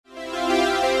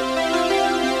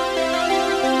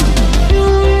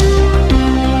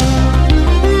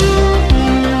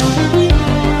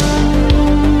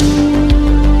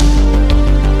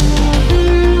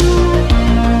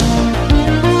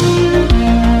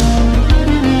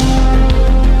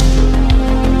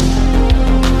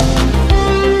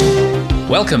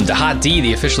Welcome to Hot D,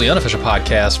 the officially unofficial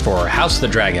podcast for House of the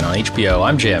Dragon on HBO.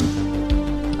 I'm Jim.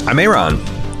 I'm Aaron.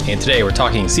 And today we're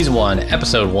talking Season 1,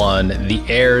 Episode 1, The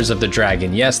Heirs of the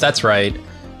Dragon. Yes, that's right.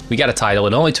 We got a title.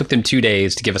 It only took them 2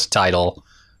 days to give us a title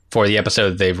for the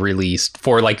episode they've released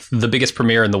for, like, the biggest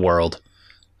premiere in the world.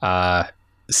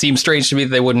 Seems strange to me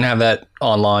that they wouldn't have that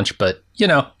on launch, but, you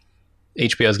know,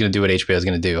 HBO's going to do what HBO's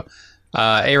going to do.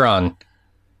 Aaron,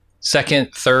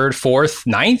 second, third, fourth,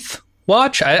 ninth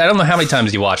watch? I don't know how many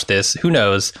times you watched this. Who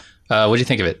knows? What do you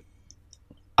think of it?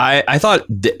 I thought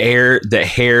the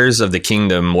Heirs of the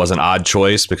Kingdom was an odd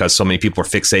choice because so many people are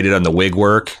fixated on the wig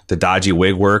work, the dodgy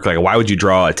wig work. Like, why would you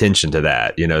draw attention to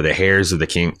that? You know, the Heirs of the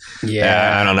King.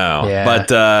 Yeah, I don't know. Yeah. But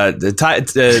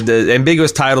the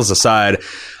ambiguous titles aside,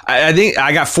 I think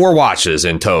I got 4 watches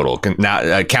in total,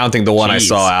 now counting the one I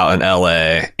saw out in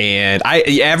LA. And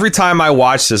every time I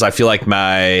watch this, I feel like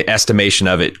my estimation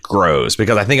of it grows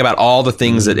because I think about all the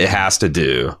things that it has to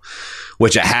do,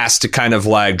 which it has to kind of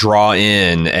like draw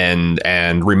in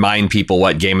and remind people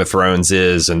what Game of Thrones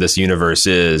is and this universe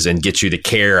is, and get you to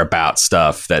care about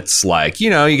stuff that's like, you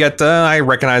know, you got I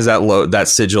recognize that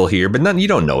sigil here, but you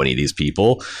don't know any of these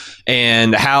people,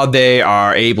 and how they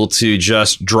are able to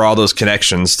just draw those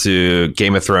connections to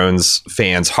Game of Thrones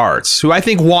fans' hearts, who I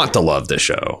think want to love the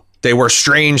show. They were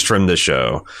estranged from the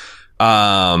show.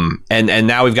 And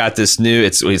now we've got this new,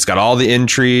 it's got all the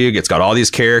intrigue. It's got all these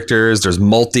characters. There's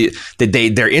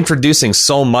they're introducing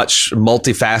so much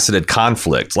multifaceted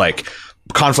conflict, like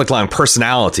conflict along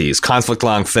personalities, conflict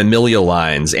along familial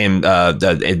lines, and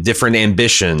different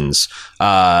ambitions,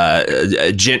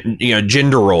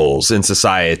 gender roles in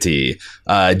society,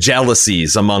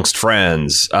 jealousies amongst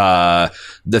friends,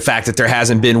 the fact that there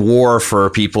hasn't been war for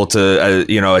people to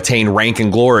attain rank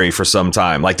and glory for some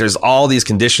time. Like, there's all these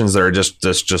conditions that are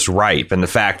just ripe, and the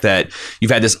fact that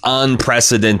you've had this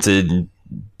unprecedented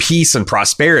peace and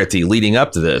prosperity leading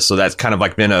up to this, so that's kind of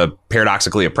like been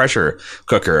paradoxically a pressure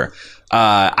cooker.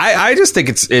 I just think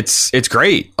it's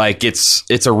great. Like,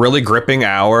 it's a really gripping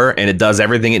hour, and it does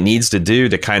everything it needs to do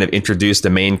to kind of introduce the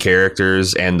main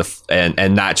characters and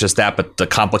and not just that, but the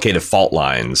complicated fault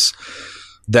lines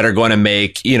that are going to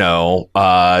make,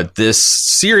 this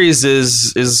series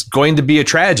is going to be a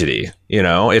tragedy. You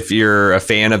know, if you're a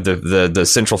fan of the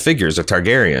central figures of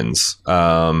Targaryens,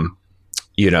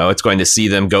 it's going to see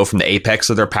them go from the apex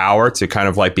of their power to kind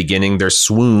of like beginning their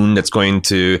swoon that's going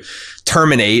to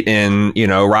terminate in,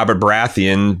 Robert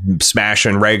Baratheon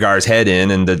smashing Rhaegar's head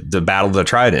in the Battle of the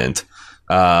Trident,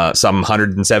 some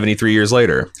 173 years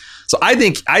later. So I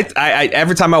think I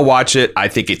every time I watch it, I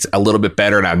think it's a little bit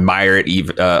better, and I admire it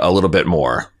even a little bit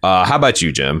more. How about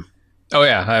you, Jim? Oh,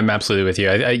 yeah, I'm absolutely with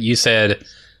you. You said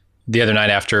the other night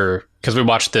after, because we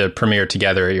watched the premiere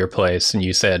together at your place, and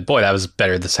you said, boy, that was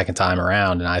better the second time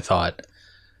around. And I thought,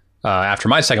 after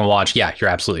my second watch, yeah, you're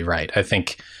absolutely right. I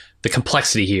think the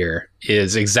complexity here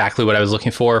is exactly what I was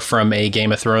looking for from a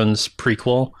Game of Thrones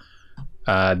prequel.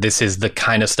 This is the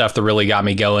kind of stuff that really got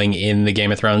me going in the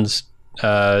Game of Thrones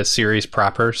series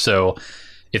proper. So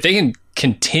if they can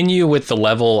continue with the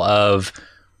level of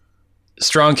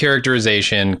strong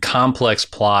characterization, complex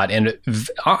plot, and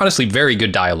honestly, very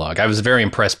good dialogue. I was very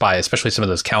impressed by especially some of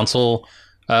those council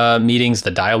meetings,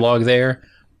 the dialogue there.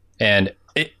 And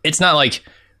it's not like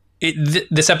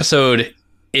this episode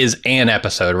is an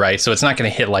episode, right? So it's not going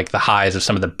to hit like the highs of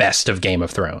some of the best of Game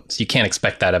of Thrones. You can't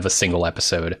expect that of a single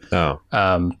episode. Oh.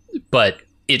 But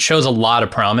it shows a lot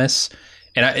of promise.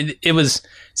 And it's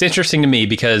interesting to me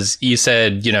because you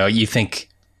said, you think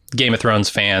Game of Thrones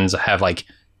fans have like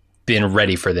been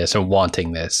ready for this and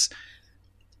wanting this.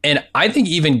 And I think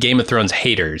even Game of Thrones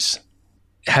haters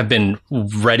have been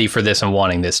ready for this and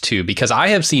wanting this too, because I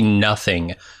have seen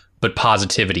nothing but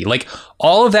positivity. Like,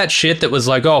 all of that shit that was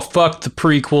like, oh, fuck the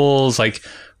prequels, like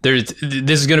this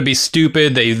is going to be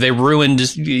stupid. They ruined,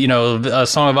 A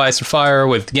Song of Ice and Fire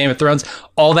with Game of Thrones.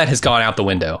 All that has gone out the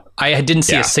window. I didn't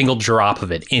see a single drop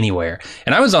of it anywhere.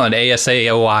 And I was on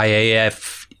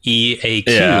ASAOIAFEAQ.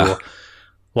 Yeah.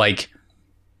 Like,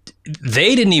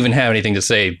 they didn't even have anything to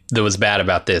say that was bad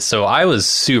about this. So I was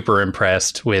super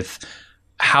impressed with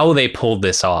how they pulled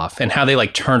this off and how they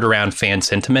like turned around fan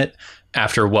sentiment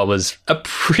after what was a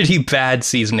pretty bad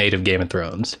season 8 of Game of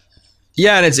Thrones.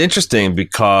 Yeah, and it's interesting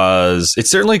because it's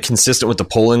certainly consistent with the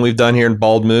polling we've done here in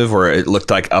Bald Move, where it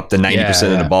looked like up to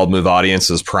 90% of the Bald Move audience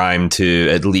was primed to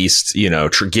at least,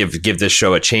 give this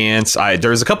show a chance.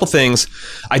 There's a couple things.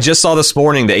 I just saw this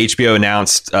morning that HBO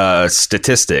announced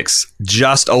statistics.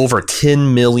 Just over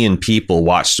 10 million people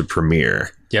watched the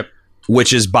premiere. Yep.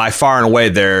 which is by far and away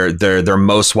their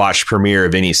most watched premiere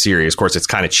of any series. Of course, it's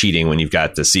kind of cheating when you've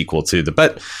got the sequel to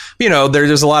but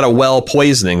there's a lot of well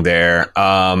poisoning there.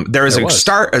 There was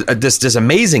this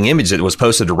amazing image that was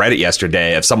posted to Reddit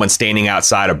yesterday of someone standing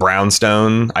outside of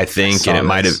Brownstone, I think, and it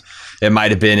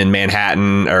might have been in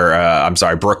Manhattan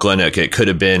or Brooklyn. It could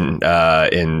have been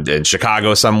in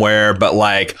Chicago somewhere, but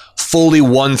like fully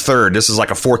 1/3. This is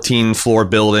like a 14-floor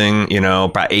building,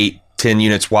 about 8-10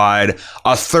 units wide.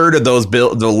 A third of those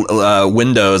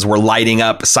windows were lighting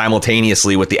up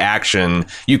simultaneously with the action.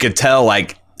 You could tell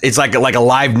it's like a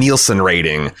live Nielsen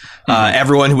rating.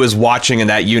 Everyone who was watching in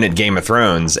that unit Game of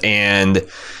Thrones, and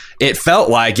it felt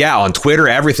like, on Twitter,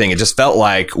 everything, it just felt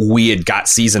like we had got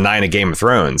season 9 of Game of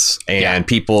Thrones, and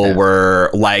people were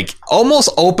like almost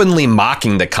openly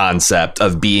mocking the concept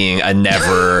of being a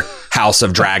never House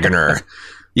of Dragoner.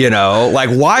 Like,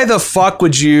 why the fuck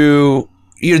would you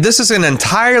this is an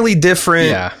entirely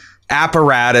different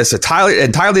apparatus,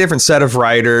 entirely different set of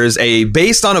writers,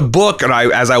 based on a book, and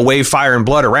as I wave Fire and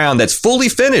Blood around, that's fully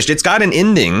finished. It's got an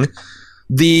ending.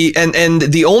 The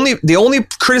only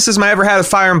criticism I ever had of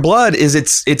Fire and Blood is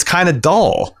it's kind of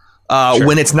dull.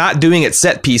 When it's not doing its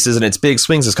set pieces and its big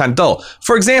swings, is kind of dull.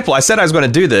 For example, I said I was going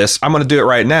to do this. I'm going to do it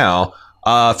right now.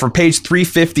 From page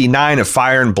 359 of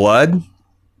Fire and Blood,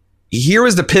 here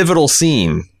is the pivotal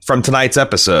scene from tonight's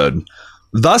episode.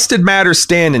 Thus did matters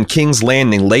stand in King's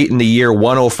Landing late in the year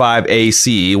 105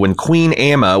 AC, when Queen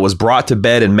Amma was brought to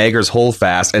bed in Maegor's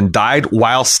Holdfast and died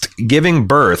whilst giving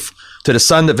birth to the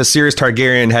son that Viserys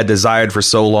Targaryen had desired for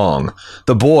so long.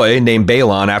 The boy, named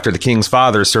Balon after the king's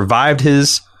father, survived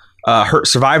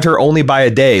her only by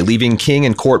a day, leaving king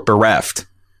and court bereft.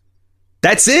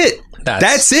 That's it.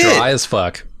 That's it. Dry as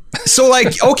fuck. So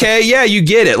okay, you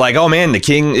get it. Like, oh man, the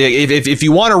king, if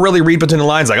you want to really read between the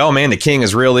lines, like, oh man, the king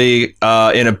is really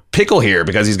in a pickle here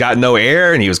because he's got no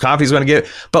heir and he was confident he's going to get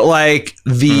it. But like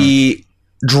the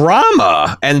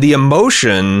drama and the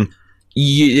emotion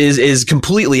is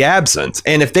completely absent.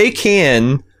 And if they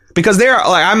can, because there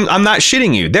are, I'm not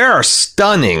shitting you, there are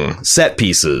stunning set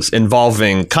pieces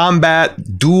involving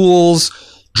combat, duels,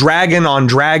 dragon on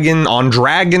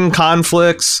dragon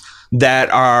conflicts that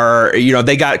are,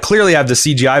 they clearly have the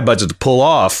CGI budget to pull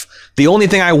off. The only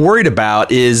thing I worried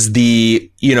about is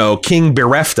the, king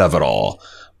bereft of it all.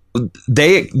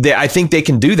 They I think they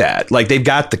can do that. Like, they've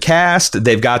got the cast,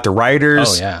 they've got the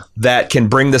writers that can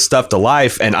bring this stuff to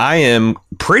life, and I am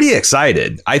pretty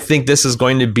excited. I think this is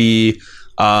going to be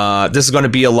a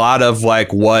lot of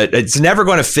it's never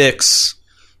going to fix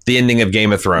the ending of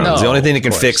Game of Thrones. No, the only thing that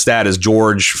can fix that is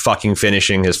George fucking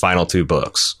finishing his final 2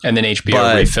 books. And then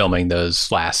HBO refilming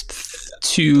those last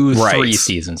 2-3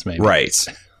 seasons, maybe. Right.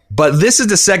 But this is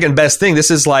the second best thing.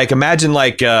 This is imagine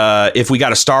if we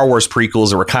got a Star Wars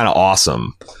prequels that were kind of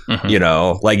awesome,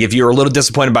 if you were a little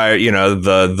disappointed by,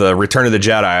 the Return of the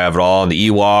Jedi of it all and the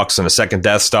Ewoks and a second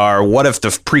Death Star. What if the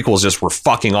prequels just were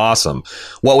fucking awesome?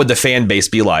 What would the fan base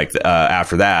be like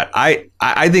after that?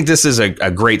 I think this is a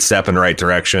great step in the right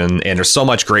direction. And there's so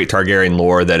much great Targaryen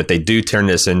lore that if they do turn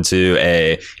this into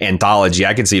a anthology,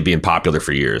 I can see it being popular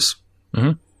for years.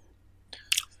 Mm-hmm.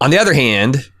 On the other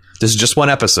hand, this is just one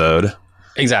episode.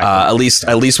 Exactly.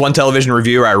 At least one television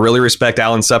reviewer I really respect,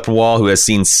 Alan Sepinwall, who has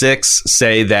seen 6,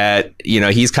 say that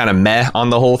he's kind of meh on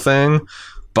the whole thing.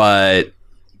 But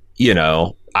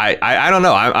I don't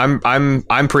know.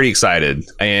 I'm pretty excited,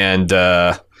 and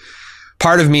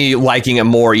part of me liking it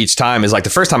more each time is the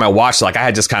first time I watched it, I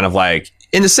had just kind of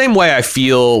in the same way I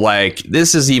feel like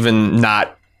this is even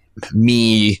not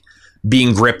me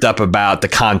being gripped up about the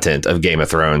content of Game of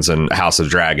Thrones and House of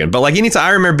Dragon. But anytime,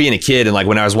 I remember being a kid and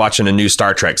when I was watching a new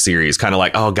Star Trek series, kind of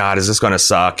oh God, is this going to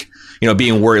suck?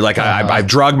 Being worried. I've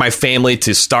drugged my family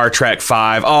to Star Trek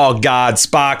 5. Oh God,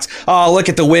 Spock's. Oh, look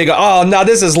at the wig. Oh no,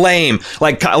 this is lame.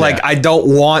 I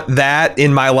don't want that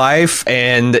in my life.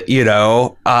 And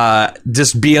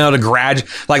just being able to graduate,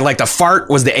 like the fart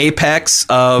was the apex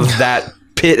of that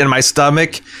pit in my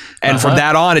stomach. And from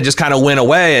that on, it just kind of went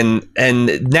away.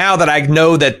 And now that I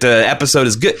know that the episode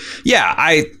is good,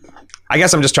 I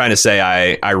guess I'm just trying to say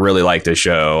I really like this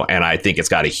show, and I think it's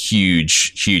got a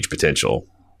huge, huge potential.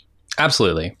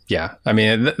 Absolutely. Yeah. I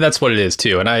mean, that's what it is,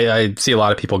 too. And I see a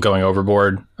lot of people going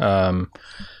overboard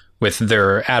with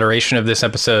their adoration of this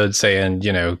episode, saying,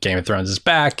 Game of Thrones is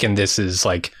back, and this is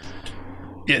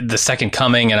the second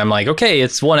coming. And I'm like, okay,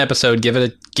 it's one episode. Give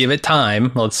it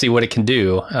time. Let's see what it can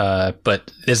do.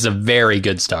 But this is a very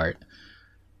good start.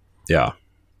 Yeah.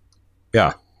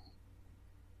 Yeah.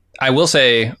 I will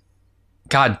say,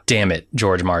 God damn it,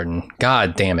 George Martin.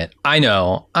 God damn it. I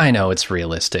know it's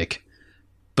realistic.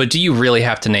 But do you really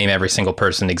have to name every single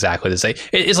person exactly the same?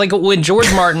 It's like when George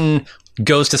Martin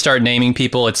goes to start naming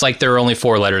people, it's like there are only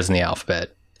 4 letters in the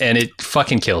alphabet, and it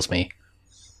fucking kills me.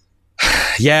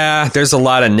 Yeah, there's a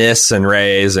lot of Nis and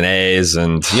Rays and A's,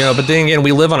 and but then again,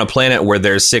 we live on a planet where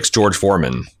there's 6 George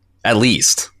Foreman, at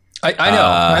least.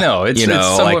 I know. It's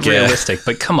somewhat realistic,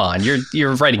 but come on,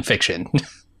 you're writing fiction.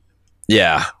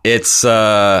 Yeah, it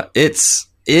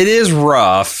is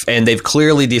rough, and they've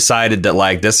clearly decided that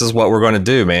like this is what we're going to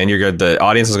do, man. The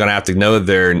audience is going to have to know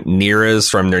their Neras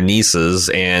from their nieces,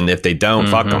 and if they don't,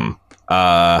 fuck them.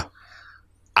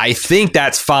 I think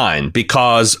that's fine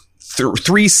because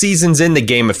 3 seasons into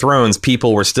Game of Thrones,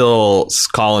 people were still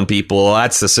calling people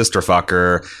that's the sister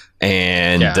fucker.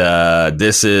 And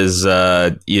this is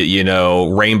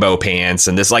rainbow pants,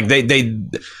 and this like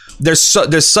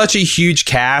there's such a huge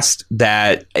cast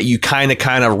that you kind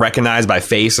of recognize by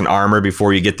face and armor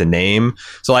before you get the name.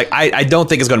 So like I don't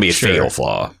think it's going to be a fatal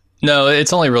flaw. No,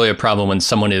 it's only really a problem when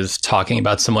someone is talking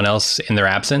about someone else in their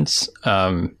absence.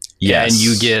 Yes. And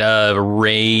you get a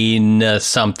rain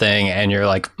something, and you're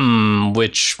like,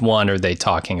 which one are they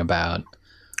talking about?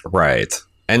 Right.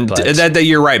 And that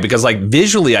you're right, because like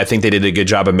visually, I think they did a good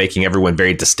job of making everyone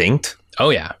very distinct. Oh,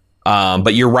 yeah.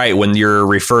 But you're right. When you're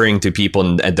referring to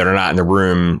people that are not in the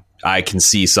room, I can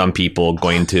see some people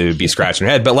going to be scratching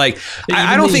their head. But like,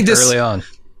 I don't think this early on.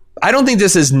 I don't think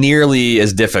this is nearly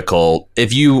as difficult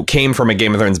if you came from a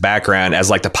Game of Thrones background as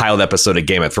like the pilot episode of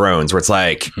Game of Thrones, where it's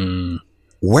like,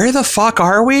 where the fuck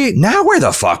are we? Now where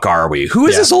the fuck are we? Who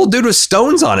is this old dude with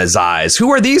stones on his eyes? Who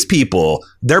are these people?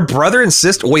 They're brother and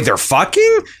sister. Wait, they're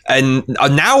fucking? And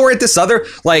now we're at this other,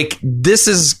 like, this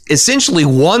is essentially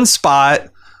one spot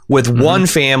with one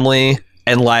family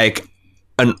and like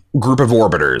a group of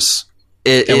orbiters.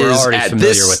 And we're already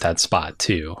familiar with that spot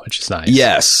too, which is nice.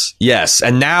 Yes.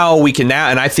 And now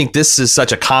and I think this is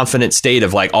such a confident state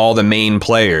of like all the main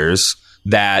players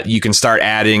that you can start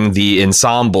adding the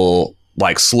ensemble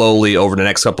like slowly over the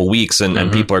next couple of weeks,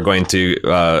 and people are going to,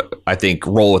 I think,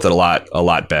 roll with it a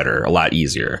lot better, a lot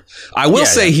easier. I will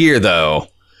say here though,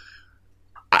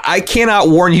 I cannot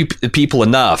warn you people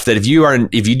enough that if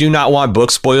you do not want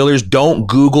book spoilers, don't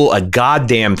Google a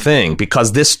goddamn thing,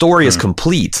 because this story is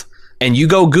complete. And you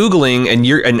go Googling,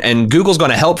 and Google's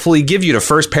going to helpfully give you the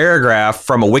first paragraph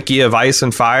from a wiki of Ice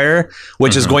and Fire,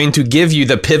 which is going to give you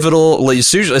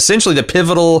essentially the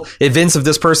pivotal events of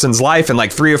this person's life in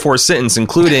like 3 or 4 sentences,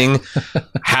 including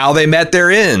how they met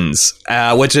their ends,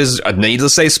 which is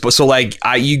needless to say. So like,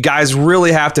 you guys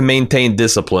really have to maintain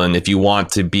discipline if you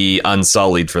want to be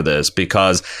unsullied for this,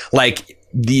 because like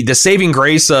the saving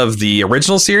grace of the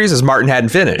original series is Martin hadn't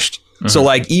finished. So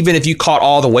like, even if you caught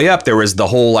all the way up, there was the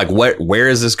whole like, where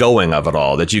is this going of it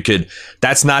all that you could,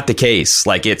 that's not the case.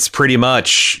 Like, it's pretty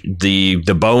much the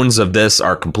bones of this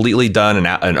are completely done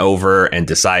and over and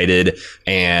decided.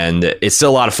 And it's still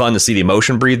a lot of fun to see the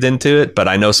emotion breathed into it. But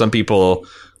I know some people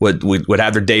would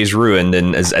have their days ruined.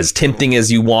 And as tempting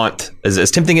as you want,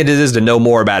 as tempting it is to know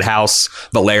more about House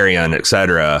Valerian,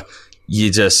 etc.,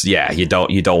 you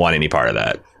don't want any part of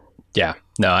that. Yeah.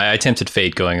 No, I tempted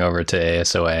fate going over to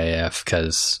ASOAF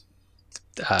because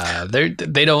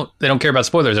they don't care about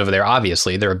spoilers over there.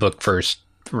 Obviously, they're a book first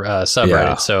subreddit.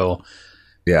 Yeah. So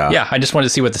yeah, I just wanted to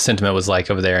see what the sentiment was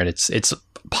like over there, and it's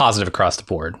positive across the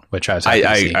board, which I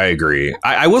agree.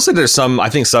 I will say there's some, I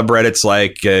think subreddits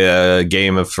like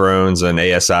Game of Thrones and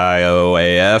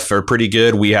ASIOAF are pretty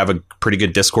good. We have a pretty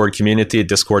good Discord community at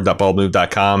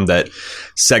discord.baldmove.com that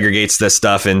segregates this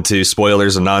stuff into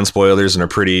spoilers and non-spoilers and are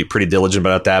pretty diligent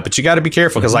about that. But you got to be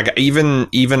careful because like even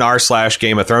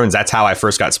r/Game of Thrones, that's how I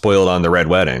first got spoiled on the Red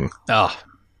Wedding. Oh,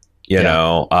 you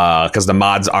know, because the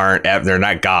mods they're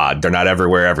not God. They're not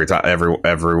everywhere,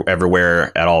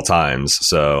 everywhere at all times.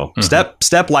 So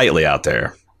step lightly out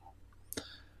there.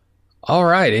 All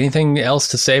right. Anything else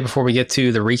to say before we get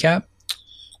to the recap?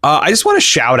 I just want to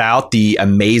shout out the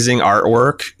amazing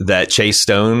artwork that Chase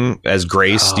Stone as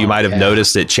Grace. You might have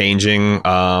noticed it changing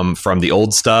from the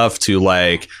old stuff to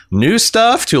like new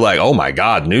stuff to like, oh my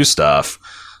God, new stuff.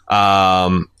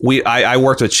 I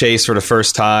worked with Chase for the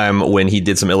first time when he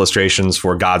did some illustrations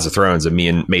for Gods of Thrones, and me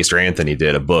and Maester Anthony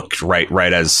did a book right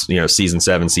as, you know, season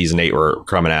 7, season 8 were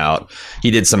coming out. He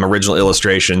did some original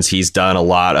illustrations. He's done a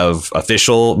lot of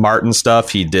official Martin stuff.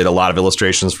 He did a lot of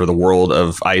illustrations for the World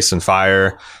of Ice and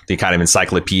Fire, the kind of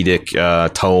encyclopedic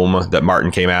tome that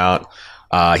Martin came out.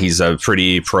 He's a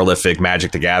pretty prolific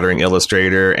Magic the Gathering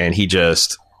illustrator, and he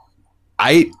just,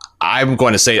 I'm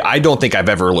going to say, I don't think I've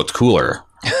ever looked cooler.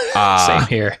 Same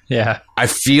here. Yeah. I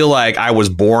feel like I was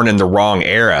born in the wrong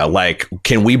era. Like,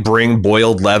 can we bring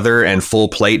boiled leather and full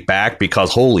plate back?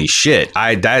 Because holy shit,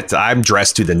 I'm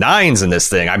dressed to the nines in this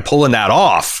thing. I'm pulling that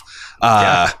off.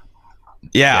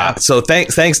 Yeah. So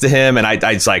thanks to him, and I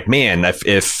it's like, man,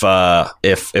 if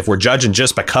we're judging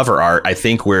just by cover art, I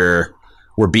think we're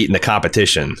beating the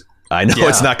competition. I know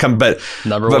it's not coming, but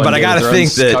I got to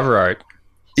think that cover art.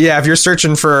 Yeah, if you're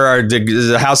searching for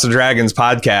the House of Dragons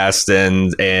podcast,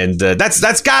 and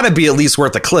that's got to be at least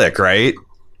worth a click, right?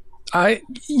 I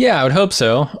would hope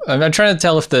so. I'm trying to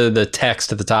tell if the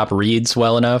text at the top reads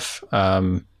well enough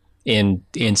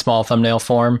in small thumbnail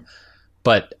form,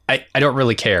 but I don't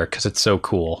really care because it's so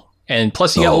cool. And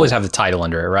plus, you always have the title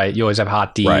under it, right? You always have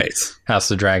Hot D, House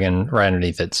of the Dragon right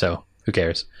underneath it. So who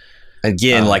cares?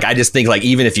 Again, I just think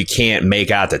even if you can't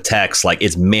make out the text,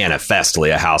 it's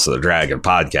manifestly a House of the Dragon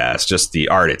podcast. Just the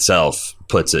art itself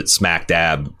puts it smack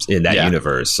dab in that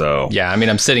universe. So yeah, I mean,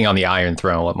 I'm sitting on the Iron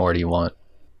Throne. What more do you want?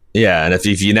 Yeah, and if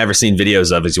you've never seen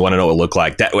videos of us, you want to know what we look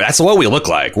like. That's what we look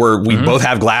like. We both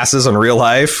have glasses in real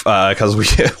life because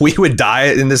we would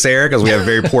die in this era because we have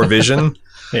very poor vision.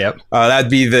 Yep. That'd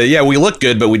be we look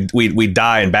good, but we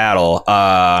die in battle.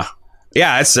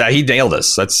 Yeah, it's he nailed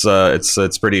us. That's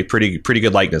it's pretty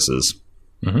good likenesses.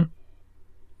 Mm-hmm.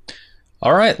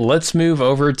 All right, let's move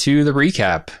over to the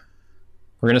recap.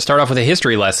 We're going to start off with a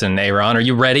history lesson. Aaron, are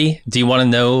you ready? Do you want to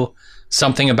know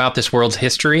something about this world's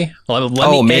history? Let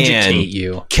me educate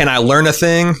you. Can I learn a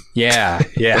thing? Yeah.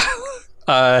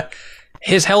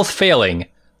 His health failing,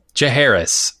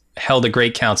 Jaehaerys held a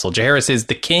great council. Jaehaerys is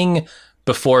the king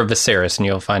before Viserys, and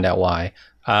you'll find out why.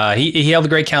 He held a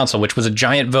great council, which was a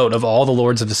giant vote of all the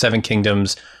lords of the Seven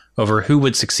Kingdoms over who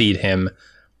would succeed him.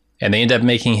 And they ended up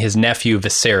making his nephew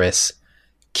Viserys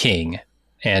king.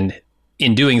 And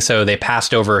in doing so, they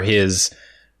passed over his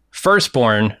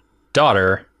firstborn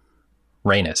daughter,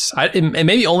 Rhaenys. It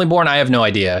may be only born. I have no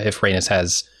idea if Rhaenys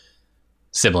has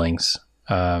siblings.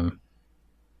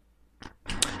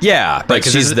 Yeah, but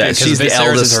she's the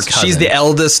eldest. She's the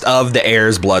eldest of the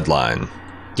heir's bloodline.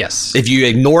 Yes. If you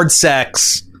ignored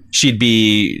sex, she'd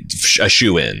be a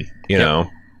shoo-in, you know?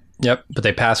 Yep, but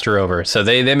they passed her over. So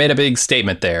they made a big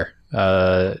statement there.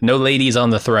 No ladies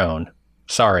on the throne.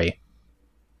 Sorry.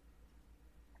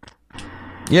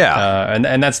 Yeah.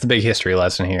 And that's the big history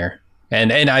lesson here.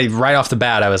 And I right off the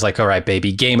bat, I was like, all right,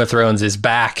 baby, Game of Thrones is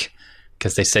back.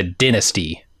 Because they said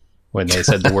dynasty when they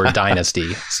said the word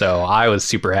dynasty. So I was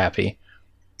super happy.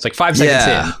 It's like 5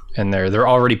 seconds in, and they're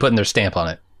already putting their stamp on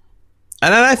it.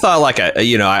 And then I thought,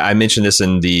 I mentioned this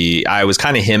I was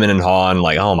kind of hemming and hawing,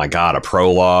 oh my God, a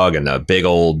prologue and a big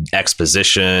old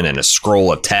exposition and a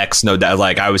scroll of text. No doubt.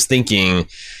 I was thinking,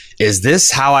 is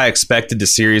this how I expected the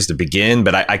series to begin?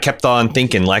 But I kept on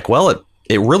thinking,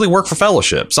 it really worked for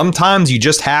Fellowship. Sometimes you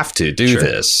just have to do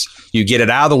this. You get it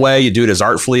out of the way. You do it as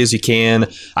artfully as you can.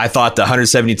 I thought the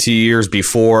 172 years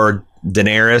before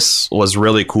Daenerys was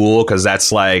really cool because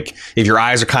that's if your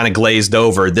eyes are kind of glazed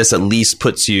over, this at least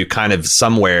puts you kind of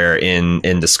somewhere in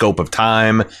the scope of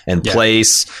time and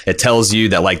place. It tells you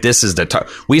that this is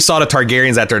we saw the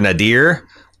Targaryens at their nadir.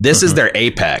 This is their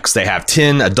apex. They have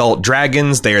 10 adult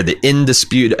dragons. They are the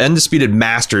undisputed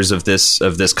masters of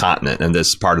this continent and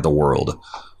this part of the world,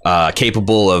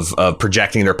 capable of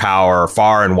projecting their power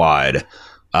far and wide.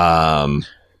 And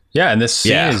this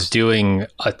scene is doing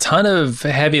a ton of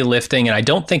heavy lifting, and I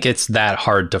don't think it's that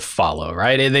hard to follow,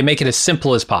 right? They make it as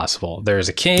simple as possible. There's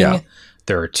a king,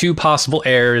 there are 2 possible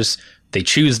heirs, they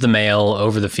choose the male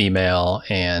over the female,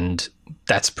 and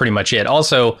that's pretty much it.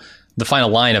 Also, the final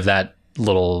line of that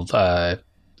little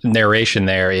narration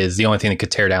there is the only thing that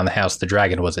could tear down the House of the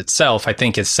Dragon was itself, I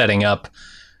think is setting up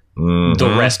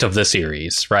the rest of the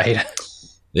series, right?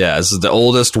 Yeah, this is the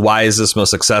oldest, wisest, most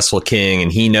successful king,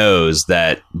 and he knows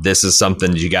that this is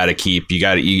something you got to keep.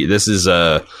 This is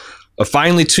a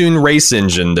finely tuned race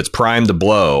engine that's primed to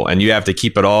blow, and you have to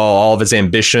keep it all of its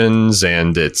ambitions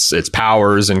and its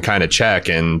powers in kind of check.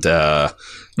 And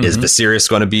is Viserys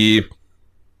going to be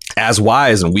as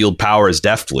wise and wield power as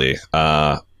deftly?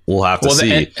 We'll have to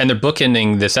see. And they're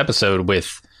bookending this episode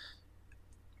with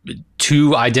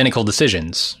 2 identical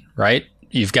decisions, right?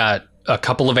 You've got a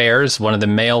couple of heirs, one of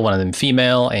them male, one of them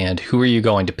female, and who are you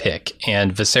going to pick?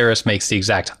 And Viserys makes the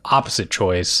exact opposite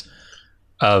choice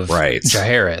of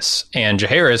Jaehaerys. And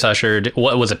Jaehaerys ushered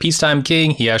what was a peacetime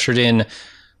king. He ushered in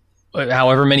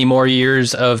however many more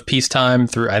years of peacetime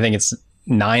through, I think it's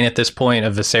 9 at this point,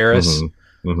 of Viserys.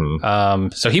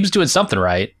 So he was doing something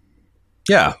right.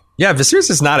 Yeah.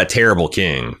 Viserys is not a terrible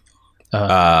king.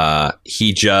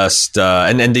 He just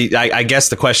I guess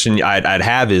the question I'd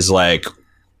have is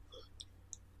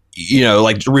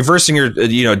reversing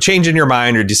your, changing your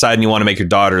mind or deciding you want to make your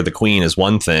daughter the queen is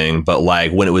one thing, but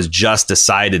when it was just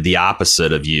decided the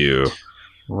opposite of you,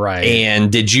 Right.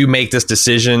 And did you make this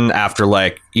decision after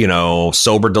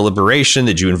sober deliberation?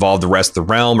 Did you involve the rest of the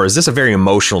realm? Or is this a very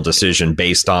emotional decision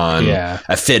based on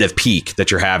a fit of pique that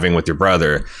you're having with your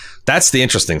brother? That's the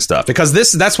interesting stuff, because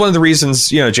that's one of the reasons,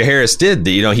 Jaehaerys did.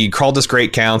 He called this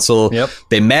great council. Yep.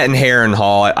 They met in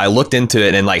Harrenhal. I looked into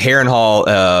it, and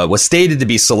Harrenhal was stated to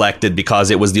be selected because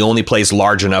it was the only place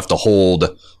large enough to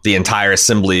hold the entire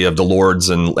assembly of the lords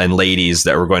and ladies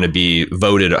that were going to be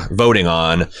voting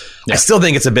on. Yeah. I still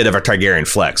think it's a bit of a Targaryen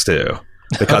flex too,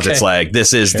 because it's like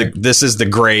this is the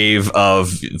grave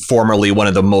of formerly one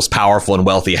of the most powerful and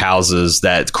wealthy houses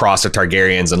that crossed the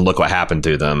Targaryens, and look what happened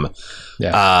to them.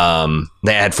 Yeah.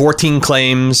 They had 14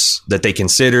 claims that they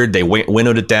considered. They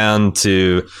winnowed it down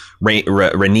to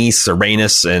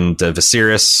Rhaenys and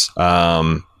Viserys,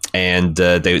 and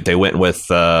they went with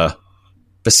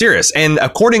Viserys. And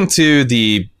according to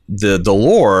the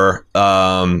lore,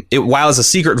 while it's a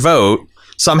secret vote,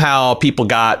 somehow people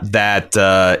got that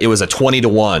it was a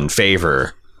 20-1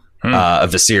 favor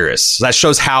of Viserys. So that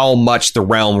shows how much the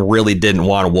realm really didn't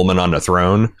want a woman on the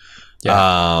throne.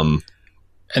 Yeah.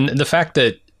 And the fact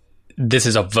that this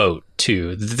is a vote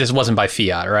too, this wasn't by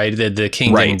fiat, right? The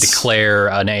king didn't declare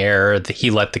an heir.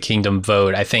 He let the kingdom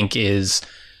vote, I think, is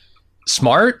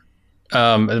smart.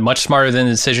 Much smarter than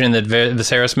the decision that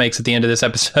Viserys makes at the end of this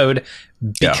episode,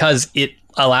 because it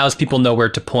allows people nowhere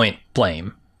to point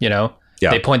blame.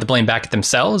 They point the blame back at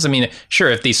themselves. I mean, sure,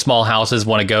 if these small houses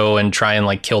want to go and try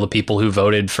and kill the people who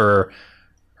voted for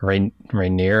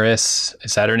Rhaenyra,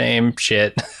 is that her name?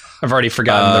 Shit. I've already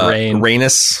forgotten the rain.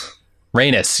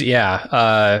 Rhaenys,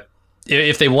 yeah.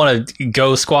 If they want to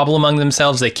go squabble among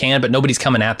themselves, they can, but nobody's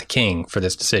coming at the king for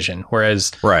this decision.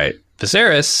 Whereas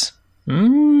Viserys,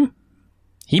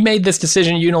 he made this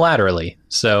decision unilaterally.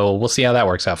 So we'll see how that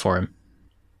works out for him.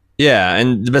 Yeah,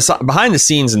 and behind the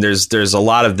scenes, and there's a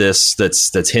lot of this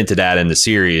that's hinted at in the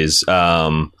series.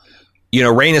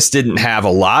 Rhaenys didn't have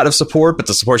a lot of support, but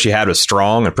the support she had was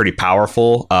strong and pretty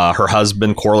powerful. Her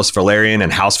husband, Corlys Velaryon,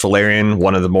 and House Velaryon,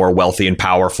 one of the more wealthy and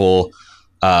powerful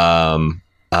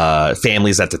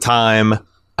families at the time.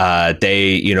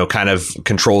 They, kind of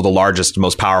control the largest,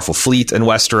 most powerful fleet in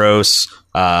Westeros.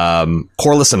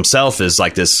 Corlys himself is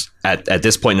like this at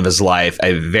this point of his life,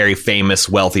 a very famous,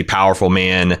 wealthy, powerful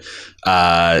man.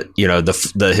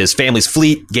 His family's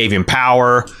fleet gave him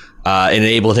power.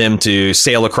 Enabled him to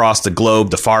sail across the globe,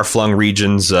 the far-flung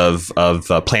regions of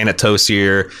planet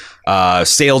Tosir.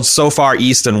 Sailed so far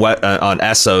east on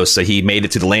Essos that he made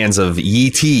it to the lands of Yi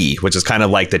Ti, which is kind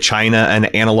of like the China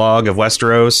analog of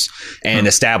Westeros, and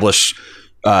established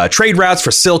trade routes for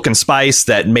silk and spice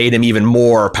that made him even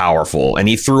more powerful. And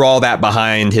he threw all that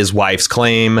behind his wife's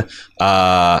claim.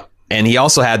 And he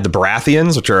also had the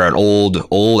Baratheons, which are an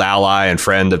old ally and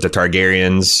friend of the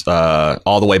Targaryens,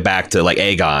 all the way back to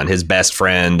Aegon, his best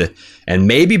friend, and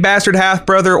maybe bastard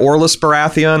half-brother Orlys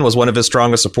Baratheon was one of his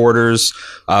strongest supporters.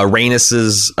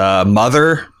 Rhaenys's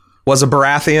mother was a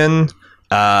Baratheon.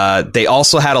 They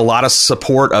also had a lot of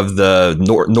support of the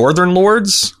Northern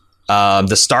Lords.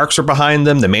 The Starks are behind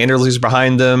them. The Manderleys are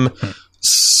behind them.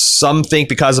 Some think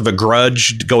because of a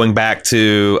grudge going back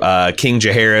to King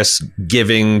Jaehaerys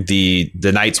giving the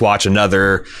Night's Watch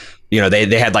another,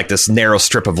 they had this narrow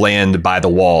strip of land by the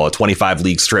wall, a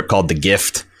 25-league strip called the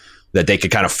Gift that they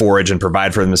could kind of forage and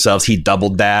provide for themselves. He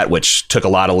doubled that, which took a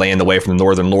lot of land away from the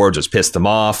Northern Lords, which pissed them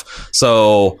off.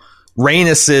 So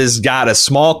Rhaenys has got a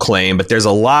small claim, but there's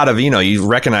a lot of, you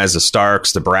recognize the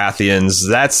Starks, the Baratheons.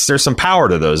 There's some power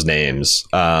to those names.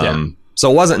 So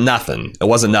it wasn't nothing.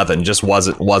 Just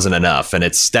wasn't enough. And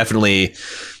it's definitely,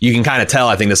 you can kind of tell,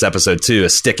 I think this episode too, a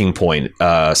sticking point,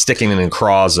 sticking in the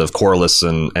craws of Corlys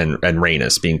and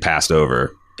Rhaenys being passed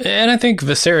over. And I think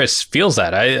Viserys feels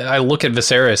that. I look at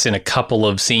Viserys in a couple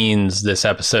of scenes this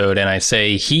episode, and I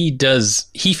say he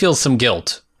feels some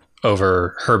guilt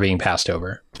over her being passed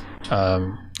over. This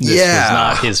was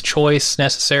not his choice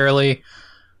necessarily.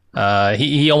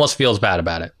 He almost feels bad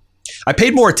about it. I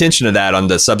paid more attention to that on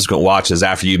the subsequent watches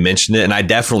after you mentioned it, and I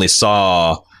definitely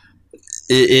saw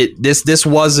it. This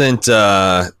wasn't,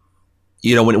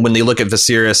 when they look at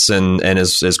Viserys and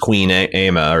his queen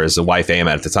Aemma, or his wife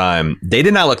Aemma at the time, they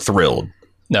did not look thrilled.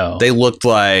 No, they looked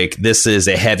like this is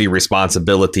a heavy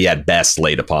responsibility at best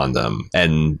laid upon them,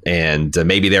 and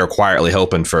maybe they were quietly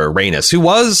hoping for Rhaenys, who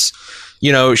was,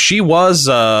 she was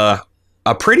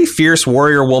a pretty fierce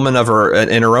warrior woman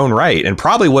in her own right, and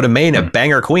probably would have made a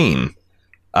banger queen.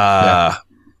 And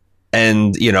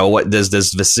what does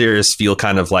Viserys feel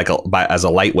kind of like as a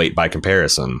lightweight by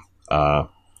comparison?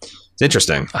 It's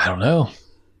interesting. I don't know.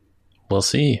 We'll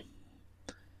see.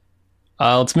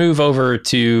 Let's move over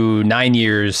to 9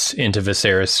 years into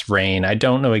Viserys' reign. I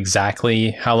don't know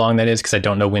exactly how long that is because I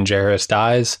don't know when Jaehaerys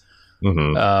dies.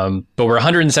 Mm-hmm. But we're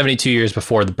 172 years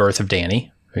before the birth of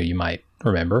Dany, who you might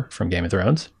remember from Game of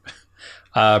Thrones.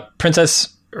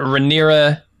 Princess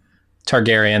Rhaenyra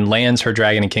Targaryen lands her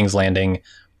dragon in King's Landing.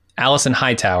 Alicent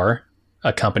Hightower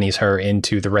accompanies her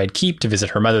into the Red Keep to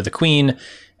visit her mother, the Queen,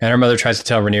 and her mother tries to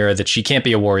tell Rhaenyra that she can't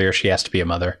be a warrior, she has to be a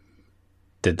mother.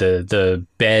 That the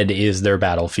bed is their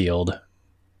battlefield.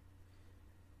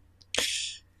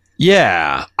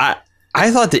 Yeah,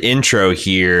 I thought the intro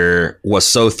here was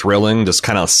so thrilling, just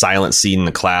kind of silent scene in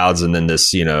the clouds, and then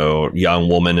this, young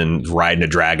woman and riding a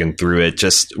dragon through it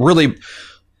just really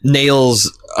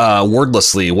nails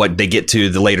wordlessly what they get to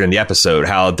later in the episode,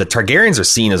 how the Targaryens are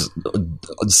seen as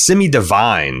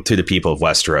semi-divine to the people of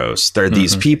Westeros. They're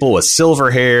these people with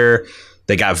silver hair.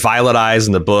 They got violet eyes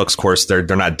in the books. Of course, they're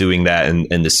not doing that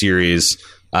in the series.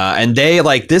 And they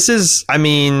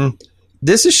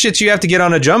this is shit you have to get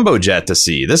on a jumbo jet to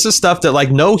see. This is stuff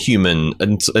that no human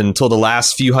until the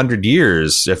last few hundred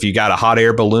years, if you got a hot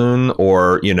air balloon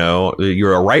or,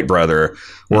 you're a Wright brother,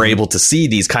 were able to see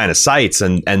these kind of sights.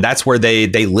 And that's where they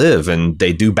live and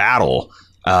they do battle.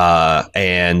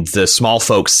 And the small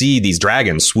folks see these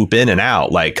dragons swoop in and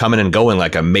out, coming and going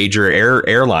like a major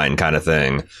airline kind of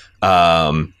thing.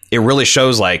 It really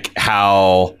shows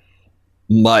how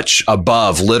much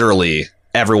above literally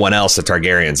everyone else the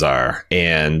Targaryens are.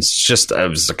 And it's just, it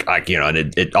was and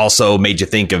it also made you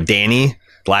think of Dany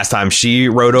last time she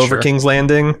rode over King's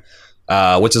Landing,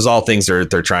 which is all things they're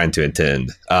trying to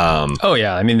intend. Oh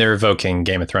yeah. I mean, they're evoking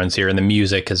Game of Thrones here and the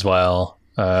music as well.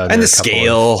 And the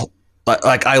scale.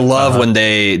 I love when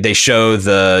they show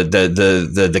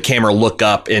the camera look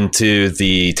up into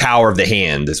the Tower of the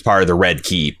Hand as part of the Red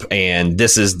Keep. And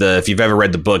this is if you've ever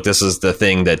read the book, this is the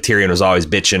thing that Tyrion was always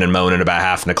bitching and moaning about,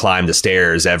 having to climb the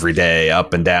stairs every day,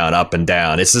 up and down, up and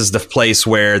down. This is the place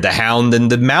where the Hound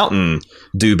and the Mountain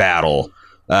do battle.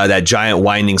 That giant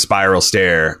winding spiral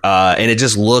stair. And it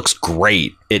just looks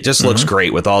great. It just looks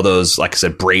great with all those, like I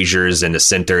said, braziers in the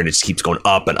center, and it just keeps going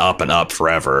up and up and up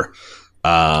forever.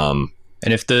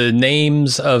 And if the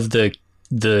names of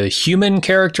the human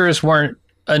characters weren't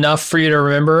enough for you to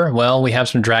remember, well, we have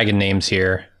some dragon names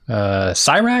here.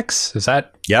 Syrax, is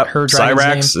that her dragon's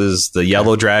Syrax name? Is the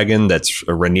yellow dragon. That's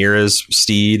Rhaenyra's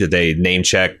steed. They name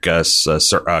check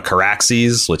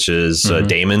Caraxes, which is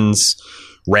Daemon's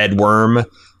red worm.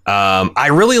 I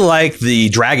really like the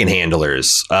dragon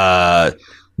handlers.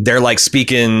 They're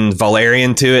speaking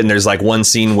Valyrian to it, and there's one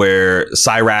scene where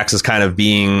Syrax is kind of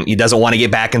he doesn't want to get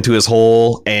back into his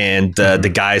hole, and the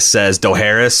guy says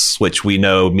Dohaeris, which we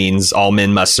know means all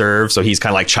men must serve. So he's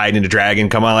kind of chiding the dragon,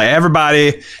 come on,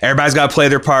 everybody's got to play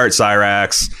their part,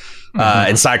 Syrax.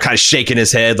 And Syrax kind of shaking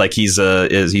his head like he's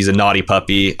a naughty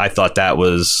puppy. I thought that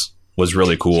was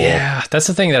really cool. Yeah, that's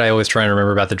the thing that I always try and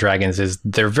remember about the dragons is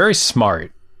they're very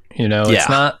smart.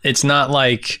 It's not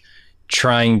like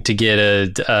trying to get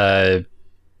a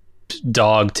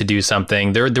dog to do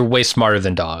something. They're way smarter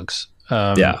than dogs.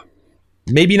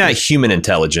 Maybe not human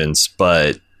intelligence,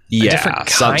 but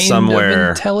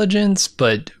somewhere of intelligence,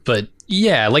 but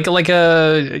yeah, like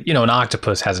an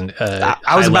octopus hasn't.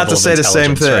 I was about to say the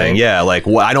same thing. Right? Yeah,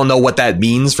 I don't know what that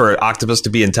means for an octopus to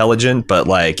be intelligent, but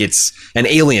it's an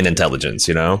alien intelligence,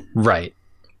 Right.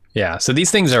 Yeah. So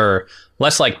these things are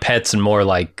less like pets and more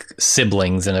like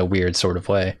siblings in a weird sort of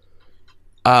way.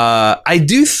 I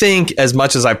do think, as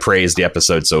much as I praised the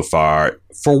episode so far,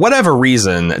 for whatever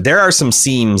reason, there are some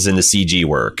seams in the CG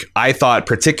work. I thought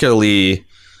particularly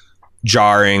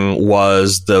jarring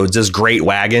was this great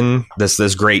wagon,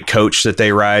 this great coach that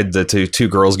they ride, the two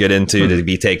girls get into to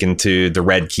be taken to the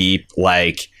Red Keep.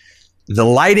 The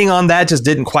lighting on that just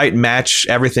didn't quite match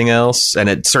everything else, and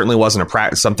it certainly wasn't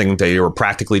something they were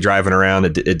practically driving around.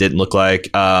 It didn't look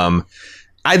like. I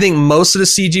think most of the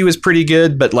CG was pretty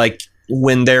good, but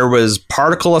when there was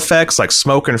particle effects like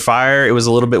smoke and fire, it was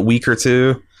a little bit weaker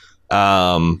too.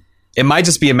 It might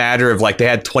just be a matter of they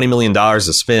had $20 million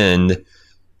to spend,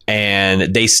 and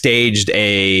they staged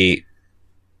a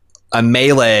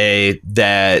melee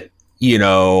that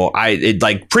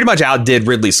it pretty much outdid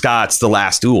Ridley Scott's The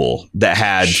Last Duel that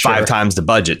had 5 times the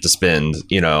budget to spend,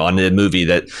 on the movie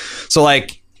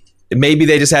maybe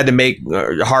they just had to make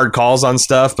hard calls on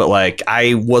stuff, but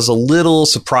I was a little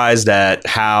surprised at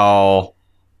how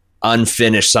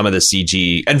unfinished some of the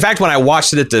CG. In fact, when I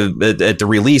watched it at the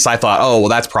release, I thought, oh, well,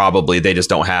 that's probably they just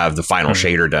don't have the final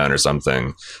shader done or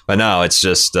something. But no, it's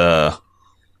just I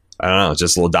don't know,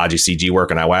 just a little dodgy CG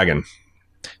work on that wagon.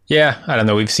 Yeah, I don't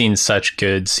know. We've seen such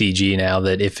good CG now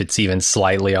that if it's even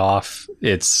slightly off,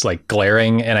 it's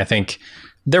glaring. And I think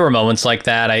There were moments like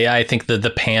that. I think that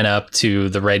the pan up to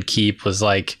the Red Keep was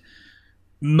like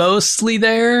mostly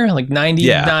there, like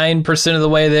 99% of the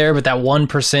way there, but that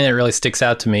 1% really sticks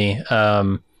out to me.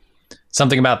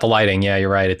 Something about the lighting. Yeah, you're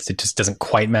right. It just doesn't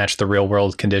quite match the real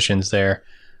world conditions there.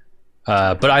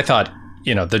 But I thought,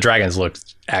 the dragons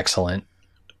looked excellent.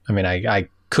 I mean, I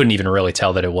couldn't even really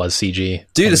tell that it was CG.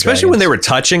 Dude, especially when they were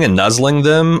touching and nuzzling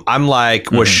them, I'm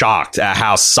like, was shocked at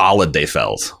how solid they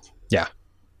felt. Yeah.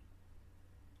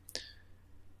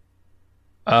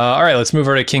 All right, let's move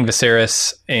over to King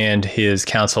Viserys and his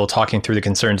council talking through the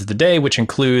concerns of the day, which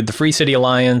include the Free City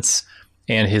Alliance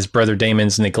and his brother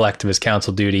Daemon's neglect of his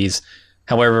council duties.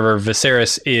 However,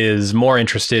 Viserys is more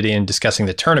interested in discussing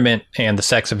the tournament and the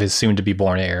sex of his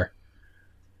soon-to-be-born heir.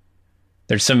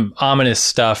 There's some ominous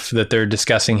stuff that they're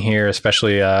discussing here,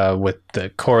 especially with the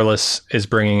Corlys is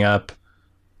bringing up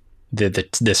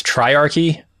this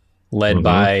triarchy led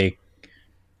by...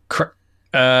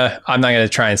 I'm not going to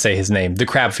try and say his name. The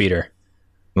Crab Feeder.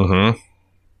 Mm-hmm.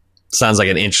 Sounds like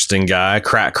an interesting guy.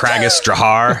 Kragus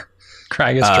Drahar.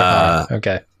 Kragus Drahar.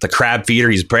 Okay. The Crab Feeder.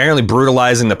 He's apparently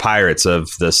brutalizing the pirates of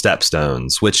the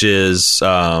Stepstones, which is,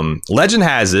 legend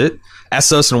has it,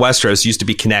 Essos and Westeros used to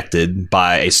be connected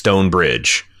by a stone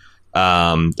bridge.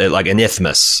 Like an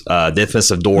isthmus. The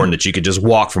Isthmus of Dorne that you could just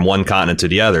walk from one continent to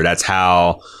the other. That's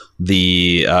how...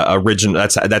 the original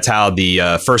that's how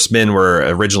the first men were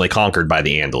originally conquered by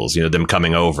the Andals, them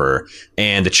coming over,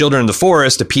 and the Children of the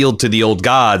Forest appealed to the old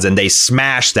gods and they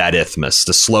smashed that isthmus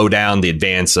to slow down the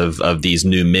advance of these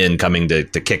new men coming to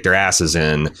kick their asses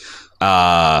in.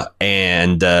 That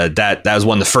was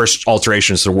one of the first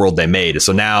alterations to the world they made.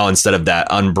 So now instead of that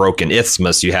unbroken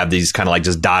isthmus, you have these kind of like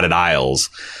just dotted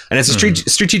isles, and it's a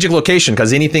strategic location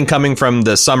because anything coming from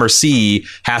the Summer Sea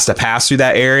has to pass through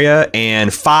that area.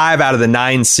 And 5 out of the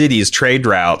 9 cities trade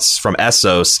routes from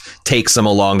Essos takes them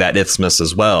along that isthmus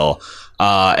as well.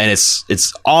 And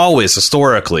it's always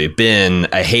historically been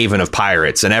a haven of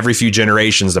pirates. And every few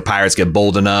generations, the pirates get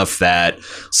bold enough that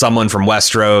someone from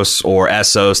Westeros or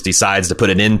Essos decides to put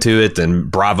an end to it. Then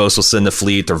Braavos will send a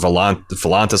fleet, or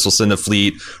Volantis will send a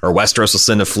fleet, or Westeros will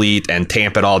send a fleet and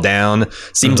tamp it all down.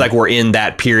 Seems like we're in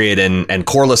that period. And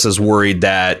Corlys is worried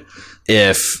that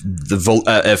if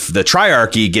the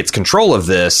Triarchy gets control of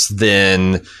this,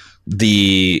 then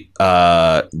the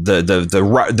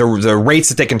rates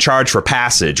that they can charge for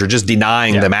passage or just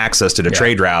denying them access to the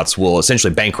trade routes will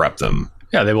essentially bankrupt them.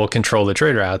 Yeah, they will control the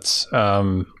trade routes.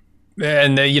 And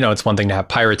it's one thing to have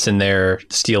pirates in there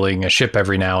stealing a ship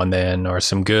every now and then or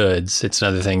some goods. It's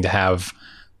another thing to have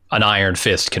an iron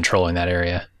fist controlling that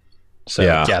area. So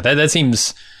that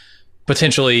seems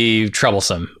potentially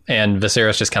troublesome, and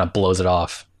Viserys just kind of blows it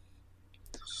off.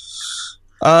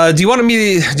 Would you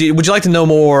like to know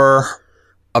more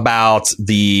about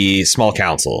the small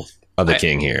council of the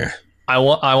king here? I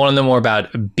want to know more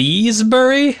about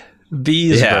Beesbury,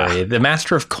 the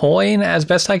master of coin, as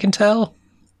best I can tell.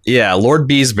 Yeah, Lord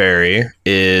Beesbury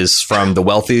is from the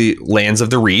wealthy lands of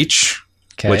the Reach,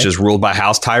 which is ruled by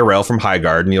House Tyrell from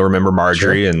Highgarden. You'll remember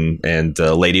Marjorie and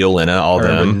Lady Olenna, all of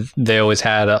them. They always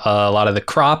had a lot of the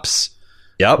crops.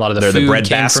 Yep, a lot of the they're food the bread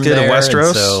came basket from there, of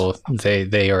Westeros. So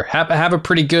they have a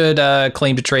pretty good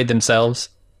claim to trade themselves.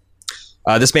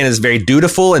 This man is very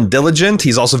dutiful and diligent.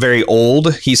 He's also very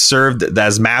old. He served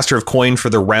as master of coin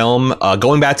for the realm,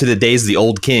 going back to the days of the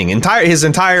old king. His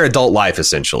entire adult life,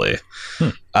 essentially.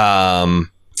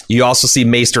 You also see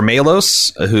Maester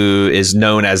Malos, who is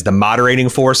known as the moderating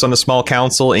force on the small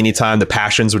council. Anytime the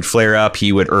passions would flare up,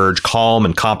 he would urge calm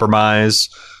and compromise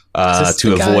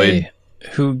to avoid.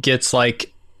 Who gets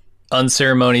like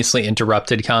unceremoniously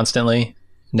interrupted constantly,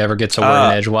 never gets a word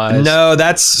in edgewise. No,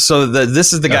 this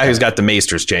is the guy who's got the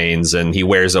maester's chains, and he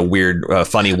wears a weird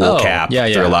funny wool cap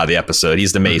through a lot of the episode.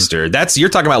 He's the maester. You're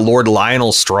talking about Lord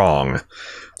Lionel Strong.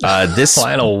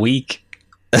 Lionel Weak.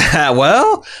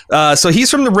 Well, so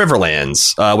he's from the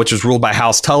Riverlands, which was ruled by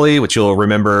House Tully, which you'll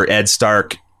remember Ned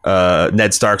Stark's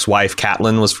wife,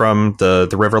 Catelyn, was from the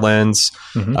Riverlands.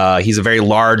 He's a very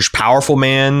large, powerful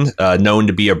man, known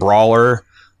to be a brawler.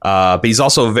 But he's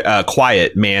also a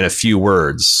quiet man of few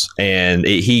words. And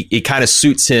it kind of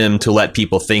suits him to let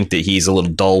people think that he's a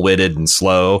little dull-witted and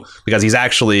slow, because he's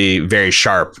actually very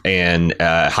sharp and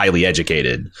highly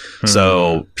educated.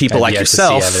 So people like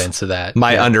yourself evidence of that.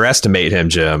 might underestimate him,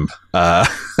 Jim.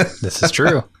 This is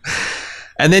true.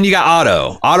 And then you got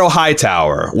Otto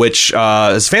Hightower, which is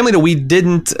a family that we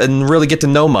didn't really get to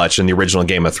know much in the original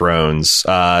Game of Thrones.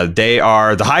 They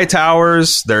are the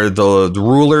Hightowers. They're the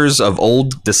rulers of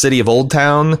the city of Old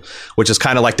Town, which is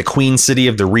kind of like the Queen City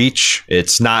of the Reach.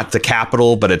 It's not the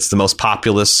capital, but it's the most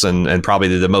populous and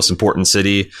probably the most important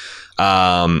city.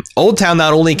 Old Town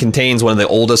not only contains one of the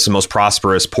oldest and most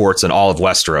prosperous ports in all of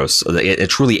Westeros, a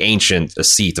truly ancient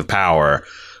seat of power,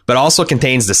 but also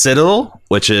contains the Citadel,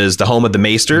 which is the home of the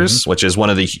Maesters, which is one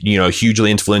of the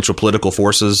hugely influential political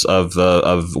forces of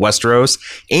Westeros.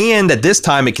 And at this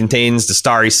time, it contains the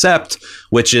Starry Sept,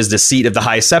 which is the seat of the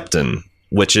High Septon,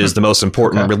 which is the most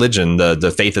important religion,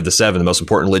 the Faith of the Seven, the most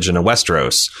important religion in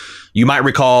Westeros. You might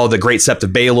recall the Great Sept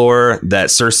of Baelor that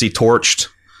Cersei torched.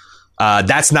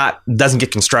 Doesn't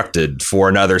get constructed for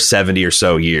another 70 or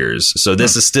so years. So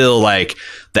this is still like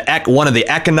one of the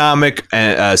economic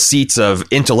seats of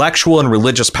intellectual and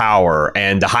religious power,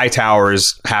 and the High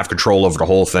Towers have control over the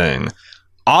whole thing.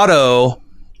 Otto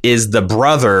is the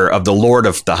brother of the Lord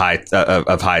of the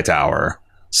Hightower.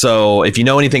 So if you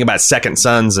know anything about second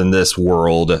sons in this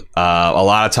world, a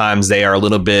lot of times they are a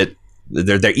little bit.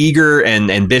 They're eager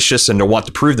and ambitious, and they want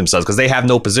to prove themselves because they have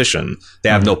no position. They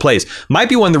have no place. Might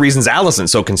be one of the reasons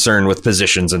Alicent's so concerned with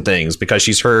positions and things, because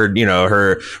she's heard,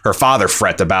 her father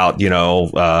fret about,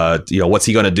 what's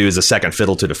he going to do as a second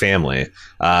fiddle to the family.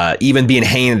 Even being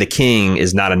handed the king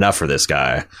is not enough for this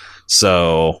guy.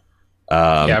 So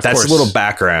that's course. A little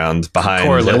background behind.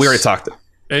 Corlys. We already talked.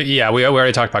 We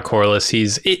already talked about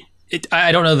Corlys.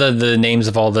 I don't know the names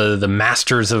of all the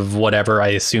masters of whatever. I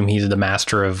assume he's the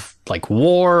master of like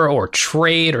war or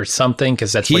trade or something,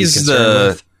 because that's what he's concerned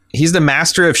with. He's the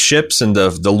master of ships and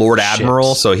the Lord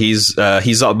Admiral. So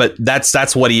but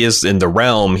that's what he is in the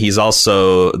realm. He's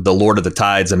also the Lord of the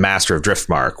Tides and Master of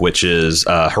Driftmark, which is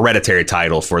a hereditary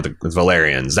title for the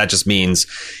Valyrians. That just means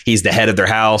he's the head of their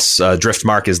house.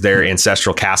 Driftmark is their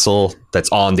ancestral castle that's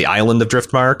on the island of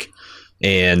Driftmark.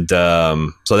 And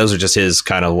so those are just his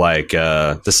kind of like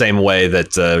the same way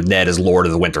that Ned is Lord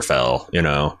of the Winterfell,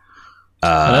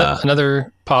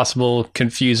 Another possible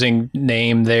confusing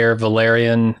name there,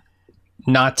 Valerian,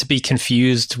 not to be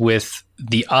confused with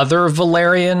the other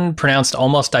Valerian, pronounced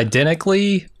almost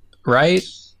identically, right?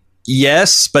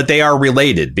 Yes, but they are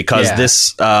related because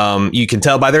this, you can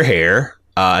tell by their hair.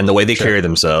 And the way they carry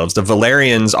themselves. The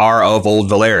Valerians are of old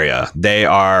Valyria. They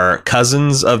are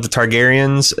cousins of the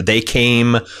Targaryens. They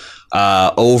came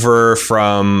over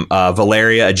from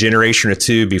Valyria a generation or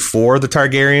two before the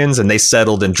Targaryens, and they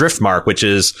settled in Driftmark, which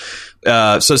is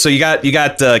so you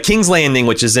got King's Landing,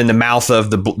 which is in the mouth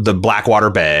of the Blackwater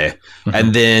Bay,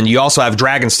 and then you also have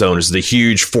Dragonstone, which is the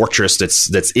huge fortress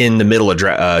that's in the middle of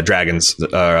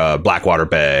Blackwater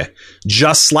Bay.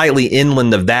 Just slightly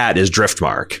inland of that is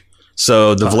Driftmark.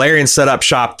 So the Valyrians set up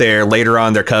shop there. Later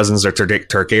on, their cousins, their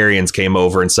Targaryens, came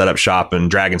over and set up shop in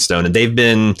Dragonstone, and they've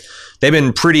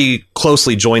been pretty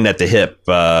closely joined at the hip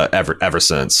ever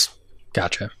since.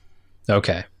 Gotcha.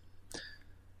 Okay.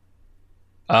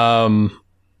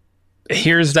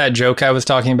 Here's that joke I was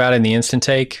talking about in the instant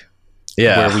take.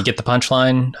 Yeah, where we get the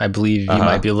punchline. I believe you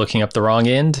might be looking up the wrong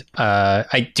end.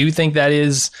 I do think that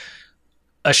is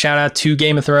a shout out to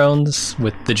Game of Thrones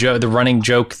with the running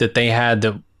joke that they had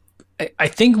that I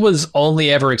think was only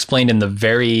ever explained in the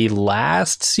very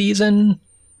last season.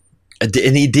 And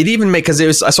he did even make, because it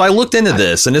was, so I looked into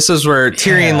this, and this is where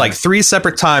Tyrion like 3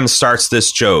 separate times starts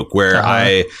this joke where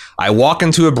I walk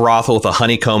into a brothel with a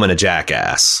honeycomb and a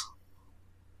jackass.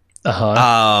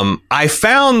 I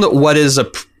found what is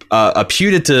a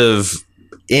putative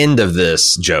end of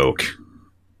this joke.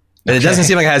 And it doesn't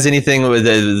seem like it has anything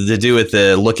to do with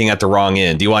the looking at the wrong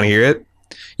end. Do you want to hear it?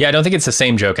 Yeah, I don't think it's the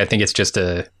same joke. I think it's just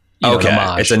an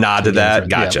homage. It's a nod to that.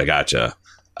 Gotcha.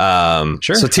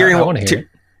 Sure. So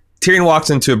Tyrion walks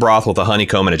into a brothel with a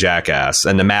honeycomb and a jackass,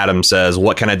 and the madam says,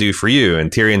 "What can I do for you?" And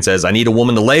Tyrion says, "I need a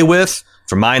woman to lay with,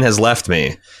 for mine has left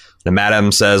me." The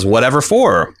madam says, "Whatever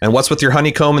for? And what's with your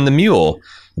honeycomb and the mule?"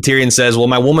 And Tyrion says, "Well,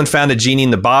 my woman found a genie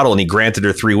in the bottle, and he granted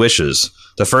her 3 wishes.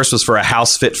 The first was for a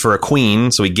house fit for a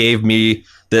queen, so he gave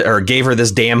her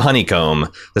this damn honeycomb.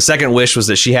 The second wish was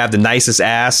that she had the nicest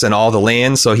ass in all the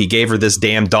land, so he gave her this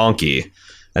damn donkey."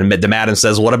 And the madam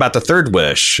says, "What about the third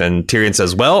wish?" And Tyrion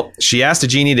says, "Well, she asked the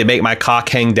genie to make my cock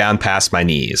hang down past my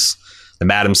knees." The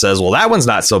madam says, "Well, that one's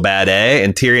not so bad, eh?"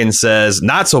 And Tyrion says,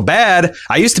 "Not so bad.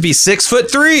 I used to be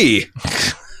 6'3".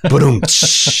 Boom.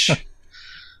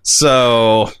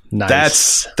 So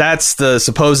nice. That's the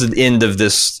supposed end of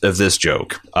this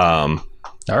joke. All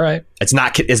right. It's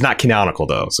not canonical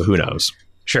though, so who knows?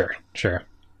 Sure.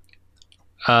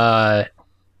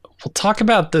 We'll talk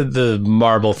about the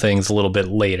marble things a little bit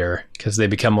later because they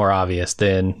become more obvious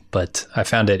then. But I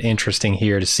found it interesting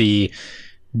here to see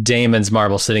Daemon's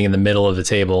marble sitting in the middle of the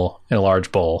table in a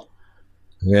large bowl.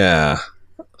 Yeah.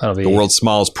 That'll be the world's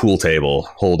smallest pool table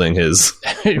holding his...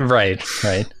 Right.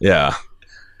 Yeah.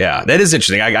 That is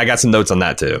interesting. I got some notes on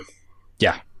that too.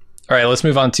 Yeah. All right, let's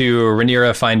move on to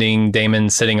Rhaenyra finding Daemon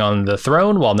sitting on the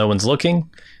throne while no one's looking,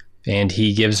 and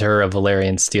he gives her a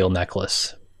Valyrian steel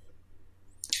necklace.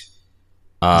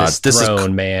 This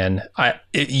throne, man.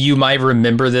 You might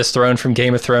remember this throne from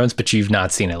Game of Thrones, but you've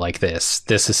not seen it like this.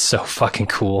 This is so fucking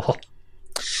cool.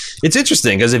 It's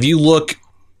interesting because if you look,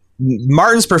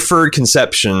 Martin's preferred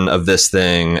conception of this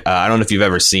thing, I don't know if you've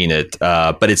ever seen it,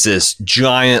 but it's this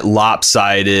giant,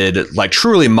 lopsided, like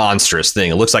truly monstrous thing.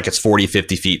 It looks like it's 40,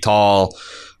 50 feet tall.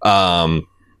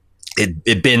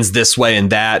 It bends this way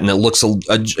and that, and it looks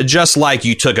just like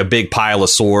you took a big pile of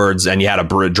swords and you had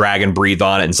a dragon breathe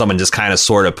on it, and someone just kind of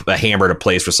sort of hammered a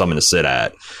place for someone to sit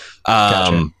at.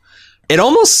 Gotcha. It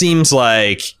almost seems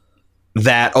like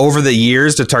that over the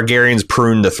years, the Targaryens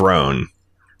pruned the throne.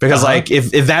 Because like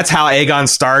if that's how Aegon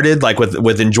started, like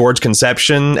within George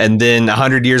conception, and then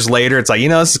 100 years later, it's like,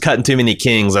 this is cutting too many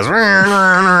kings.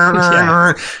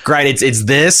 Yeah. Right, it's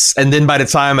this, and then by the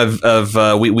time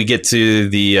we get to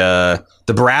the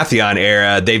Baratheon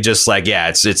era, they've just like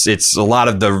it's a lot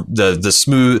of the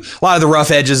smooth, a lot of the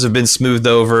rough edges have been smoothed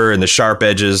over and the sharp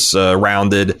edges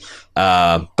rounded.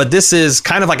 But this is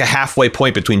kind of like a halfway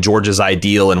point between George's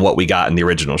ideal and what we got in the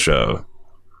original show.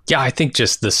 Yeah, I think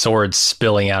just the swords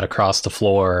spilling out across the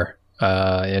floor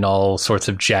in all sorts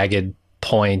of jagged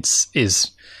points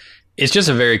it's just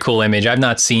a very cool image. I've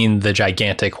not seen the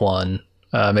gigantic one.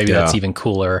 Maybe that's even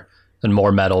cooler and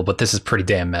more metal, but this is pretty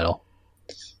damn metal.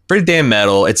 Pretty damn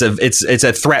metal. It's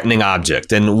a threatening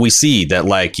object, and we see that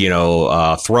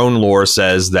throne lore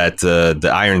says that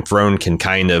the Iron Throne can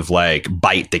kind of like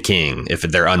bite the king if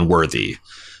they're unworthy.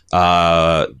 We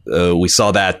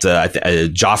saw that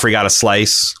Joffrey got a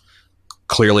slice,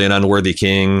 clearly an unworthy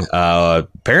king.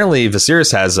 Apparently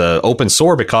Viserys has an open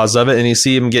sore because of it, and you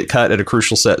see him get cut at a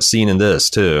crucial scene in this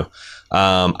too.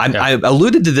 I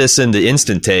alluded to this in the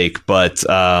instant take, but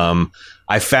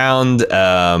I found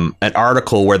an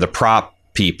article where the prop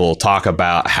people talk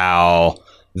about how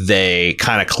they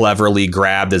kind of cleverly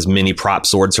grabbed as many prop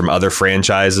swords from other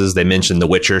franchises. They mentioned the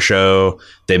Witcher show,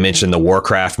 they mentioned the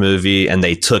Warcraft movie, and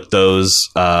they took those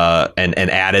and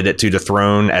added it to the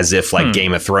throne as if like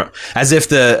Game of Thrones, as if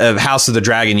the House of the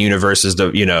Dragon universe is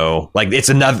like it's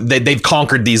another. They've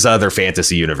conquered these other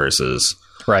fantasy universes.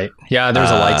 Right. Yeah.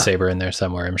 There's a lightsaber in there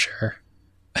somewhere, I'm sure.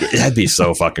 That'd be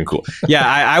so fucking cool. Yeah,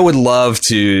 I would love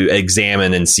to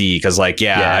examine and see, because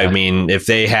I mean, if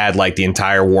they had like the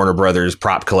entire Warner Brothers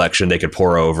prop collection they could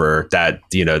pour over that,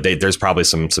 there's probably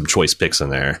some choice picks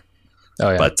in there.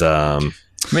 Oh yeah. But I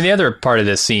mean, the other part of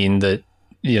this scene that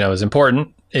is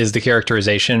important is the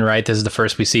characterization, right? This is the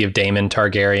first we see of Daemon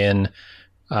Targaryen,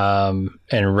 and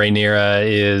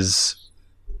Rhaenyra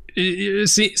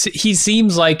he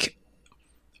seems like,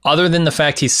 other than the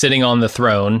fact he's sitting on the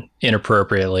throne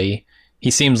inappropriately, he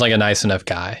seems like a nice enough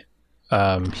guy.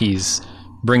 He's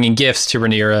bringing gifts to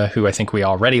Rhaenyra, who I think we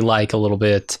already like a little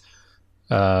bit.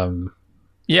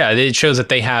 It shows that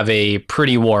they have a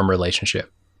pretty warm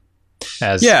relationship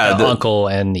as uncle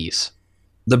and niece.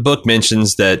 The book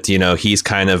mentions that, he's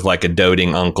kind of like a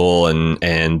doting uncle,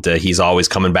 and he's always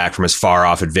coming back from his far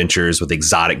off adventures with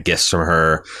exotic gifts from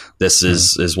her. This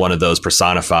is one of those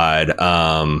personified.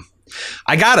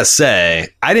 I gotta say,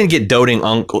 I didn't get doting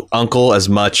uncle as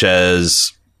much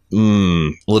as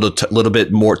little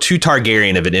bit more too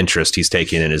Targaryen of an interest he's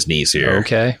taking in his niece here.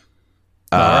 Okay.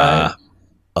 Right.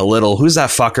 A little. Who's that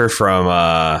fucker from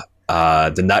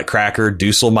the Nutcracker,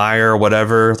 Dusselmeyer or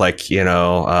whatever? Like,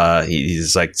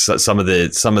 he's like some of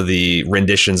the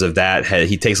renditions of that.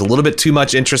 He takes a little bit too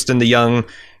much interest in the young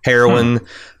heroine.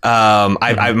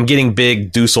 I'm getting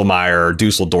big Dusselmeyer or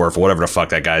Dusseldorf or whatever the fuck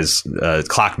that guy's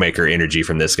clockmaker energy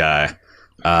from this guy.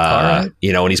 When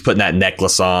he's putting that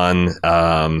necklace on,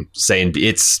 saying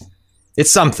it's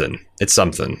something. It's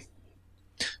something.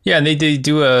 Yeah, and they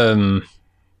do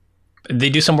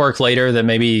some work later that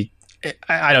maybe,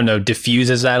 I don't know,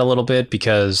 diffuses that a little bit,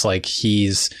 because like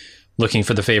he's looking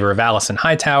for the favor of Alicent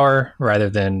Hightower rather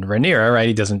than Rhaenyra, right?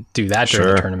 He doesn't do that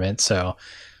during the tournament, so.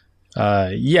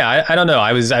 I don't know.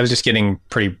 I was just getting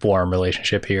pretty warm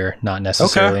relationship here, not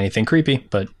necessarily anything creepy,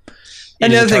 but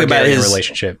and the other thing about his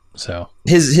relationship, so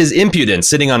his impudence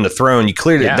sitting on the throne,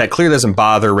 that clearly doesn't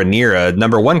bother Rhaenyra.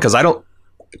 Number one, because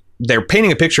they're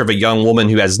painting a picture of a young woman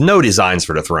who has no designs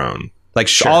for the throne. Like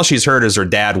all she's heard is her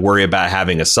dad worry about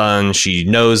having a son. She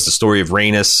knows the story of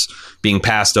Rhaenys being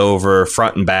passed over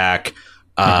front and back.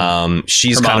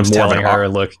 She's Her kind mom's of more of telling an her,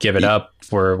 look, give it up.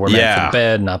 We're meant for the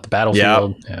bed, not the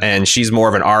battlefield. Yeah. And she's more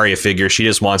of an Arya figure. She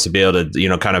just wants to be able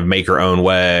to, kind of make her own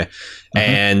way.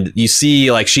 And you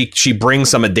see, like, she brings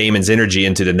some of Daemon's energy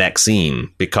into the next scene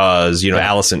because,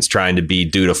 Alicent's trying to be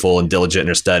dutiful and diligent in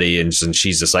her study. And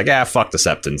she's just like, fuck the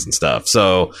Septons and stuff.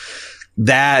 So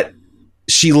that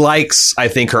she likes, I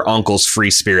think, her uncle's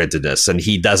free spiritedness, and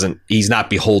he's not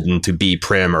beholden to be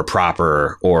prim or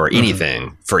proper or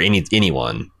anything for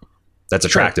anyone. That's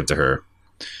attractive to her.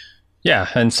 Yeah.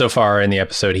 And so far in the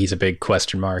episode, he's a big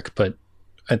question mark, but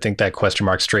I think that question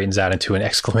mark straightens out into an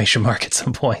exclamation mark at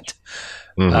some point.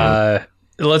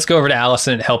 Let's go over to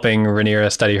Alicent helping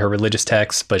Rhaenyra study her religious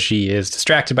texts, but she is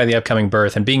distracted by the upcoming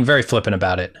birth and being very flippant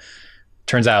about it.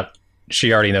 Turns out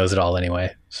she already knows it all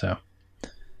anyway. So,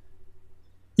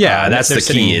 yeah, that's the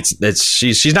key.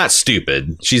 She's not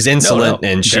stupid. She's insolent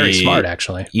and very smart,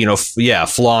 actually.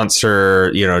 Flaunts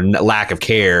her lack of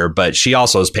care, but she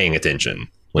also is paying attention,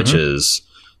 which is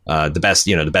the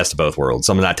best of both worlds.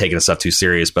 Someone not taking stuff too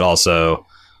serious, but also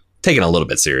taking a little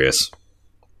bit serious.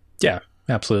 Yeah,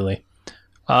 absolutely.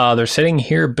 They're sitting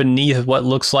here beneath what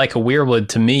looks like a weirwood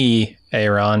to me,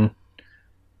 Aaron.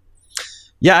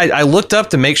 Yeah, I looked up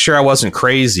to make sure I wasn't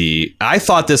crazy. I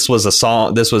thought this was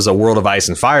a World of Ice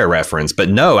and Fire reference, but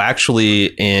no, actually,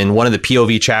 in one of the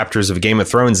POV chapters of Game of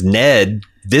Thrones, Ned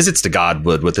visits the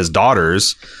Godwood with his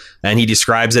daughters, and he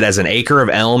describes it as an acre of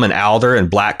elm and alder and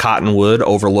black cottonwood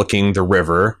overlooking the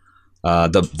river,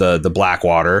 the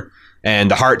Blackwater.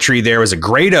 And the heart tree there was a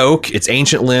great oak, its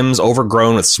ancient limbs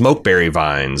overgrown with smokeberry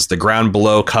vines, the ground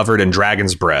below covered in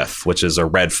dragon's breath, which is a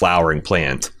red flowering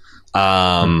plant.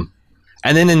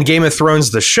 And then in Game of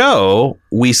Thrones, the show,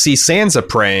 we see Sansa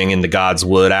praying in the God's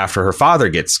Wood after her father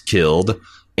gets killed.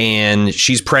 And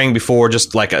she's praying before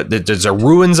just like there's a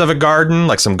ruins of a garden,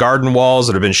 like some garden walls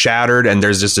that have been shattered. And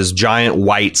there's just this giant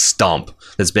white stump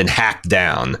that's been hacked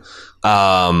down.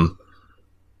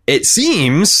 It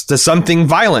seems that something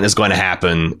violent is going to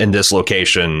happen in this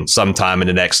location sometime in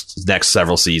the next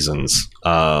several seasons.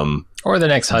 Or the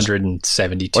next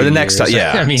 172 or the next years.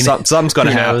 Yeah. I mean, something's going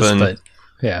to happen. But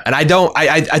yeah. And I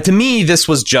to me, this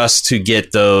was just to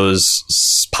get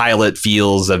those pilot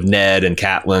feels of Ned and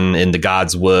Catelyn in the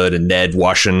God's Wood and Ned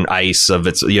washing ice of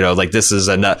its, like this is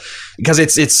because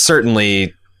it's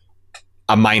certainly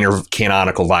a minor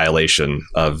canonical violation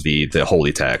of the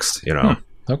holy text,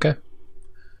 Okay.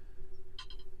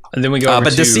 And then we go over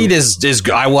but the scene is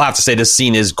I will have to say this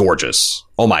scene is gorgeous.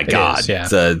 Oh my God. Yeah.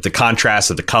 The contrast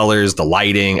of the colors, the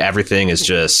lighting, everything is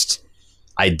just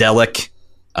idyllic.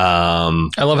 I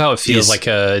love how it feels like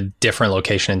a different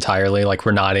location entirely. Like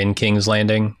we're not in King's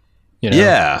Landing,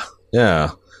 Yeah.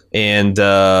 And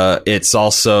it's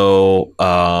also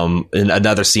in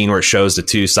another scene where it shows the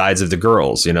two sides of the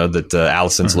girls, that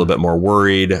Alicent's a little bit more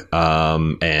worried,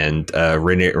 and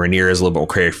Rhaenyra is a little bit more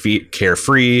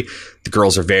carefree. The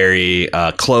girls are very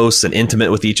close and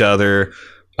intimate with each other.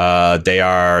 They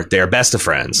are best of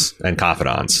friends and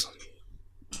confidants.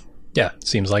 Yeah,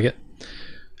 seems like it.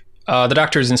 The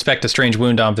doctors inspect a strange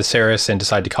wound on Viserys and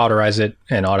decide to cauterize it,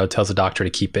 and Otto tells the doctor to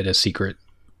keep it a secret.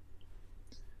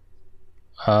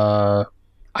 I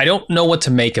don't know what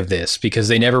to make of this because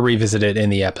they never revisit it in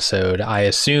the episode. I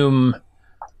assume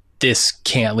this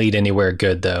can't lead anywhere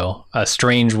good, though. A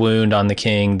strange wound on the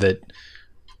king that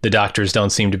the doctors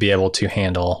don't seem to be able to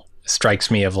handle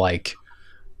strikes me of like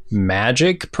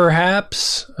magic,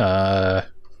 perhaps,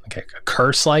 like a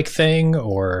curse-like thing,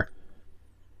 or...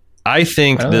 I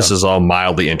think this is all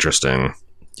mildly interesting.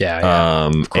 Yeah,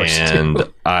 of course. And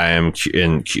I am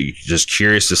just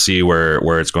curious to see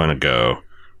where it's going to go.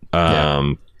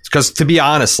 Because to be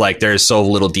honest, like there's so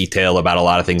little detail about a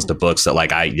lot of things in the books that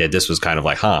like this was kind of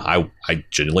like, I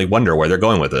genuinely wonder where they're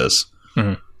going with this.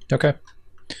 Mm-hmm. Okay.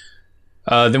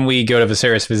 Then we go to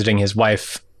Viserys visiting his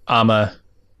wife, Amma.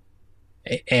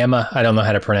 I don't know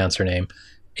how to pronounce her name.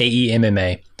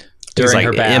 Aemma. During like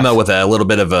her bath. Emma with a little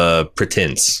bit of a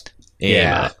pretense.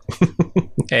 Yeah.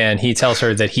 And he tells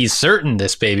her that he's certain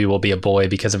this baby will be a boy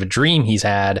because of a dream he's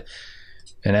had.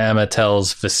 And Amma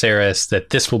tells Viserys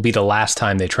that this will be the last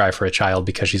time they try for a child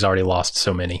because she's already lost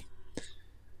so many.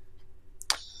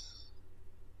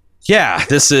 Yeah,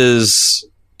 this is,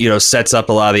 sets up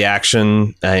a lot of the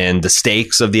action and the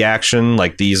stakes of the action.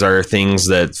 Like these are things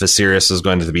that Viserys is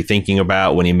going to be thinking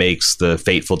about when he makes the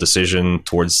fateful decision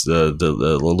towards the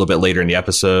little bit later in the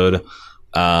episode.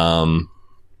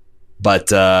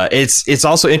 But it's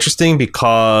also interesting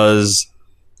because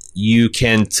you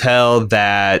can tell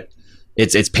that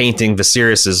it's painting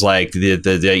Viserys as like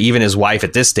the even his wife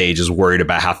at this stage is worried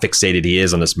about how fixated he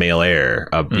is on this male heir,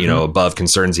 you know, above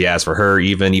concerns he has for her,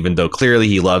 even though clearly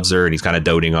he loves her and he's kind of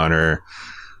doting on her.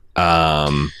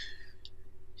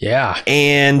 Yeah.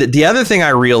 And the other thing I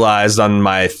realized on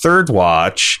my third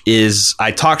watch is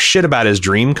I talked shit about his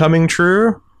dream coming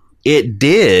true. It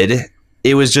did.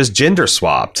 It was just gender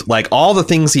swapped. Like all the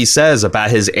things he says about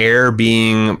his heir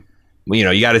being, you know,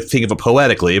 you got to think of it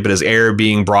poetically, but his heir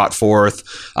being brought forth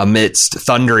amidst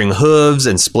thundering hooves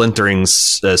and splintering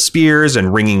spears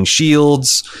and ringing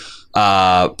shields,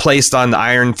 placed on the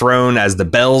Iron Throne as the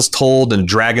bells tolled and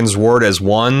dragons roared as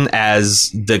one,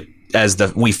 as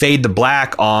we fade to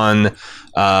black on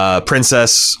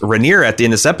Princess Rhaenyra at the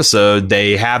end of this episode.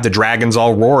 They have the dragons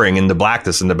all roaring in the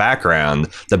blackness in the background.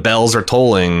 The bells are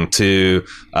tolling to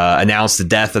announce the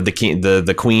death of the king,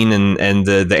 the queen, and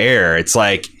the heir. It's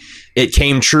like it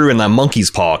came true in the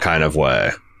monkey's paw kind of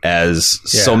way, as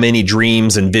so many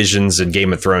dreams and visions in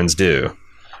Game of Thrones do.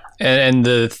 And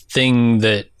the thing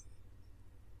that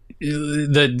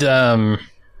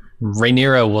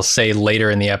Rhaenyra will say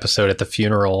later in the episode at the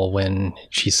funeral when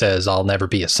she says, "I'll never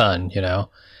be a son," you know,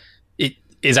 it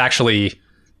is actually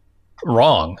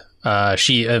wrong.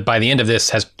 She, by the end of this,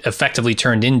 has effectively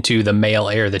turned into the male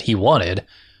heir that he wanted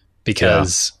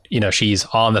because, you know, she's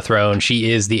on the throne.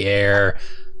 She is the heir.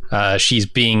 She's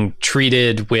being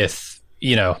treated with,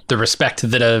 you know, the respect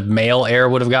that a male heir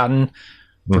would have gotten,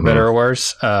 for better or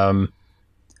worse. And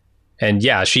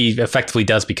yeah, she effectively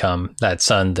does become that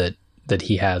son that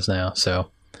he has now.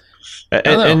 So,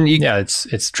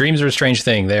 it's dreams are a strange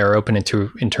thing. They are open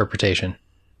to interpretation.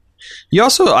 You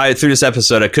also, through this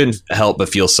episode, I couldn't help but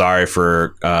feel sorry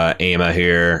for Aemma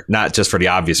here, not just for the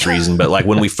obvious reason, but like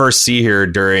when we first see her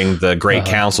during the Great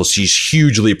Council, she's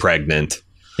hugely pregnant.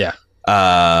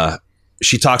 Yeah.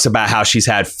 She talks about how she's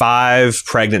had 5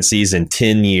 pregnancies in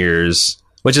 10 years,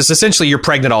 which is essentially you're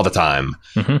pregnant all the time.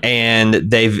 And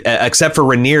they've, except for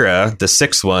Rhaenyra, the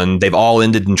 6th one, they've all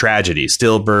ended in tragedy,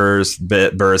 stillbirths,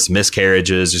 births,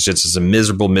 miscarriages. It's just a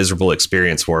miserable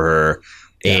experience for her.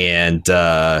 Yeah.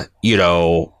 And, you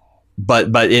know,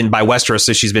 but by Westeros,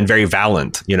 so she's been very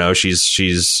valiant. You know, she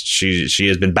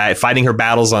has been fighting her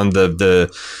battles on the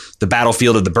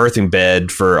battlefield of the birthing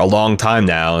bed for a long time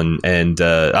now, and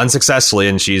unsuccessfully.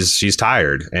 And she's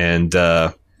tired, and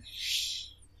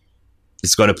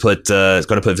it's going to put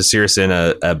Viserys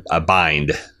in a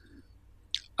bind.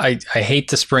 I hate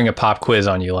to spring a pop quiz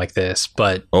on you like this,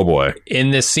 but oh boy,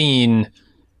 in this scene,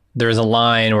 there's a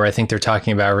line where I think they're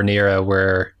talking about Rhaenyra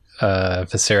where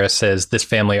Viserys says, "This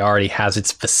family already has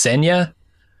its Visenya."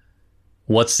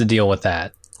 What's the deal with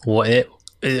that?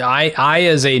 I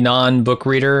as a non-book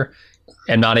reader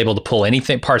am not able to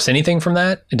parse anything from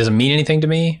that. It doesn't mean anything to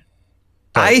me.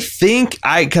 But I think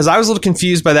because I was a little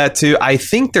confused by that too. I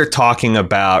think they're talking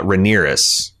about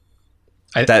Rhaenyra.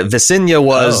 That Visenya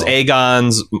was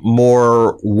Aegon's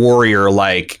more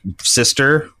warrior-like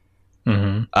sister.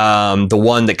 The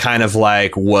one that kind of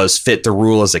like was fit to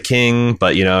rule as a king,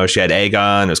 but you know, she had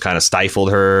Aegon. It was kind of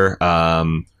stifled her.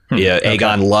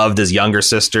 Aegon loved his younger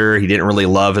sister. He didn't really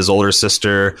love his older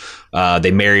sister.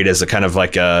 They married as a kind of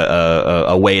like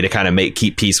a way to kind of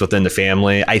keep peace within the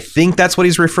family. I think that's what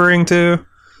he's referring to.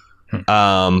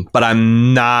 But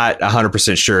I'm not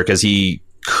 100% sure, because he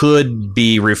could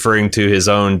be referring to his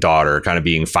own daughter kind of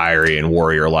being fiery and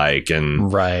warrior like,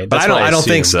 and right. But I don't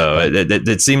think so.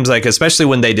 It seems like, especially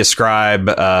when they describe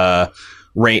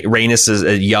Rhaenys as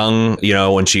a young, you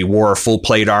know, when she wore full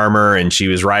plate armor and she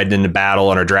was riding into battle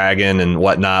on her dragon and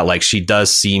whatnot, like she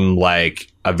does seem like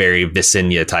a very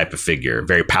Visenya type of figure,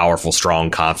 very powerful, strong,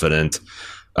 confident.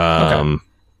 But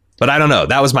I don't know.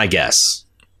 That was my guess.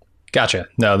 Gotcha.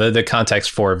 No, the context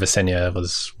for Visenya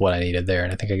was what I needed there,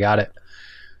 and I think I got it.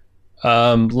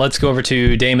 Let's go over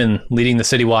to Daemon leading the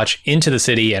City Watch into the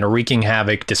city and wreaking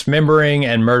havoc, dismembering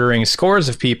and murdering scores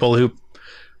of people who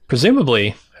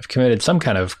presumably have committed some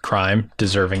kind of crime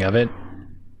deserving of it.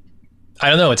 I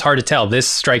don't know. It's hard to tell. This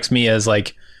strikes me as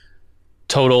like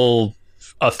total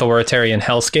authoritarian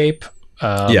hellscape.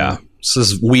 This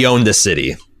is, we own the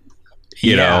city.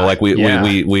 You know, like we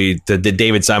the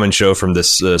David Simon show from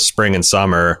this spring and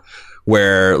summer,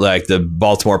 where like the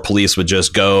Baltimore police would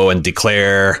just go and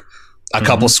declare a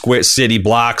couple city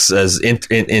blocks as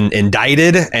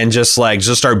indicted and just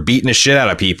start beating the shit out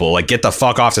of people. Like, get the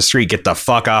fuck off the street. Get the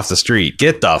fuck off the street.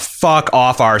 Get the fuck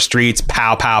off our streets.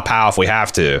 Pow, pow, pow if we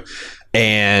have to.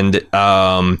 And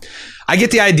I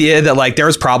get the idea that like there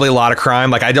was probably a lot of crime.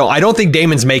 Like I don't think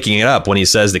Damon's making it up when he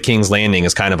says the King's Landing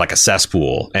is kind of like a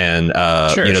cesspool, and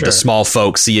the small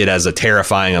folk see it as a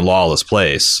terrifying and lawless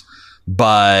place.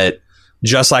 But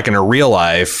just like in a real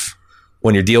life,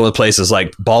 when you're dealing with places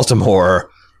like Baltimore,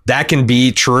 that can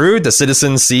be true. The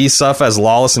citizens see stuff as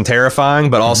lawless and terrifying,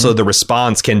 but also the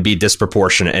response can be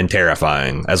disproportionate and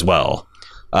terrifying as well.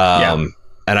 And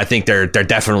I think they're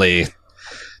definitely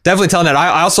telling that.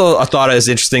 I also thought it was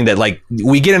interesting that like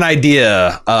we get an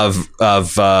idea of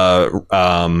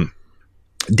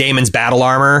Daemon's battle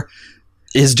armor.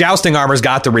 His jousting armor's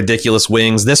got the ridiculous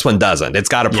wings. This one doesn't. It's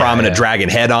got a prominent dragon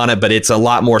head on it, but it's a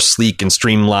lot more sleek and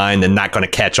streamlined and not going to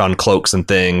catch on cloaks and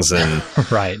things. And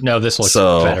right. No, this looks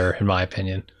better in my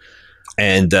opinion.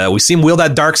 And we see him wield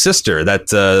that Dark Sister, that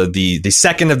the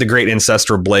second of the great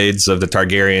ancestral blades of the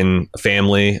Targaryen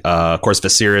family. Of course,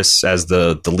 Viserys as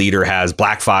the leader has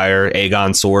Blackfire,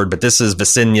 Aegon's sword, but this is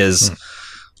Visenya's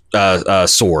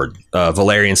sword,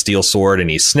 Valyrian steel sword, and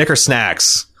he snicker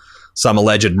snacks some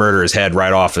alleged murderer's head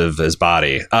right off of his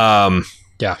body.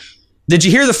 Did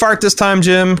you hear the fart this time,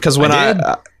 Jim? Because when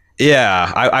I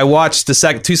watched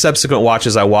the two subsequent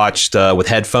watches I watched with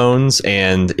headphones,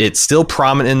 and it's still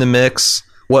prominent in the mix.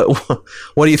 What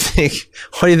do you think?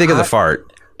 What do you think of the fart?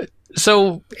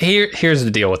 So here's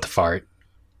the deal with the fart.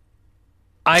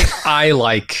 I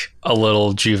like a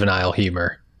little juvenile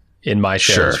humor in my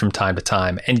shows from time to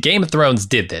time. And Game of Thrones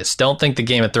did this. Don't think the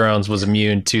Game of Thrones was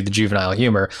immune to the juvenile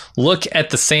humor. Look at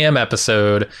the Sam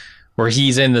episode where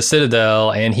he's in the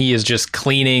Citadel and he is just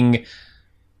cleaning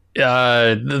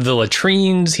the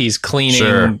latrines. He's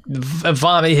cleaning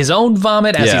vomit, his own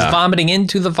vomit as he's vomiting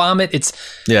into the vomit.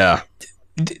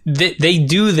 They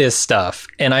do this stuff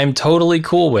and I'm totally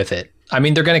cool with it. I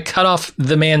mean, they're going to cut off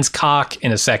the man's cock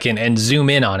in a second and zoom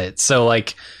in on it. So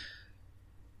like,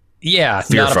 yeah,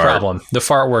 not a problem. The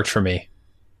fart worked for me.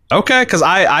 Okay, because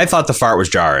I thought the fart was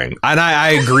jarring. And I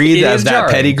agree that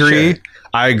pedigree. Sure.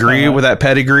 I agree with that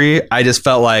pedigree. I just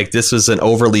felt like this was an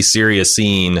overly serious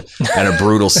scene and a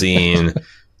brutal scene,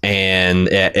 and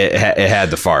it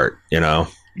had the fart, you know?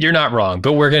 You're not wrong,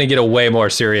 but we're going to get a way more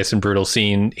serious and brutal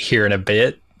scene here in a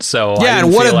bit. So yeah,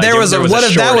 and what if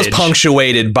that was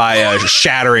punctuated by a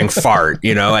shattering fart,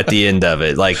 you know, at the end of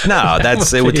it? Like, no,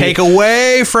 it would take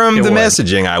away from the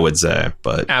messaging, I would say.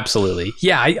 But absolutely,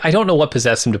 yeah, I don't know what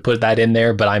possessed him to put that in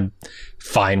there, but I'm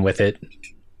fine with it.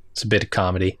 It's a bit of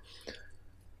comedy.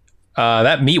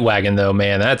 That meat wagon, though,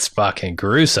 man, that's fucking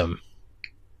gruesome,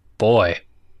 boy.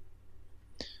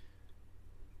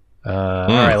 All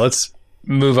right, let's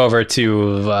move over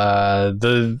to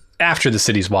the after the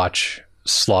City's Watch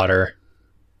slaughter.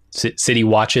 City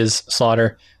Watch's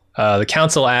slaughter. The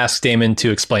council asks Daemon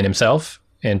to explain himself,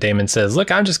 and Daemon says,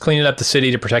 "Look, I'm just cleaning up the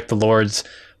city to protect the lords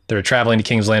that are traveling to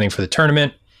King's Landing for the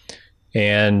tournament."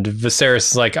 And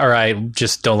Viserys is like, "All right,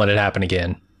 just don't let it happen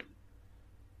again."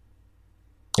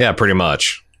 Yeah, pretty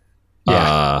much.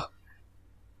 Yeah.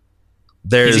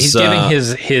 He's giving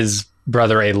his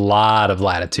brother a lot of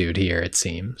latitude here, it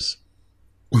seems.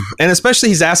 And especially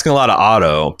he's asking a lot of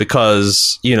Otto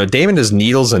because, you know, Daemon just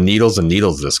needles and needles and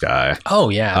needles this guy. Oh,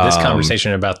 yeah. This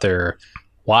conversation about their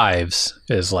wives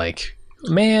is like,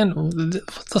 man,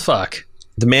 what the fuck?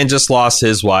 The man just lost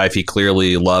his wife. He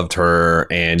clearly loved her.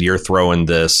 And you're throwing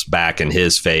this back in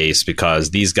his face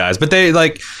because these guys. But they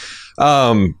like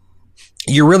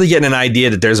you're really getting an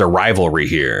idea that there's a rivalry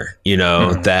here, you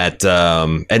know, that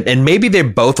and maybe they're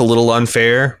both a little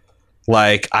unfair.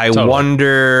 Like, I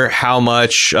wonder how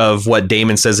much of what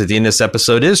Daemon says at the end of this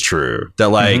episode is true. That,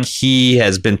 like, he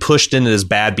has been pushed into this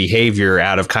bad behavior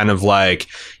out of kind of, like,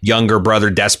 younger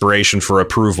brother desperation for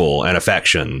approval and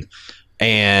affection.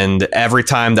 And every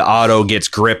time the Otto gets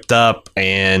gripped up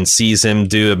and sees him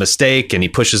do a mistake and he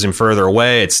pushes him further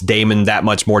away, it's Daemon that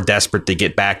much more desperate to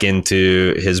get back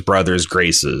into his brother's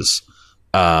graces.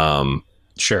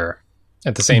 Sure.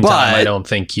 At the same time, I don't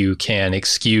think you can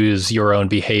excuse your own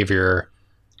behavior.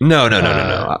 No.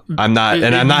 I'm not,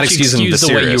 and I'm not excusing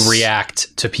the way you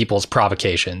react to people's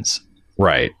provocations.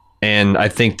 Right. And I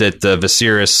think that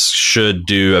Viserys should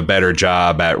do a better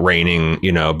job at reigning,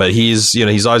 you know, but he's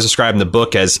always described in the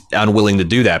book as unwilling to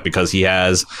do that because he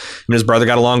has, and his brother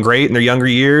got along great in their younger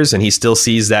years and he still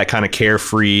sees that kind of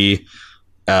carefree.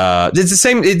 It's the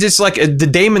same. It's just like the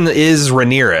Daemon is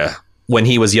Rhaenyra when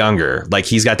he was younger. Like,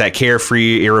 he's got that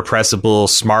carefree, irrepressible,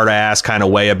 smart ass kind of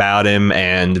way about him.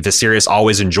 And Viserys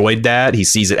always enjoyed that. He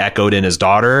sees it echoed in his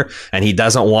daughter and he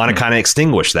doesn't want to kind of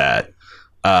extinguish that.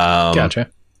 Gotcha.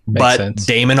 Makes sense.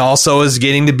 Daemon also is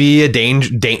getting to be a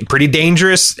pretty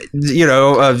dangerous, you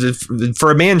know,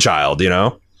 for a man-child, you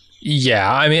know?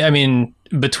 Yeah. I mean,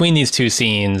 between these two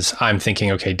scenes, I'm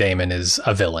thinking, okay, Daemon is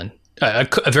a villain, a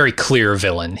very clear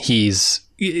villain.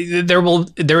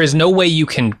 There is no way you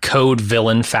can code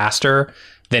villain faster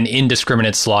than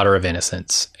indiscriminate slaughter of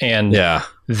innocents. And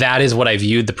that is what I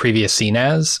viewed the previous scene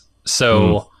as.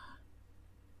 So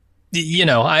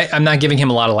I'm not giving him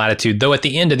a lot of latitude, though at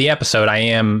the end of the episode, I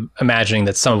am imagining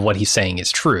that some of what he's saying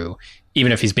is true,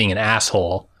 even if he's being an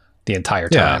asshole the entire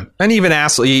time. Yeah. And even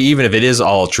if it is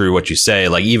all true what you say,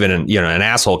 like even an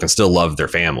asshole can still love their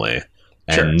family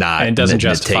and not, and it doesn't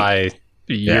justify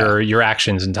your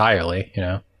actions entirely,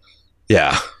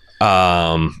 Yeah.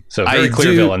 So very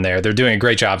clear villain there. They're doing a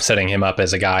great job setting him up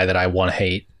as a guy that I want to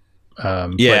hate.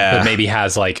 But maybe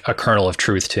has like a kernel of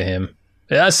truth to him.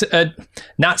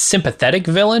 Not sympathetic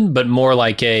villain, but more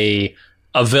like a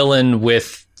villain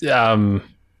with a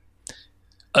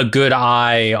good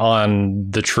eye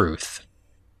on the truth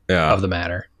of the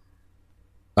matter.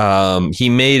 He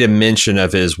made a mention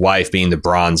of his wife being the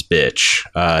bronze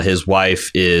bitch. His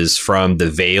wife is from the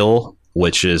Vale,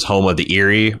 which is home of the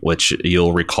Eyrie, which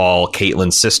you'll recall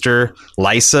Caitlyn's sister,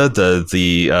 Lysa,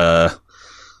 the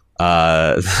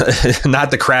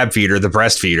not the crab feeder, the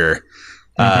breastfeeder.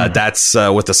 That's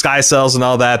with the sky cells and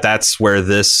all that. That's where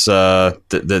this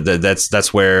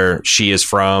that's where she is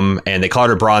from, and they called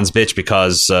her Bronze Bitch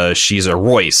because she's a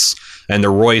Royce, and the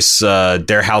Royce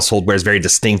their household wears very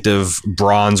distinctive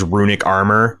bronze runic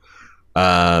armor.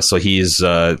 So he's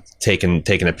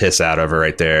taking a piss out of her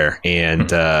right there,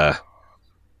 and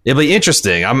it'll be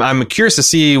interesting. I'm curious to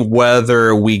see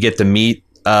whether we get to meet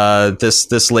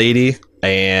this lady.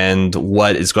 And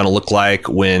what it's going to look like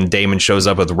when Damon shows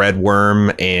up with Red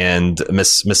Worm and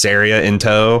Mysaria in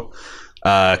tow.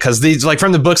 Because these, like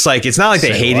from the books, like it's not like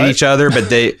they hated each other, but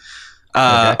they.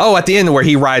 At the end where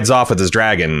he rides off with his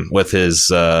dragon with his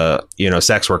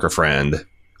sex worker friend.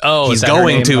 Oh, he's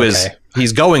going to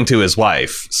his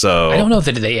wife. So I don't know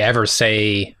that they ever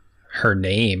say her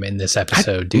name in this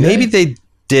episode. Maybe they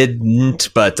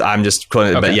didn't, but I'm just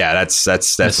quoting. Okay. But yeah, that's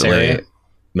definitely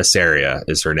Mysaria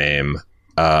is her name.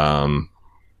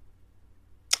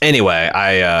 Anyway,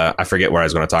 I forget what I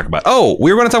was going to talk about. Oh,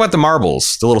 we were going to talk about the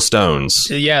marbles, the little stones.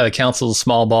 Yeah, the council's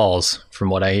small balls, from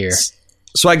what I hear.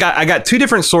 So I got two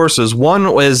different sources.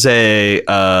 One was a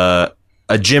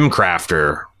gym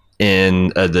crafter in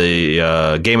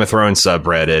the Game of Thrones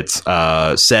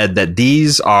subreddit said that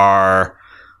these are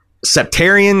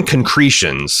septarian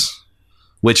concretions,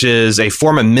 which is a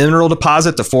form of mineral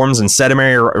deposit that forms in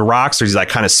sedimentary rocks. There's like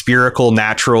kind of spherical,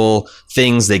 natural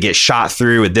things that get shot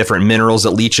through with different minerals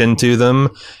that leach into them.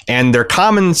 And their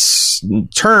common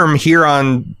term here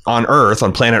on Earth,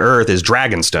 on planet Earth, is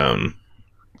dragonstone.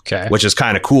 Okay. Which is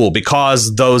kind of cool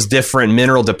because those different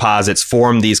mineral deposits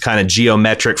form these kind of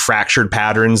geometric fractured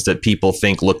patterns that people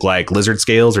think look like lizard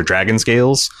scales or dragon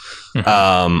scales,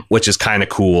 which is kind of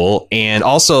cool. And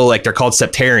also, like, they're called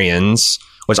septarians,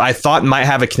 which I thought might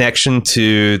have a connection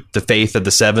to the faith of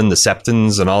the seven, the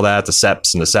septons and all that, the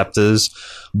seps and the septas.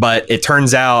 But it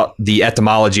turns out the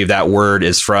etymology of that word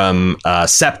is from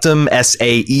septum,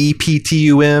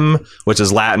 Saeptum, which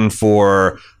is Latin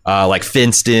for like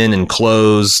fenced in,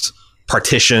 enclosed,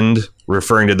 partitioned,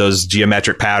 referring to those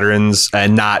geometric patterns,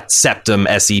 and not septum,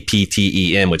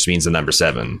 Septem, which means the number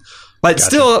 7. But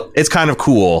still, it's kind of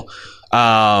cool.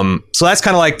 So that's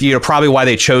kind of like, probably why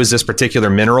they chose this particular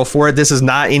mineral for it. This is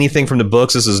not anything from the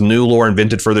books. This is new lore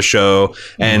invented for the show.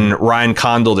 And Ryan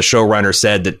Condal, the showrunner,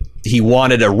 said that he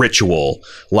wanted a ritual,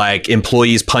 like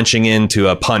employees punching into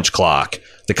a punch clock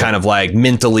to kind of like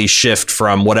mentally shift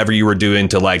from whatever you were doing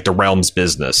to like the realm's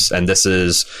business. And it's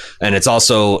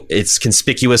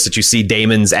conspicuous that you see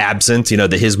Damon's absent,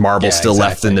 that his marble's still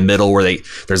left in the middle where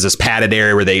there's this padded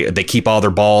area where they keep all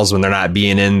their balls when they're not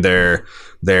being in their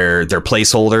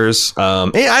placeholders.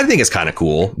 I think it's kind of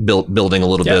cool building a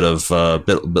little bit of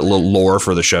little lore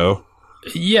for the show.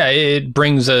 Yeah, it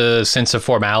brings a sense of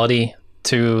formality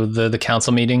to the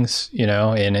council meetings, in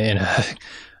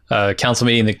a council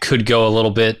meeting that could go a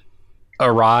little bit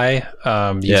awry.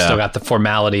 You still got the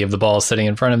formality of the ball sitting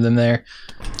in front of them there.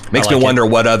 Makes me wonder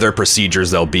what other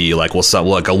procedures there'll be. Like, will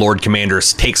a Lord Commander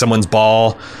take someone's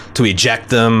ball to eject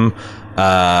them?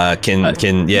 Like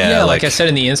I said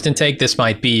in the instant take, this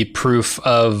might be proof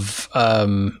of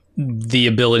the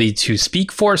ability to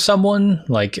speak for someone.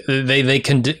 Like they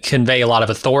can convey a lot of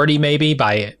authority maybe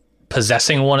by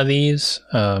possessing one of these.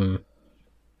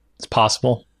 It's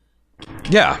possible.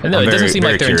 Yeah, and it doesn't seem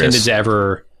like they're intended to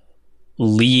ever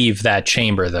leave that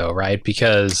chamber though, right?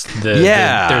 Because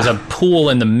there's a pool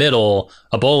in the middle,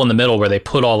 a bowl in the middle where they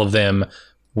put all of them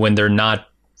when they're not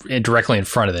directly in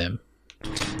front of them.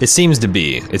 It seems to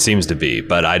be,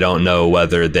 but I don't know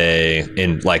whether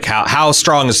how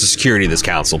strong is the security of this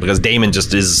council, because Damon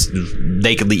just is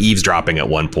nakedly eavesdropping at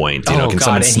one point. Can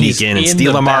someone sneak in and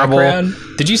steal a marble?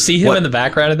 Did you see him in the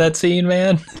background of that scene,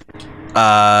 man?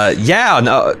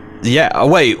 No. Yeah.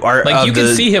 Wait. Like you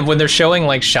can see him when they're showing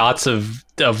like shots of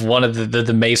one of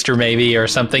the maester maybe or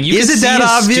something. You is can it see that his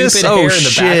obvious? stupid hair in the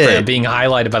Shit. background being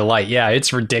highlighted by the light. Yeah,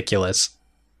 it's ridiculous.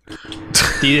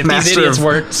 These Master idiots of-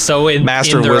 weren't so in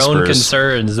Master of their own Whispers.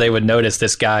 concerns they would notice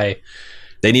this guy.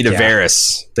 They need a Yeah.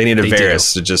 Varys. They need a They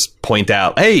Varys to just point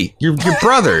out, hey, your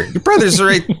brother. Your brother's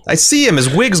right. I see him. His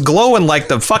wig's glowing like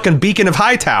the fucking beacon of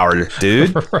Hightower,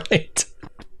 dude. Right.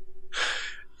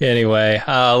 Anyway,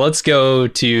 let's go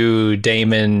to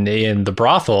Daemon in the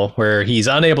brothel where he's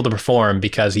unable to perform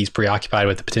because he's preoccupied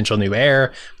with the potential new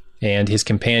heir, and his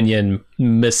companion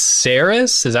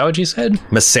Mysaris, is that what you said?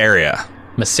 Mysaria.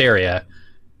 Mysaria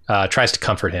tries to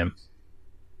comfort him.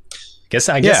 I guess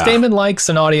Yeah. Daemon likes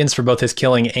an audience for both his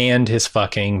killing and his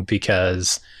fucking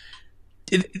because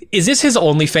is this his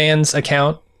OnlyFans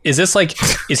account? Is this like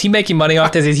is he making money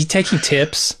off this? Is he taking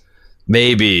tips?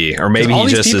 Maybe. Or maybe all he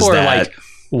these just is people are that. like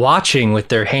watching with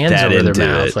their hands that over their into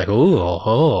mouths, it. like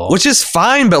oh. Which is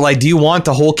fine, but like, do you want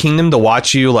the whole kingdom to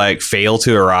watch you like fail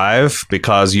to arrive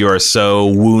because you are so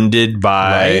wounded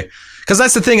by? Right. Because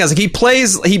that's the thing is like he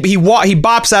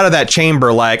bops out of that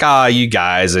chamber like you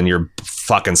guys and your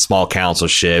fucking small council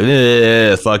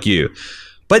shit, fuck you.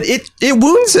 But it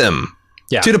wounds him.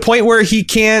 Yeah. To the point where he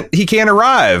can't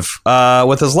arrive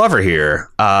with his lover here,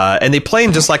 and they play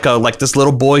him just like this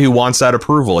little boy who wants that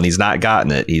approval, and he's not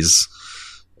gotten it. He's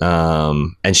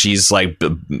and she's like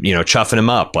chuffing him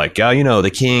up like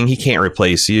the king, he can't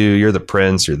replace you. You're the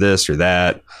prince. You're this. You're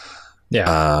that.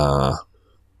 Yeah.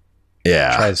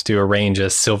 Yeah. Tries to arrange a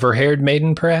silver-haired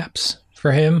maiden, perhaps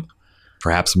for him.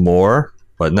 Perhaps more,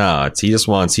 but no. He just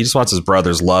wants his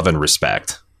brother's love and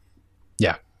respect.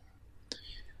 Yeah.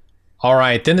 All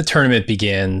right, then the tournament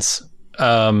begins.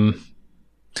 So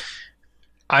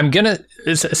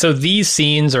these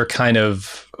scenes are kind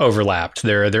of overlapped.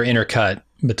 They're intercut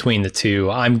between the two.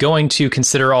 I'm going to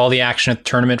consider all the action at the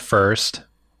tournament first,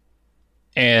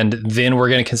 and then we're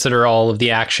going to consider all of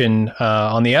the action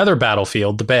on the other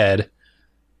battlefield, the bed,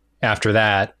 after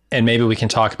that. And maybe we can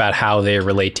talk about how they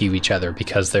relate to each other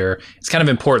because it's kind of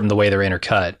important the way they're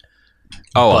intercut.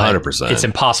 Oh, but 100%. It's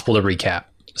impossible to recap.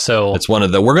 So it's we're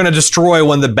going to destroy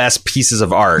one of the best pieces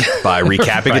of art by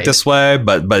recapping Right. it this way.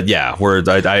 But yeah,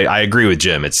 I agree with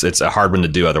Jim. It's a hard one to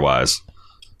do otherwise.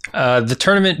 The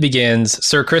tournament begins.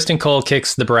 Sir Criston Cole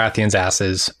kicks the Baratheons'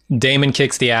 asses. Daemon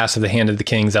kicks the ass of the Hand of the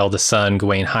King's eldest son,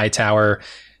 Gawain Hightower.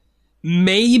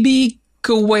 Maybe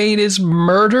Gawain is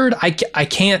murdered. I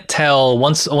can't tell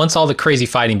once all the crazy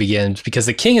fighting begins because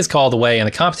the king is called away and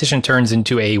the competition turns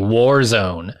into a war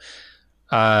zone.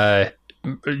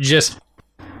 Just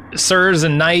sirs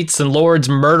and knights and lords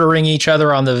murdering each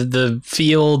other on the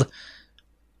field,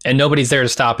 and nobody's there to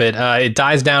stop it. It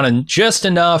dies down in just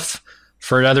enough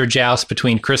for another joust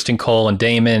between Criston Cole and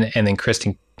Daemon, and then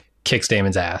Criston kicks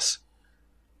Daemon's ass.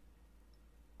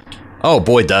 Oh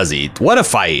boy, does he! What a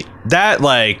fight! That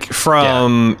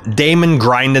from Daemon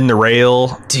grinding the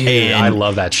rail, Dude, I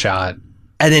love that shot.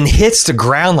 And then hits the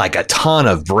ground like a ton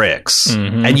of bricks.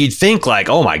 Mm-hmm. And you'd think like,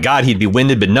 oh my God, he'd be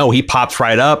winded. But no, he pops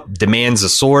right up, demands a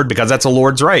sword because that's a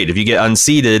lord's right. If you get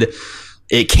unseated,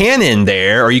 it can end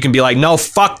there. Or you can be like, no,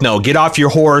 fuck no, get off your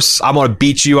horse. I'm going to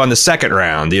beat you on the second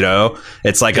round.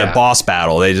 It's like a boss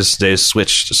battle. They just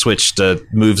switched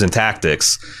moves and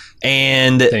tactics.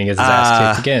 And Then he gets his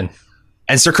ass kicked again.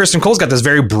 And Sir Criston Cole's got this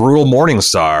very brutal Morning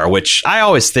Star, which I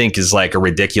always think is like a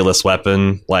ridiculous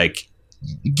weapon. Like,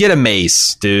 get a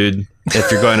mace, dude.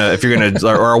 If you're gonna,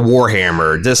 or a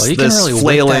warhammer. This You can really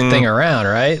flailing whip that thing around,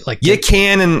 right? Like you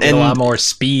can, and a lot more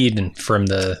speed from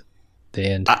the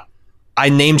end. I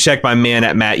name check my man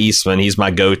at Matt Eastman. He's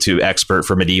my go-to expert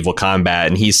for medieval combat,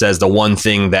 and he says the one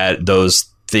thing that those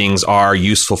things are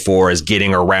useful for is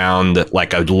getting around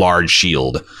like a large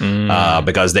shield,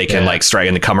 because they can strike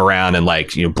and come around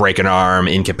and break an arm,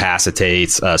 incapacitate,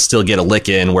 still get a lick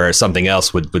in where something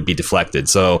else would be deflected.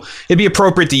 So it'd be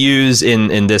appropriate to use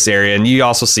in this area. And you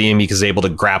also see him because he's able to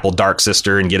grapple Dark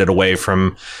Sister and get it away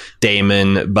from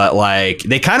Daemon. But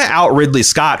they kind of out Ridley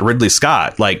Scott.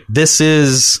 This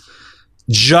is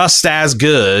just as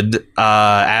good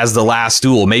as the last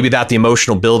duel, maybe without the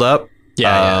emotional buildup.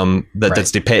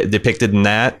 That's depicted in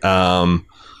that.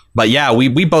 But yeah,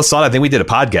 we both saw it. I think we did a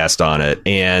podcast on it,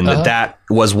 and that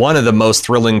was one of the most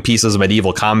thrilling pieces of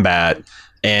medieval combat.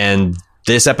 And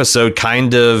this episode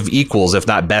kind of equals, if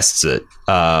not bests it,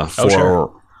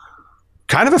 for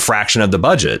kind of a fraction of the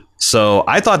budget. So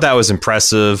I thought that was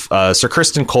impressive. Sir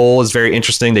Criston Cole is very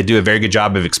interesting. They do a very good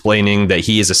job of explaining that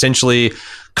he is essentially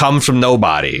come from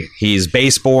nobody. He's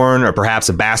baseborn or perhaps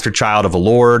a bastard child of a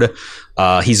lord.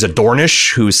 He's a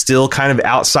Dornish who's still kind of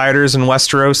outsiders in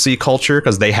Westerosi culture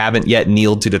because they haven't yet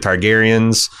kneeled to the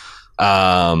Targaryens.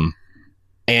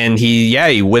 And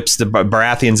he whips the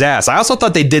Baratheon's ass. I also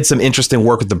thought they did some interesting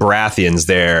work with the Baratheons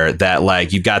there, that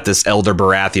like you've got this elder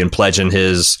Baratheon pledging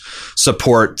his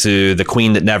support to the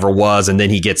queen that never was, and then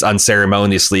he gets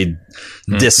unceremoniously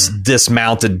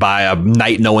dismounted by a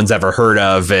knight no one's ever heard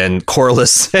of, and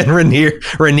Corlys and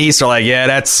Rhaenys are like, yeah,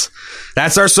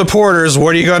 that's our supporters.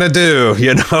 What are you gonna do?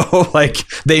 You know, like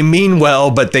they mean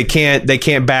well, but they can't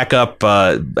back up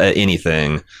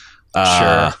anything.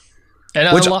 Sure. And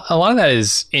a lot of that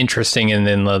is interesting, and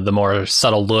then the more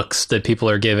subtle looks that people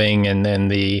are giving, and then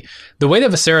the way that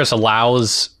Viserys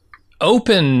allows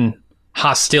open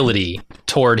hostility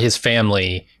toward his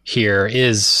family here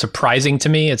is surprising to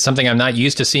me. It's something I'm not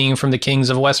used to seeing from the kings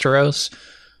of Westeros.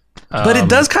 But it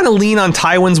does kind of lean on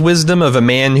Tywin's wisdom of a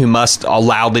man who must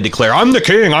loudly declare, I'm the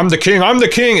king, I'm the king, I'm the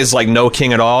king, is like no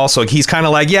king at all. So he's kind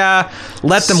of like, yeah,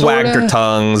 let them wag their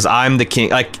tongues. I'm the king.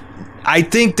 Like, I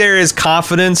think there is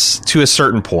confidence to a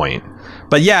certain point,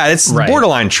 but yeah, it's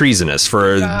borderline treasonous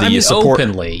for the support.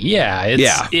 Openly. Yeah.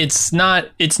 It's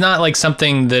not like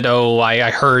something that,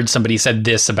 I heard somebody said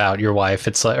this about your wife.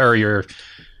 It's like, or your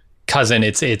cousin.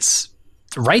 It's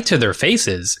right to their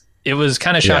faces. It was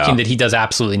kind of shocking that he does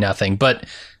absolutely nothing, but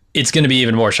it's going to be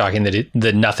even more shocking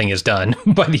that nothing is done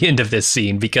by the end of this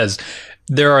scene, because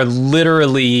there are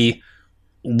literally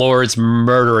lords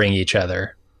murdering each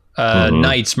other.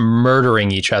 Knights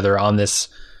murdering each other on this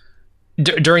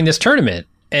during this tournament,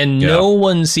 and no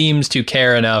one seems to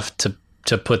care enough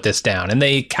to put this down. And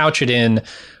they couch it in,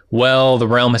 well, the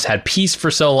realm has had peace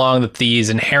for so long that these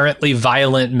inherently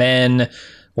violent men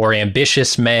or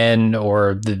ambitious men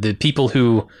or the people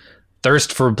who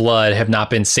thirst for blood have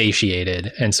not been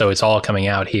satiated, and so it's all coming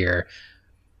out here.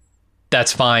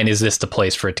 That's fine. Is this the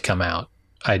place for it to come out?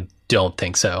 I don't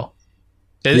think so.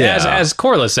 As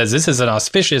Corlys says, this is an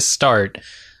auspicious start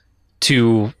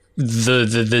to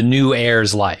the new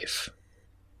heir's life.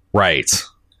 Right.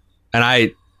 And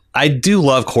I do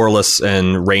love Corlys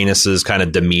and Rhaenys's kind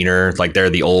of demeanor. Like they're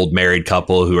the old married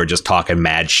couple who are just talking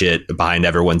mad shit behind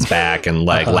everyone's back and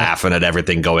like laughing at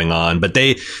everything going on. But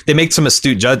they make some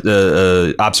astute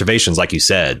observations, like you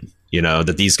said, you know,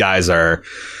 that these guys are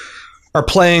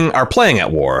playing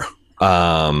at war.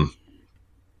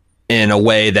 In a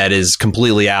way that is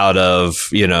completely out of,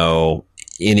 you know,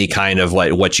 any kind of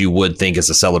like what you would think is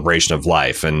a celebration of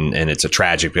life. And it's a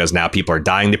tragic because now people are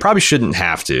dying. They probably shouldn't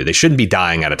have to. They shouldn't be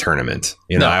dying at a tournament.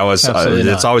 You know,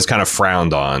 it's always kind of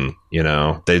frowned on, you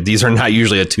know, these are not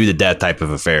usually a to the death type of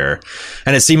affair.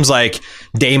 And it seems like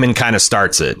Daemon kind of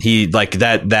starts it. He like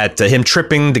that him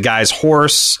tripping the guy's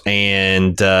horse.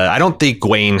 And I don't think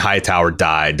Gwaine Hightower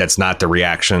died. That's not the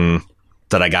reaction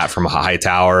that I got from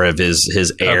Hightower of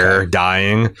his heir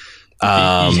dying.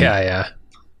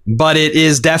 But it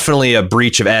is definitely a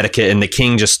breach of etiquette, and the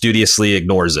king just studiously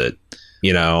ignores it.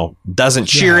 You know, doesn't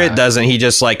cheer it, he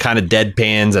just like kind of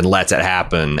deadpans and lets it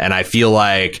happen. And I feel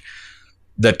like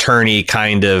the tourney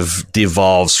kind of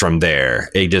devolves from there.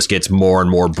 It just gets more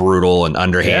and more brutal and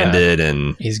underhanded,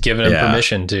 and he's given him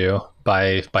permission to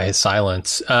by his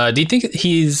silence. Do you think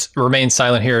he's remained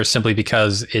silent here simply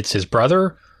because it's his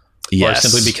brother? Yes. Or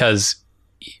simply because,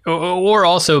 or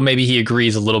also maybe he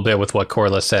agrees a little bit with what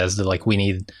Corlys says, that like we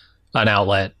need an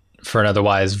outlet for an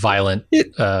otherwise violent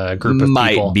group of people.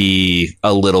 Might be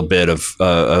a little bit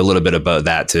about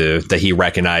that too. That he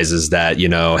recognizes that, you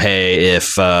know, hey,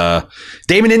 if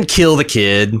Daemon didn't kill the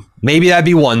kid, maybe that'd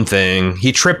be one thing.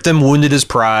 He tripped him, wounded his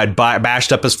pride,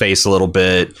 bashed up his face a little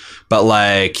bit, but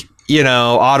like, you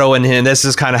know, Otto and him, this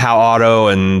is kind of how Otto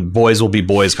and boys will be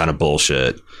boys kind of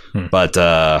bullshit. But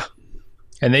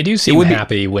and they do seem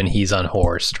happy when he's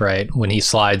unhorsed, right? When he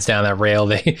slides down that rail,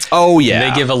 they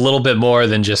they give a little bit more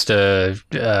than just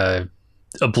a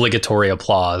obligatory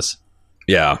applause.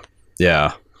 Yeah.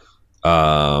 I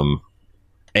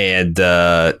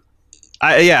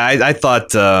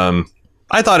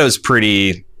thought it was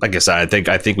pretty. Like I said,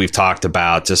 I think we've talked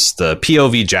about just the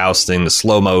POV jousting, the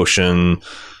slow motion,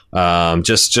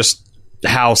 just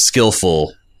how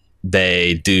skillful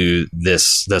they do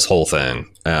this whole thing.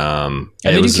 And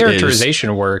they do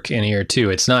characterization work in here too.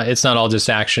 It's not all just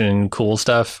action and cool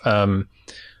stuff.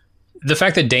 The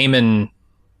fact that Daemon,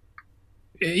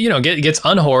 you know, gets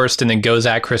unhorsed and then goes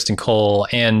at Criston Cole,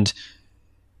 and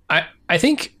I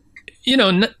think, you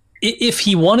know, if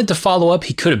he wanted to follow up,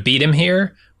 he could have beat him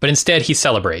here, but instead he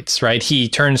celebrates, right? He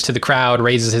turns to the crowd,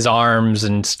 raises his arms,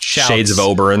 and shouts, "Shades of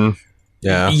Oberyn."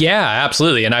 Yeah,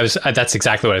 absolutely. And that's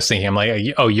exactly what I was thinking. I'm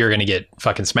like, oh, you're going to get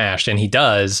fucking smashed. And he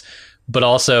does. But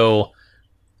also,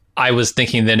 I was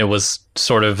thinking then it was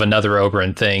sort of another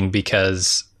Oberyn thing,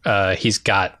 because he's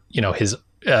got, you know, his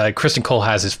Criston Cole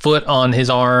has his foot on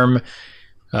his arm.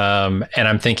 And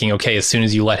I'm thinking, okay, as soon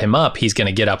as you let him up, he's going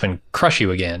to get up and crush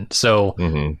you again. So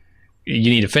you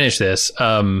need to finish this.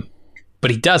 But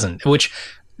he doesn't, which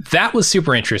that was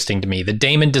super interesting to me. That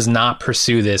Daemon does not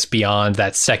pursue this beyond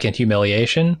that second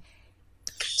humiliation.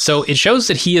 So it shows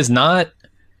that he is not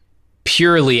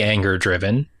purely anger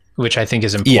driven, which I think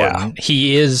is important. Yeah.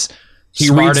 He is He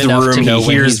smart reads the enough room. to know He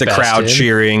when hears he's the crowd bested.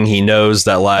 cheering. He knows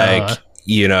that, like,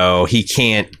 he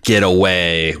can't get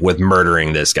away with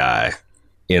murdering this guy.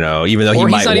 Even though he Or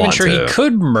might he's not even want sure to. he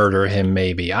could murder him.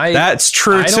 Maybe That's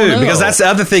true I don't too, know. because that's the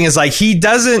other thing is like he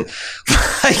doesn't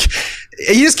like.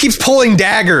 He just keeps pulling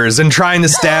daggers and trying to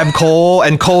stab Cole,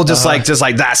 and Cole just like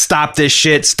stop this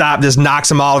shit, stop, just knocks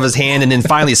him out of his hand, and then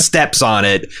finally steps on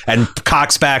it and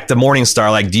cocks back to Morningstar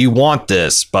like, do you want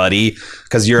this, buddy?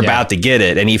 Because you're about to get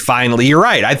it. And he finally, you're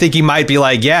right. I think he might be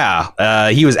like,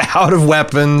 he was out of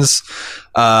weapons.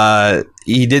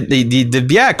 He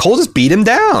did. Yeah, Cole just beat him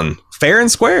down. Fair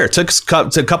and square. Took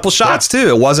a couple shots too.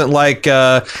 It wasn't like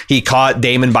he caught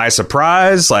Daemon by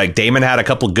surprise. Like Daemon had a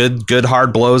couple good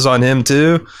hard blows on him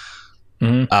too.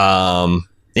 Mm-hmm.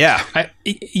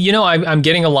 I'm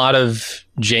getting a lot of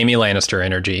Jaime Lannister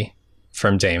energy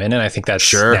from Daemon, and I think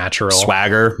that's natural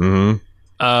swagger. Mm-hmm.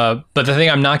 But the thing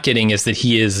I'm not getting is that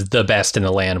he is the best in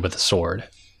the land with a sword,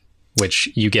 which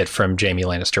you get from Jaime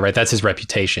Lannister, right? That's his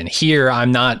reputation. Here,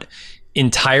 I'm not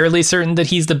entirely certain that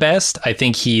he's the best. I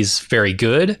think he's very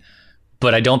good,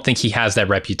 but I don't think he has that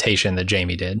reputation that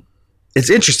Jaime did. It's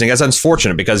interesting. That's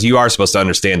unfortunate because you are supposed to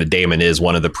understand that Damon is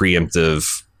one of the preemptive.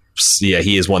 Yeah,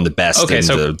 he is one of the best in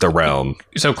the realm.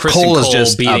 So Kristen Cole is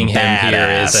just beating him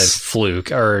here is a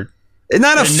fluke, or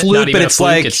not a fluke, but it's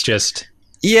like it's just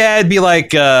it'd be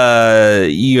like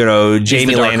Jaime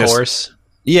Lannister. Horse.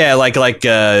 Yeah, like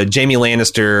Jaime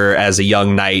Lannister as a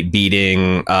young knight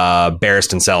beating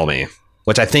Barristan Selmy,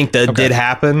 which I think that did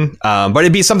happen. But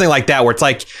it'd be something like that where it's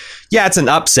like, yeah, it's an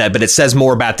upset, but it says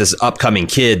more about this upcoming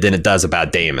kid than it does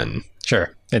about Daemon.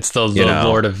 Sure. It's the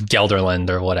Lord of Gelderland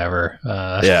or whatever.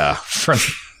 From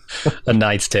A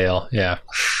Knight's Tale. Yeah.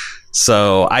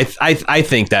 So I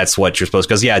think that's what you're supposed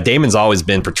to, because Daemon's always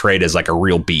been portrayed as like a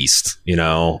real beast. He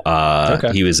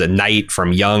was a knight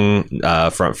from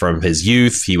from his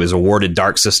youth. He was awarded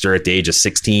Dark Sister at the age of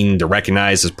 16 to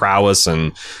recognize his prowess,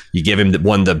 and you give him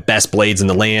one of the best blades in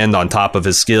the land on top of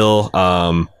his skill.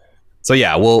 And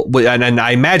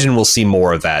I imagine we'll see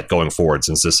more of that going forward,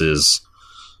 since this is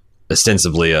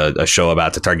ostensibly a show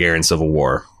about the Targaryen Civil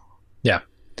War. Yeah.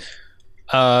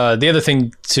 The other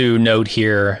thing to note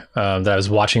here that I was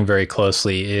watching very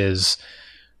closely is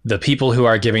the people who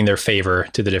are giving their favor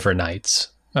to the different knights.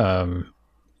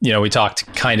 We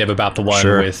talked kind of about the one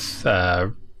with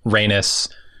Rhaenys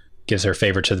gives her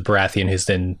favor to the Baratheon, who's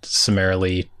then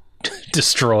summarily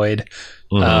destroyed.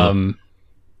 Mm-hmm.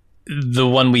 The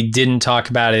one we didn't talk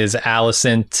about is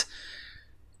Alicent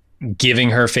giving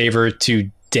her favor to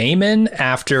Daemon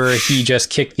after he just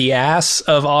kicked the ass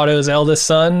of Otto's eldest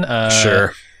son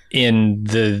in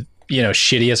the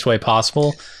shittiest way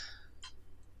possible.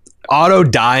 Otto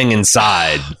dying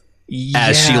inside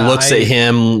as she looks at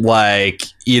him like,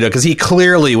 because he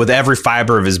clearly with every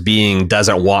fiber of his being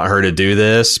doesn't want her to do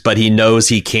this, but he knows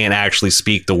he can't actually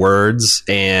speak the words,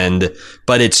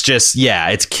 but it's just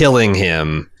it's killing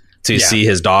him to see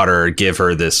his daughter give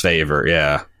her this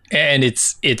favor. And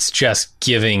it's just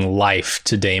giving life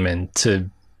to Daemon to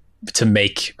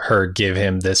make her give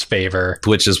him this favor,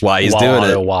 which is why he's doing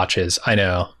Otto it. Watches. I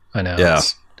know. Yeah,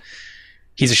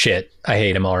 he's a shit. I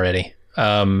hate him already.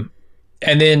 And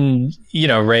then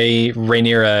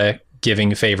Rhaenyra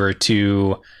giving favor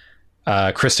to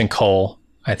Kristen Cole,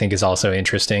 I think is also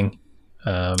interesting.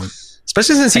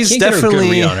 Especially since he's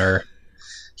definitely on her.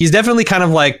 He's definitely kind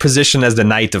of like positioned as the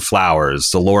Knight of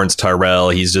Flowers, the Lawrence Tyrell.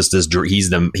 He's just this.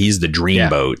 He's the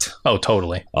dreamboat. Oh,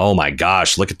 totally. Oh my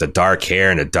gosh! Look at the dark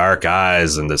hair and the dark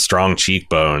eyes and the strong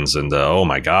cheekbones and the oh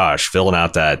my gosh, filling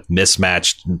out that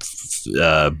mismatched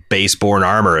baseborn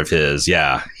armor of his.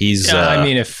 Yeah, he's. I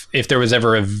mean, if there was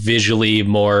ever a visually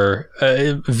more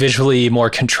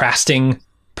contrasting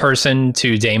person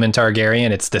to Daemon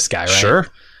Targaryen, it's this guy, right? Sure.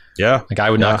 Yeah. Like I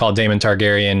would not call Daemon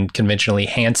Targaryen conventionally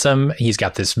handsome. He's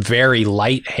got this very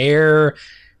light hair.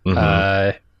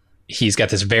 Mm-hmm. He's got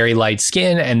this very light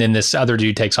skin. And then this other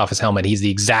dude takes off his helmet. He's the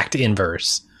exact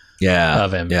inverse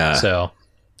of him. Yeah. So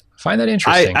I find that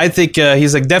interesting. I think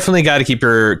he's like definitely got to keep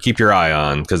your eye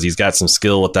on, because he's got some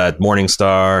skill with that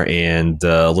Morningstar, and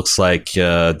looks like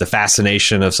the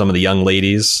fascination of some of the young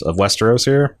ladies of Westeros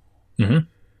here. Mm-hmm.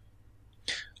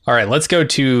 All right, let's go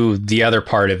to the other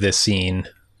part of this scene.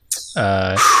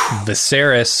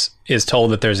 Viserys is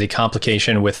told that there's a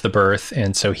complication with the birth,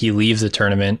 and so he leaves the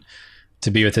tournament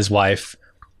to be with his wife.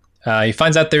 He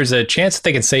finds out there's a chance that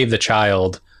they can save the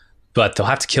child, but they'll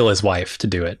have to kill his wife to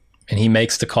do it. And he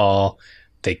makes the call.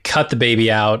 They cut the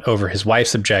baby out over his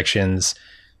wife's objections.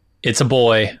 It's a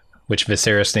boy, which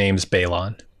Viserys names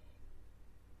Balon.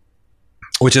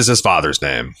 Which is his father's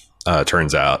name,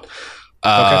 turns out.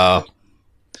 Okay.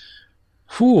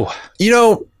 Whew. You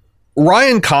know,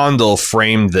 Ryan Condal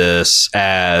framed this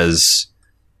as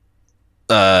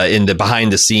in the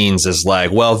behind the scenes as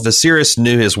like, well, Viserys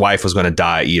knew his wife was going to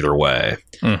die either way.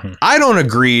 Mm-hmm. I don't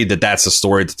agree that that's the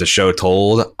story that the show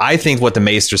told. I think what the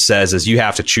Maester says is you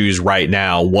have to choose right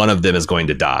now. One of them is going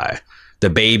to die. The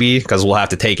baby, because we'll have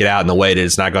to take it out in the way that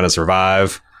it's not going to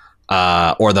survive,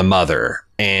 or the mother.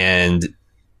 And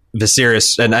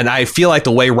Viserys, and I feel like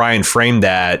the way Ryan framed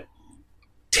that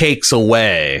takes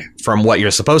away from what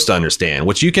you're supposed to understand,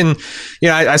 which you can,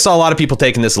 I saw a lot of people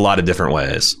taking this a lot of different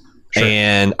ways. Sure.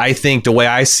 And I think the way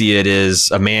I see it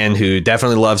is a man who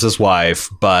definitely loves his wife,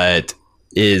 but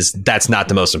that's not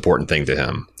the most important thing to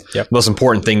him. Yep. Most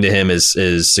important thing to him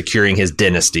is securing his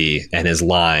dynasty and his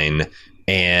line,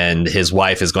 and his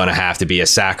wife is going to have to be a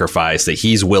sacrifice that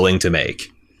he's willing to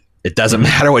make. It doesn't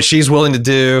matter what she's willing to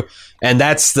do. And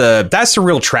that's the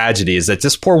real tragedy, is that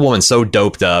this poor woman's so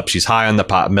doped up. She's high on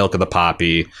the milk of the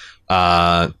poppy.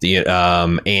 And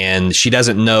she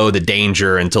doesn't know the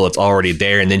danger until it's already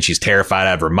there. And then she's terrified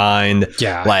out of her mind.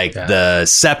 Yeah. The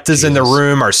septas in the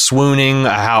room are swooning,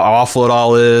 how awful it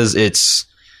all is.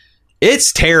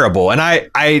 It's terrible. And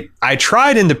I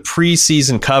tried in the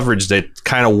preseason coverage to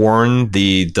kind of warn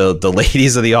the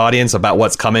ladies of the audience about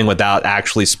what's coming without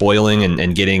actually spoiling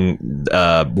and getting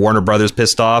Warner Brothers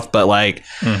pissed off. But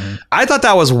I thought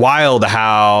that was wild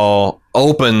how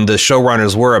open the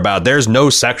showrunners were about there's no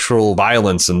sexual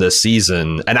violence in this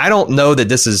season. And I don't know that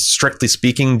this is strictly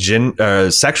speaking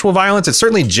sexual violence. It's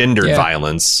certainly gendered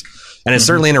violence. And it's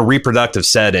certainly in a reproductive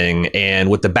setting. And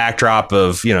with the backdrop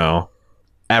of,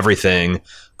 everything.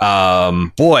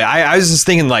 I was just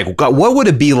thinking, God, what would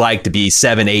it be like to be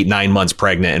 7, 8, 9 months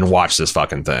pregnant and watch this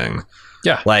fucking thing?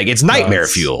 Yeah. It's nightmare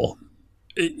fuel.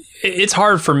 It's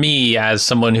hard for me as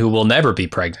someone who will never be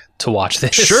pregnant to watch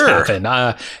this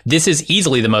happen. This is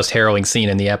easily the most harrowing scene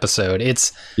in the episode.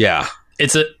 It's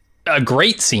a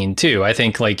great scene too. I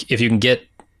think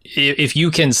if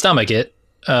you can stomach it,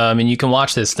 and you can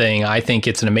watch this thing, I think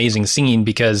it's an amazing scene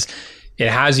because it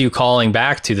has you calling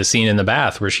back to the scene in the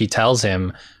bath where she tells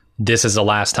him, this is the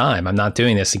last time, I'm not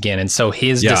doing this again. And so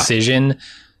his decision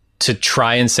to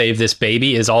try and save this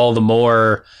baby is all the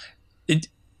more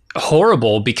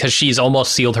horrible because she's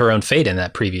almost sealed her own fate in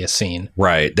that previous scene.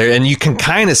 Right there. And you can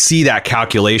kind of see that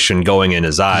calculation going in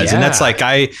his eyes. Yeah. And that's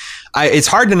it's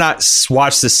hard to not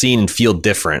watch the scene and feel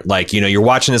different. You're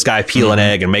watching this guy peel an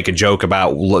egg and make a joke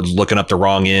about looking up the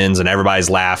wrong ends, and everybody's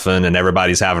laughing and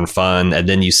everybody's having fun. And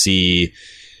then you see,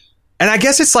 and I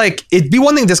guess it'd be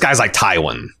one thing. This guy's like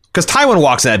Tywin, because Tywin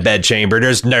walks in that bedchamber.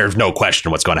 There's no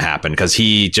question what's going to happen because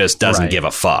he just doesn't give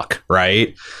a fuck.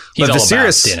 Right. He's all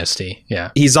about dynasty.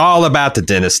 Yeah. He's all about the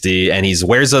dynasty, and he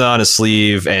wears it on his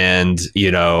sleeve, and,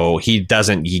 he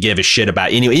doesn't give a shit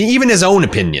about even his own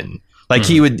opinion.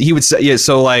 He would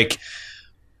say,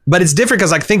 but it's different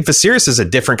because I think Viserys is a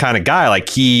different kind of guy.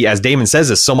 He, as Damon says,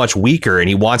 is so much weaker, and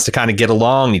he wants to kind of get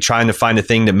along. And he's trying to find a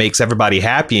thing that makes everybody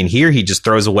happy. And here he just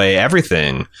throws away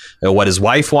everything, what his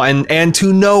wife wants, and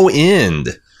to no end.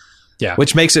 Yeah.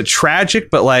 Which makes it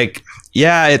tragic. But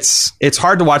it's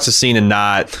hard to watch the scene and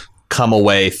not come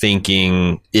away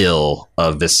thinking ill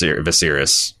of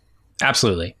Viserys.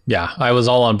 Absolutely. Yeah. I was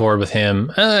all on board with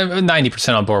him,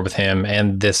 90% on board with him,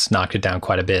 and this knocked it down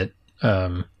quite a bit.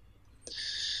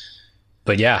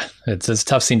 But yeah, it's a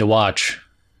tough scene to watch.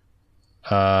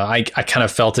 I kind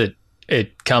of felt it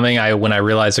coming. When I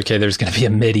realized, okay, there's going to be a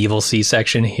medieval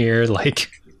C-section here.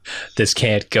 This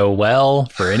can't go well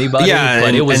for anybody. Yeah,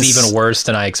 but it was even worse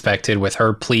than I expected with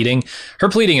her pleading. Her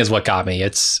pleading is what got me.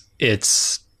 It's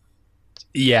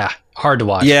hard to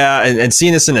watch. Yeah, and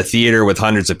seeing this in a theater with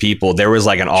hundreds of people, there was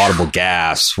an audible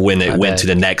gasp when it went to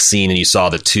the next scene and you saw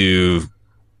the two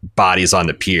bodies on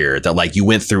the pier. That you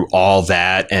went through all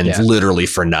that and literally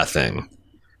for nothing.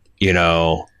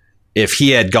 If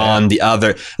he had gone the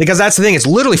other, because that's the thing, it's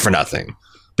literally for nothing.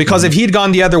 Because if he'd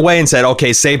gone the other way and said,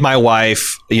 okay, save my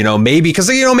wife, maybe, because,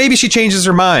 maybe she changes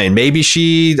her mind. Maybe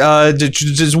she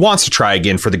just wants to try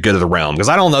again for the good of the realm. Because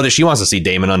I don't know that she wants to see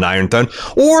Daemon on the Iron Throne.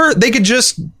 Or they could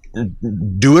just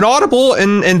do an audible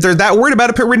and they're that worried about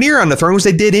to put Rhaenyra on the throne, which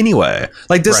they did anyway.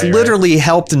 This literally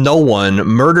helped no one,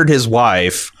 murdered his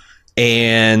wife,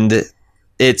 and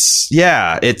it's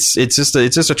just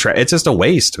a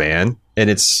waste, man. And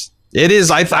it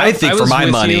is I think for my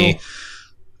money,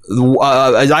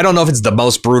 I don't know if it's the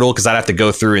most brutal because I'd have to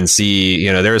go through and see.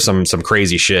 You know, there's some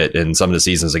crazy shit in some of the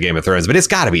seasons of Game of Thrones, but it's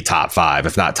got to be top 5,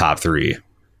 if not top 3.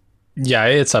 Yeah,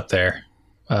 it's up there.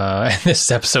 This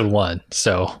is episode 1,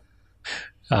 so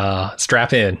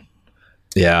strap in.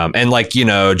 Yeah, and like, you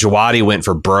know, Jawadi went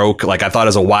for broke. Like, I thought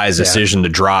it was a wise decision to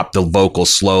drop the vocals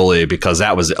slowly because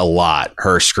that was a lot.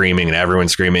 Her screaming and everyone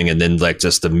screaming, and then like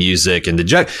just the music and the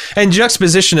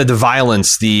juxtaposition of the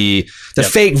violence, the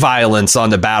fake violence on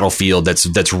the battlefield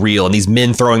that's real, and these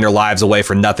men throwing their lives away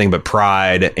for nothing but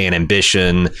pride and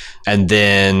ambition, and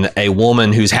then a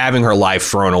woman who's having her life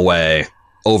thrown away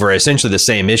over essentially the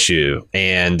same issue.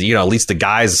 And, you know, at least the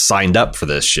guys signed up for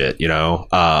this shit, you know.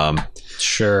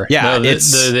 Sure. Yeah, no,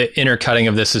 the intercutting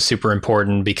of this is super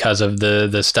important because of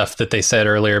the stuff that they said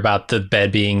earlier about the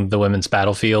bed being the women's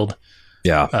battlefield.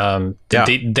 Yeah.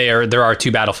 There are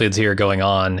 2 battlefields here going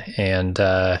on, and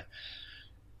I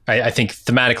think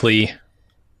thematically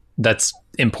that's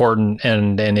important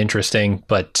and interesting.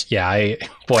 But yeah, I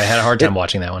had a hard time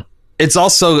watching that one. It's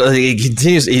also it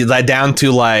continues down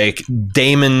to like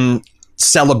Daemon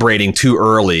celebrating too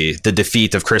early the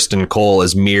defeat of Kristen Cole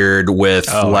is mirrored with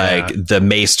the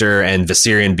Maester and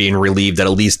Viserion being relieved that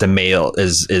at least the male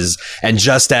is and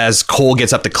just as Cole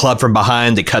gets up the club from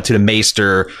behind, they cut to the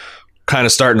Maester kind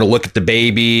of starting to look at the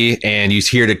baby, and you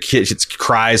hear the kid's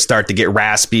cries start to get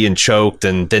raspy and choked,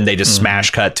 and then they just smash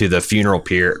cut to the funeral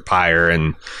pyre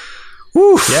and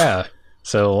woof. Yeah.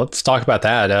 So let's talk about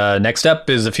that. Next up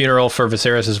is the funeral for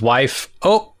Viserys' wife.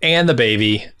 Oh, and the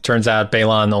baby. Turns out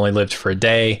Balon only lived for a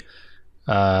day.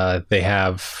 They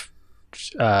have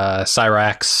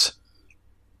Syrax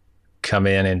come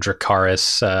in and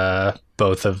Dracarys,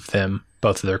 both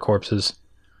of their corpses.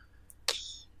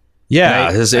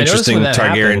 Yeah, this is interesting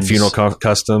Targaryen funeral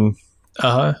custom.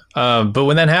 But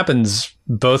when that happens,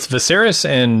 both Viserys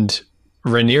and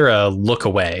Rhaenyra look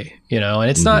away, you know, and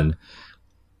it's not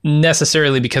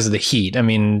necessarily because of the heat. I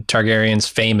mean, Targaryen's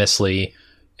famously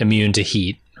immune to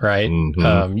heat, right?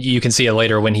 You can see it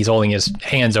later when he's holding his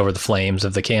hands over the flames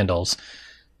of the candles.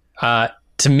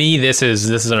 To me, this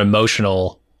is an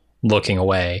emotional looking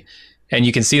away, and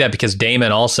you can see that because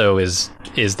Daemon also is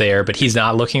there, but he's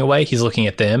not looking away; he's looking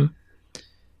at them,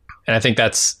 and I think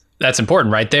that's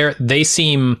important, right? They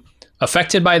seem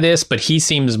affected by this, but he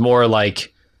seems more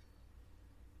like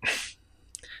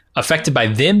affected by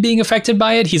them being affected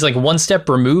by it. He's like one step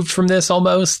removed from this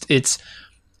almost. It's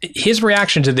his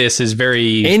reaction to this is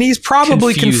very, and he's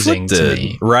probably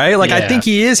conflicted, right? Like, I think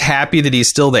he is happy that he's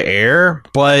still the heir,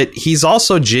 but he's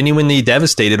also genuinely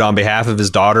devastated on behalf of his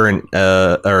daughter and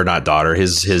or not daughter,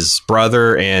 his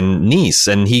brother and niece.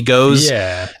 And he goes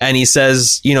and he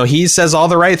says, you know, he says all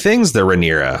the right things to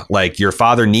Rhaenyra, like, your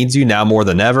father needs you now more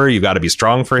than ever. You got to be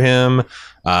strong for him.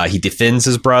 He defends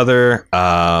his brother.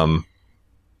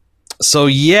 So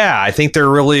yeah, I think they're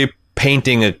really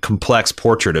painting a complex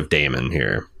portrait of Daemon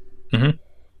here.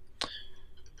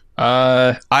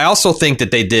 I also think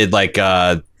that they did like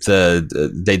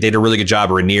they did a really good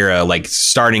job of Rhaenyra, like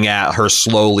starting at her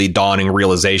slowly dawning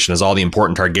realization as all the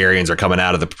important Targaryens are coming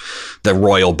out of the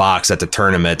royal box at the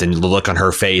tournament, and the look on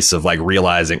her face of like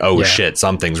realizing, shit,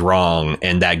 something's wrong,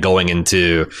 and that going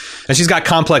into, and she's got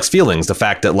complex feelings. The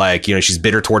fact that, like, you know, she's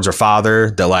bitter towards her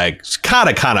father, that like kind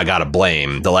of gotta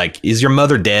blame. The like, is your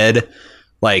mother dead?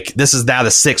 Like, this is now the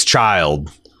 6th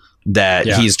child that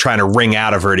he's trying to wring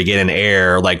out of her to get an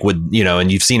heir, like, would, you know,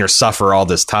 and you've seen her suffer all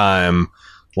this time.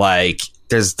 Like,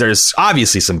 there's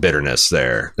obviously some bitterness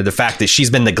there. The fact that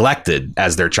she's been neglected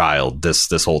as their child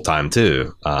this whole time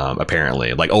too,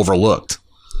 apparently, like, overlooked.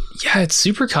 Yeah, it's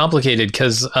super complicated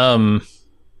because of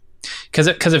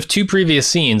 2 previous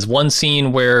scenes. One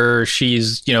scene where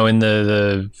she's, you know, in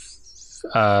the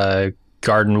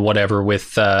garden, whatever, with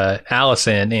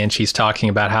Alicent, and she's talking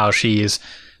about how she's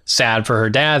sad for her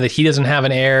dad that he doesn't have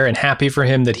an heir, and happy for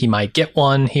him that he might get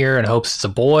one here, and hopes it's a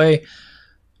boy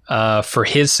for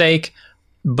his sake.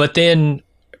 But then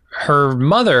her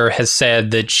mother has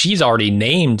said that she's already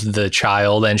named the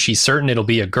child and she's certain it'll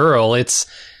be a girl.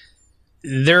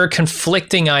 There are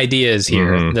conflicting ideas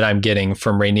here that I'm getting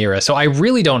from Rhaenyra. So I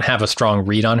really don't have a strong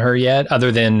read on her yet,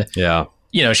 other than,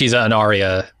 you know, she's an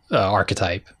Arya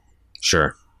archetype.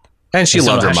 Sure. And she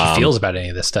loves her mom. How she feels about any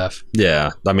of this stuff. Yeah.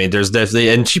 I mean, there's definitely,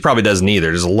 and she probably doesn't either.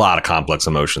 There's a lot of complex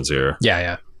emotions here.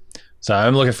 Yeah. So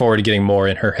I'm looking forward to getting more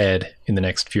in her head in the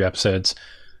next few episodes.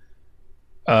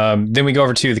 Then we go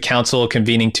over to the council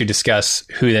convening to discuss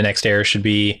who the next heir should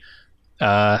be.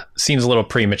 Seems a little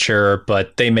premature,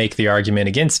 but they make the argument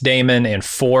against Daemon and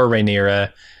for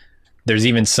Rhaenyra. There's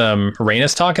even some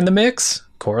Rhaenys talk in the mix.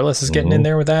 Corlys is getting in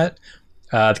there with that.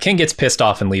 The king gets pissed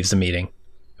off and leaves the meeting.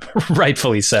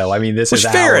 Rightfully so. I mean, this is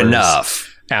fair hours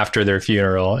enough after their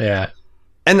funeral. Yeah.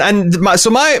 So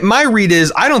my read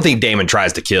is I don't think Daemon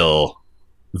tries to kill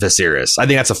Viserys. I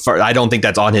think I don't think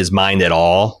that's on his mind at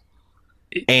all.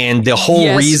 And the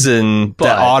whole reason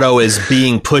that Otto is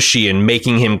being pushy and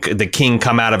making him the king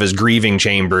come out of his grieving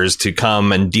chambers to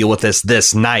come and deal with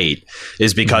this night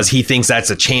is because he thinks that's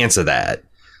a chance of that.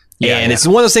 It's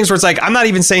one of those things where it's like, I'm not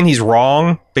even saying he's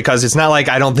wrong, because it's not like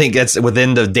I don't think it's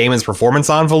within the Daemon's performance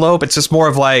envelope. It's just more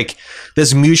of like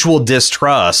this mutual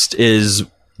distrust is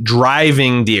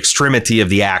driving the extremity of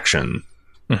the action.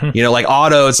 You know, like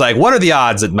Otto, it's like, what are the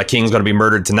odds that my king's going to be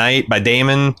murdered tonight by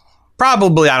Daemon?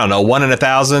 Probably, I don't know, 1 in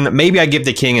 1,000. Maybe I give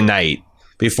the king a night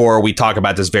before we talk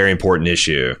about this very important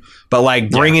issue. But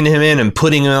like bringing him in and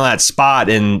putting him in that spot,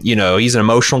 and you know, he's an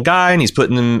emotional guy and he's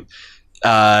putting him,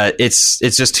 it's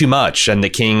just too much. And the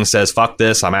king says, fuck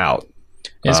this, I'm out.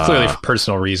 It's clearly for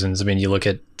personal reasons. I mean, you look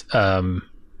at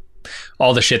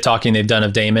all the shit talking they've done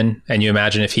of Daemon, and you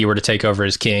imagine if he were to take over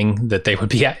as king, that they would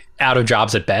be out of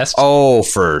jobs at best. Oh,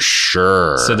 for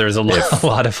sure. So there's a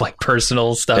lot of like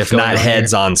personal stuff. If not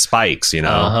heads on spikes, you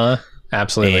know.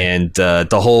 Absolutely. And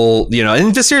the whole, you know,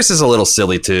 and Viserys is a little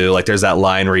silly too. Like there's that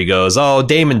line where he goes, oh,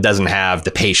 Daemon doesn't have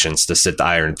the patience to sit the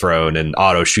Iron Throne. And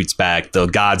Otto shoots back, the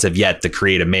gods have yet to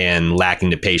create a man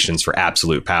lacking the patience for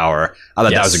absolute power. I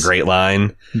thought that was a great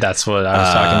line. That's what I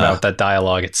was talking about, that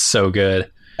dialogue. It's so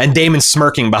good. And Daemon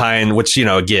smirking behind, which, you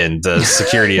know, again, the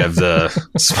security of the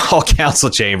small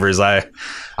council chambers, I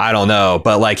don't know.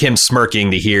 But like him smirking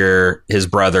to hear his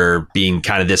brother being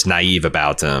kind of this naive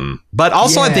about him. But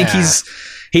also I think he's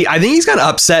kind of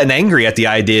upset and angry at the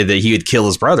idea that he would kill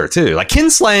his brother too. Like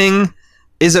kinslaying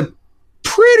is a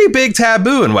pretty big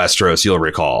taboo in Westeros, you'll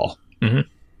recall.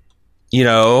 You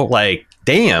know, like,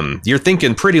 damn, you're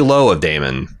thinking pretty low of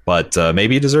Daemon, but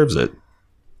maybe he deserves it.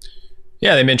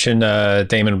 Yeah, they mentioned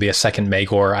Daemon will be a second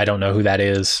Maegor. I don't know who that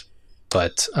is,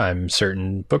 but I'm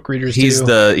certain book readers do. He's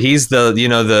the you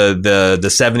know, the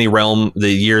 70 realm,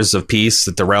 the years of peace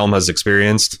that the realm has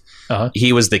experienced.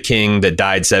 He was the king that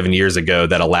died 7 years ago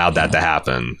that allowed that to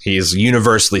happen. He's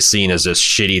universally seen as this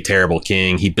shitty, terrible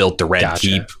king. He built the Red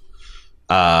Keep.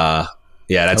 Yeah,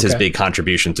 that's his big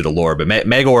contribution to the lore. But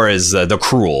Maegor is the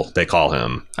cruel, they call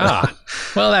him.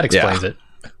 Well, that explains it.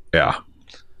 Yeah.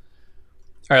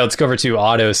 All right, let's go over to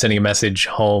Otto sending a message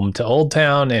home to Old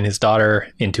Town and his daughter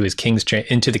into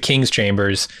the king's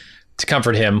chambers to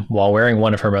comfort him while wearing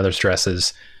one of her mother's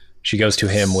dresses. She goes to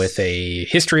him with a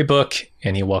history book,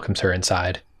 and he welcomes her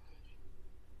inside.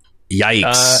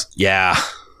 Yikes. Yeah.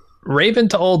 Raven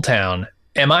to Old Town.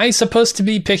 Am I supposed to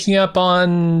be picking up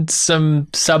on some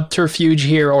subterfuge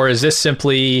here, or is this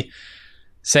simply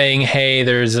saying, hey,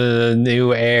 there's a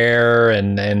new heir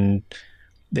and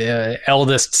the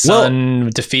eldest son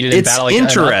defeated in battle?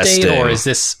 Interesting. Or is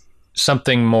this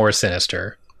something more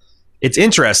sinister? It's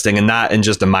interesting, and not in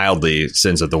just a mildly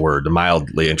sense of the word, a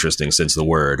mildly interesting sense of the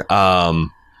word.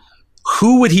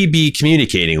 Who would he be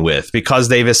communicating with? Because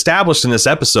they've established in this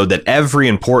episode that every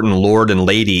important lord and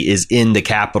lady is in the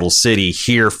capital city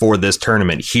here for this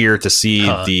tournament, here to see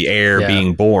the heir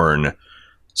being born.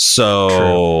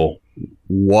 So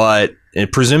what? And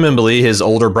presumably his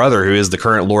older brother, who is the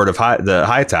current lord of the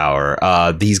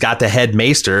Hightower, he's got the head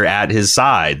maester at his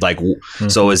side. Like,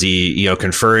 so is he, you know,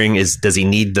 conferring? Does he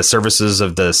need the services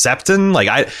of the Septon?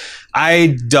 Like,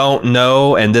 I don't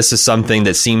know. And this is something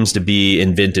that seems to be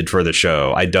invented for the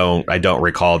show. I don't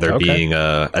recall there being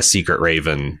a secret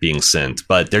raven being sent,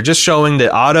 but they're just showing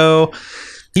that Otto.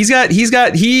 This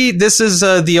is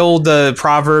the old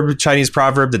Chinese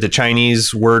proverb that the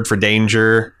Chinese word for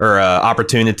danger or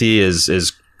opportunity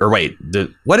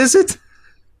what is it?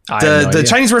 The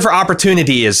Chinese word for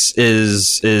opportunity is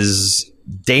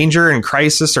danger and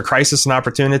crisis, or crisis and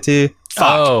opportunity. Fuck.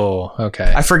 Oh,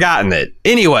 okay. I've forgotten it.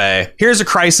 Anyway, here's a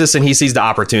crisis and he sees the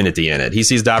opportunity in it. He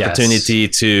sees the opportunity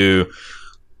to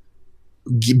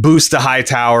boost the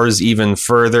Hightowers even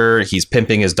further. He's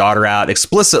pimping his daughter out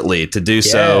explicitly to do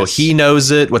so. He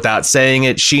knows it without saying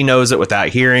it. She knows it without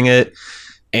hearing it.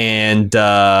 And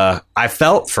I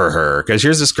felt for her, because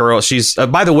here's this girl. She's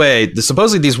by the way,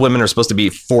 supposedly these women are supposed to be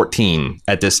 14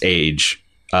 at this age.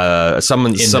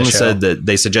 Someone said that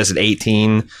they suggested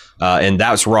 18, and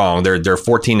that's wrong. They're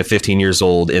 14 to 15 years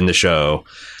old in the show.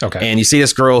 Okay. And you see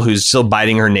this girl who's still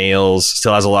biting her nails,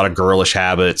 still has a lot of girlish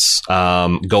habits,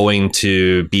 going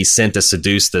to be sent to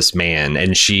seduce this man.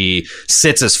 And she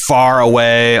sits as far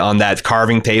away on that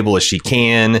carving table as she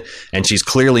can. And she's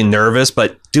clearly nervous,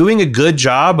 but doing a good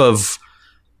job of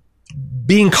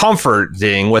being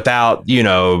comforting without, you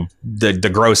know, the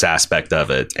gross aspect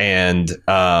of it. And,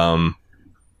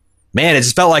 man, it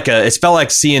felt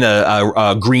like seeing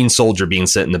a green soldier being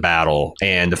sent in the battle,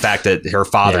 and the fact that her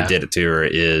father did it to her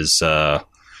is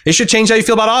it should change how you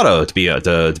feel about Otto.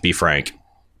 To be frank,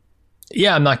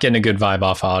 yeah, I'm not getting a good vibe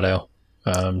off Otto.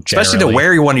 Especially to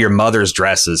wear one of your mother's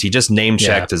dresses. He just name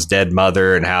checked his dead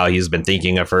mother and how he's been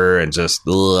thinking of her, and just.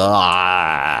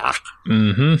 I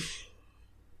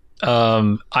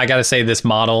gotta say, this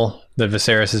model that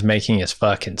Viserys is making is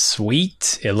fucking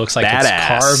sweet. It looks like Badass. It's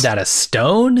carved out of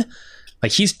stone.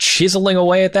 Like he's chiseling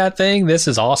away at that thing. This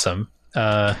is awesome.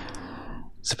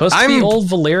 Supposed to be old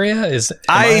Valyria?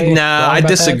 I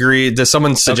disagree. Does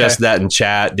someone suggest that in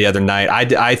chat the other night?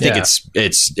 I think it's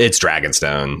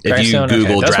Dragonstone. If you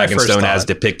Google Dragonstone as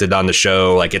depicted on the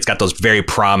show, like it's got those very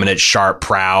prominent, sharp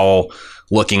prow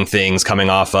looking things coming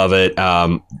off of it.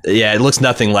 It looks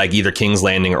nothing like either King's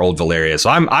Landing or Old Valyria. So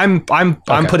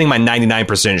I'm putting my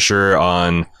 99% sure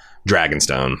on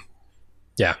Dragonstone.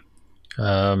 Yeah.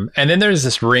 And then there's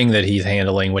this ring that he's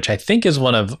handling, which I think is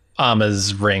one of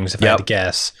Amma's rings, if I had to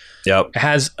guess. Yep. It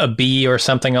has a B or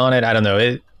something on it. I don't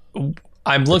know.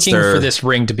 I'm looking for this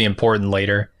ring to be important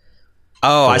later.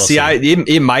 Oh, I see.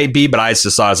 It might be, but I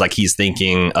just saw it as like he's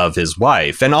thinking of his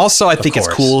wife. And also I think it's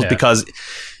cool because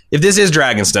if this is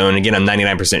Dragonstone, again, I'm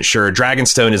 99% sure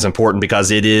Dragonstone is important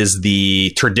because it is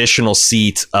the traditional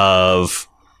seat of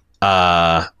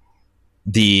the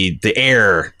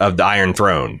heir of the Iron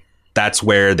Throne. That's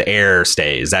where the heir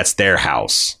stays. That's their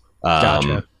house.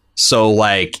 Gotcha. So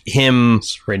like him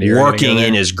working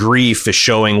in his grief is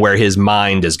showing where his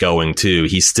mind is going to.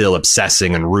 He's still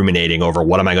obsessing and ruminating over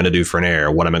what am I going to do for an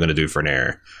heir? What am I going to do for an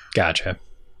heir? Gotcha.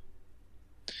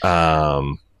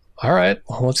 All right.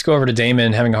 Well, let's go over to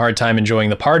Daemon having a hard time enjoying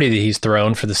the party that he's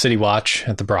thrown for the City Watch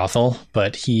at the brothel,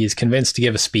 but he is convinced to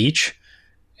give a speech.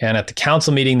 And at the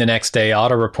council meeting the next day,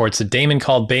 Otto reports that Daemon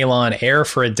called Balon heir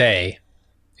for a day.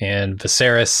 And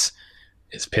Viserys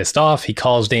is pissed off. He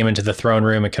calls Daemon to the throne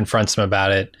room and confronts him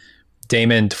about it.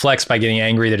 Daemon deflects by getting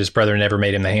angry that his brother never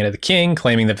made him the hand of the king,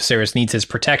 claiming that Viserys needs his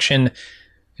protection.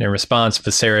 And in response,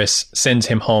 Viserys sends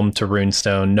him home to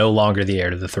Runestone, no longer the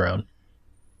heir to the throne.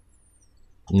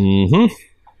 Mm-hmm.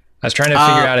 I was trying to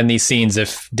figure out in these scenes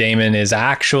if Daemon is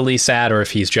actually sad or if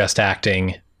he's just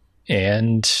acting.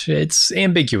 And it's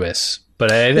ambiguous.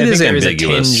 But I think there is a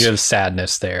tinge of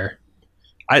sadness there.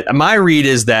 My read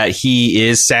is that he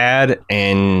is sad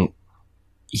and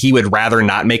he would rather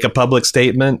not make a public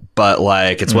statement, but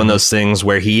like it's one of those things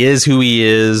where he is who he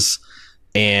is,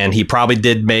 and he probably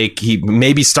he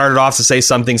maybe started off to say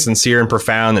something sincere and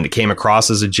profound and it came across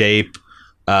as a jape.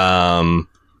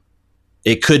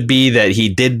 It could be that he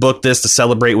did book this to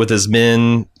celebrate with his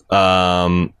men,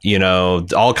 all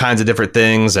kinds of different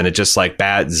things, and it just like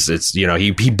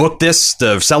he booked this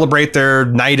to celebrate their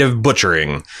night of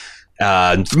butchering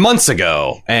months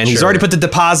ago, and he's already put the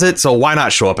deposit, so why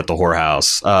not show up at the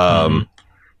whorehouse?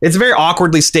 It's a very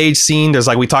awkwardly staged scene. There's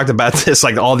like, we talked about this,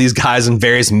 like all these guys in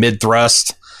various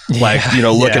mid-thrust,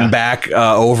 looking back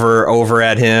over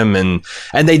at him, and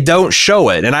they don't show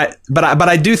it. And but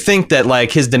I do think that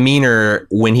like his demeanor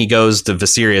when he goes to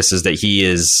Viserys is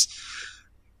that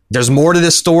there's more to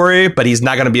this story, but he's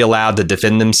not going to be allowed to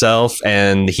defend himself,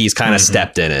 and he's kind of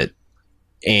stepped in it.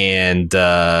 And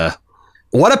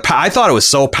I thought it was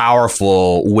so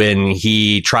powerful when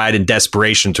he tried in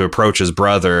desperation to approach his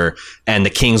brother, and the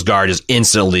Kingsguard just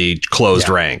instantly closed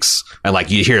ranks. And like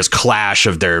you hear his clash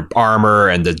of their armor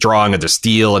and the drawing of their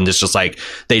steel, and it's just like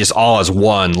they just all as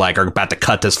one, like are about to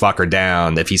cut this fucker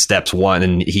down if he steps one,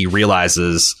 and he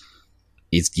realizes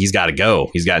he's got to go.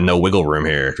 He's got no wiggle room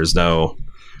here. There's no.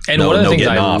 And one of the things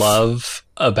I love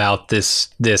about this,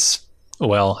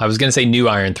 well, I was going to say new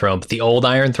Iron Throne, but the old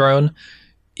Iron Throne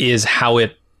is how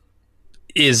it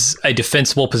is a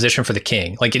defensible position for the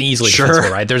king, like an easily defensible,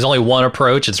 right? There's only one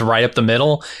approach. It's right up the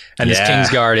middle. And this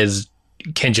Kingsguard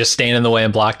can just stand in the way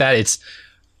and block that.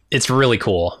 It's really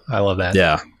cool. I love that.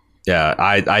 Yeah. Yeah.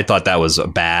 I thought that was a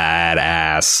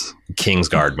badass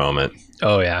Kingsguard moment.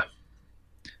 Oh yeah.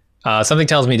 Something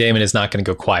tells me Daemon is not going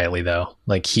to go quietly though.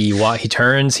 Like he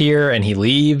turns here and he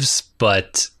leaves,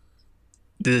 but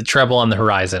the trouble on the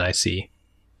horizon I see.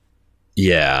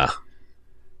 Yeah.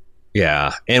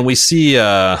 Yeah. And we see,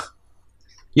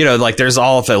 like there's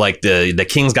all of the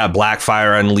king's got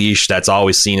Blackfire unleashed. That's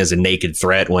always seen as a naked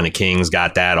threat when a king's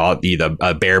got that, either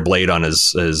a bare blade on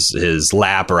his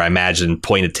lap, or I imagine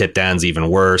pointed tip down's even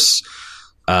worse.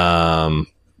 Yeah.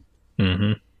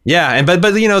 And, but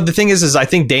the thing is I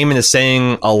think Daemon is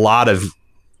saying a lot of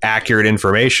accurate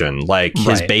information, like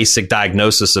his basic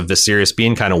diagnosis of Viserys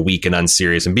being kind of weak and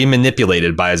unserious and being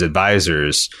manipulated by his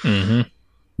advisors.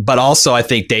 But also, I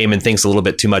think Daemon thinks a little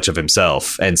bit too much of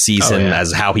himself and sees him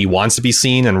as how he wants to be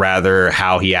seen and rather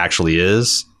how he actually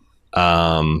is.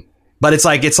 But it's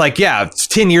like, yeah,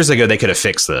 10 years ago, they could have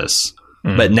fixed this.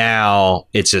 But now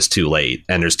it's just too late.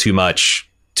 And there's too much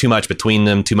between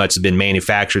them. Too much has been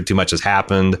manufactured. Too much has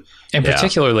happened. And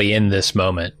particularly in this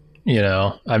moment, you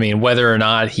know, I mean, whether or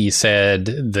not he said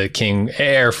the king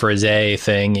heir for a day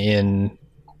thing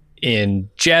in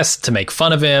jest to make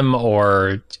fun of him,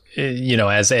 or, you know,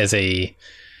 as a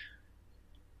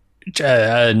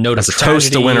note of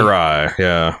toast to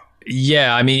Wintereye.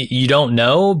 Yeah. I mean, you don't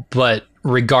know, but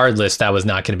regardless, that was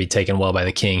not going to be taken well by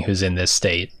the king who's in this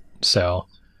state. So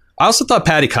I also thought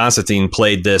Paddy Considine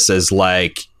played this as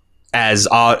like, as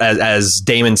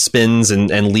Daemon spins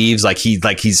and leaves,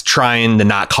 he's trying to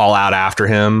not call out after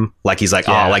him. Like he's like,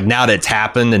 oh, like now that it's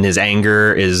happened and his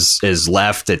anger is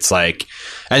left, it's like,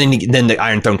 and then the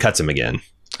Iron Throne cuts him again.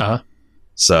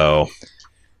 So, all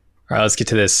right, let's get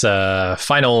to this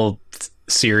final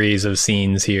series of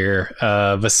scenes here.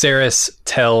 Viserys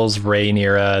tells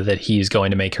Rhaenyra that he's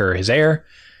going to make her his heir,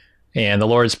 and the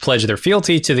lords pledge their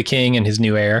fealty to the king and his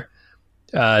new heir.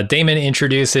 Daemon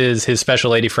introduces his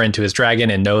special lady friend to his dragon,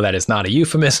 and no, that is not a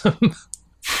euphemism.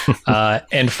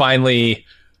 And finally,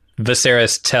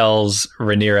 Viserys tells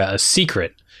Rhaenyra a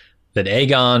secret, that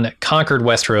Aegon conquered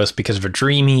Westeros because of a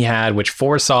dream he had, which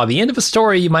foresaw the end of a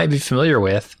story you might be familiar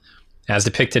with, as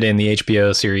depicted in the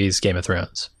HBO series Game of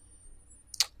Thrones.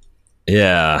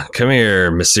 Yeah, come here,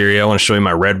 Mysterio. I want to show you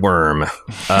my red worm.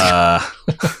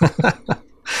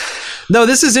 No,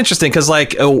 this is interesting because,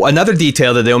 like, another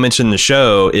detail that they'll mention in the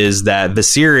show is that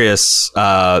Viserys,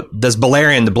 this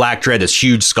Balerion, the Black Dread, this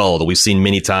huge skull that we've seen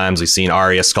many times. We've seen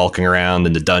Arya skulking around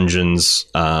in the dungeons.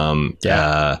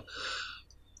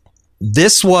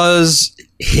 This was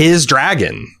his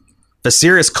dragon.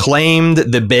 Viserys claimed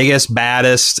the biggest,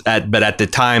 baddest, but at the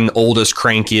time, oldest,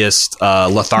 crankiest,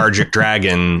 lethargic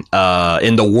dragon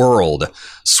in the world.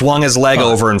 Swung his leg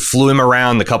over and flew him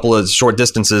around a couple of short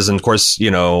distances. And of course,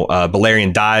 you know,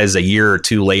 Balerion dies a year or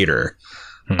two later.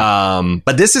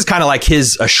 But this is kind of like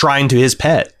a shrine to his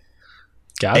pet.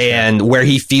 Gotcha. And where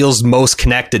he feels most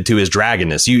connected to his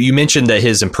dragonness. You mentioned that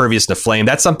his impervious to flame.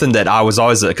 That's something that I was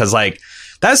always, because like,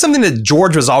 that's something that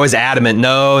George was always adamant.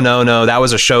 No, that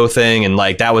was a show thing. And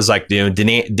like, that was like, you know,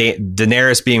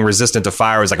 Daenerys being resistant to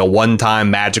fire was like a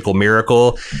one-time magical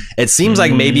miracle. It seems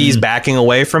like maybe he's backing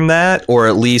away from that, or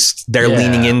at least they're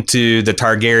leaning into the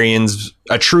Targaryens,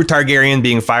 a true Targaryen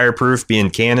being fireproof, being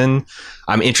canon.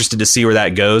 I'm interested to see where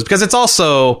that goes, because it's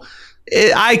also,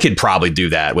 I could probably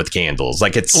do that with candles.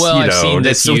 Like it's, well, you I've know, seen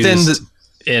this it's within used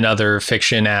in other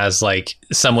fiction as like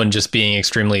someone just being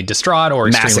extremely distraught or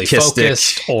extremely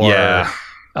focused or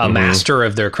a master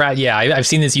of their craft. Yeah, I've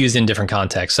seen this used in different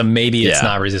contexts. So maybe it's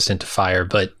not resistant to fire,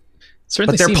 but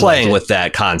certainly they're playing with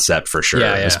that concept for sure,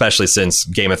 especially since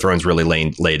Game of Thrones really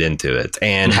laid into it,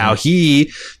 and how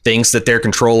he thinks that their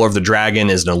control over the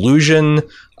dragon is an illusion.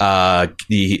 The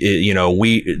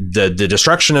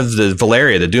destruction of the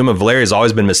Valyria, the doom of Valyria, has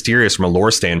always been mysterious from a lore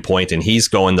standpoint, and he's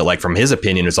going to, like, from his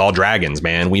opinion, it's all dragons,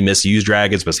 man. We misuse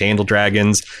dragons, mishandle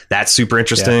dragons. That's super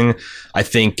interesting. Yeah. I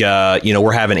think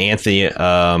we're having Anthony,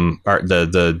 the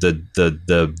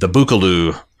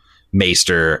Bookaloo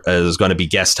Maester is going to be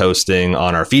guest hosting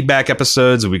on our feedback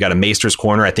episodes. We got a Maester's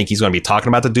Corner. I think he's going to be talking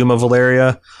about the Doom of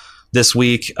Valyria this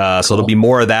week. So there'll be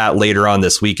more of that later on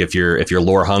this week if you're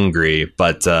lore hungry.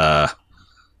 But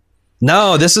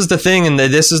no, this is the thing, and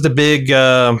this is the big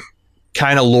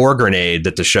kind of lore grenade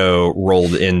that the show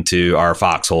rolled into our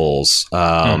foxholes.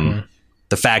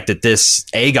 The fact that this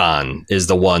Aegon is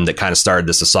the one that kind of started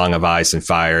this A Song of Ice and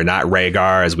Fire, not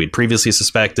Rhaegar, as we'd previously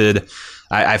suspected.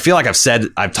 I feel like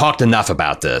I've talked enough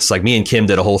about this. Like, me and Kim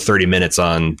did a whole 30 minutes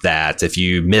on that. If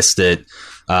you missed it,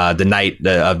 the night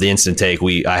of the instant take,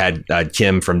 I had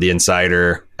Kim from The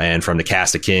Insider and from the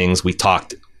Cast of Kings. We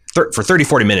talked for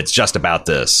 30-40 minutes just about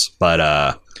this.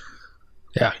 But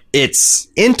it's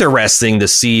interesting to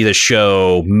see the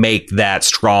show make that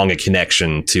strong a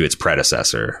connection to its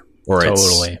predecessor or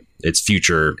its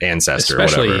future ancestor,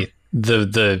 especially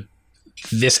whatever.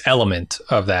 This element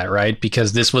of that, right?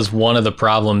 Because this was one of the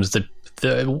problems that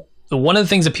one of the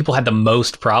things that people had the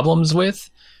most problems with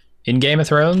in Game of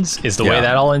Thrones is the way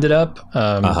that all ended up.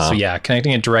 So yeah,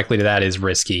 connecting it directly to that is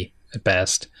risky at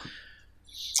best.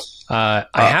 I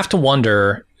have to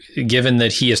wonder, given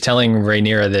that he is telling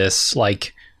Rhaenyra this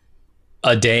like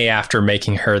a day after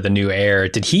making her the new heir,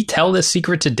 did he tell this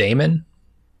secret to Daemon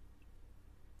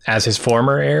as his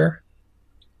former heir?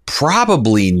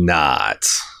 Probably not.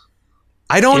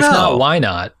 I don't know. If not, why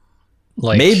not?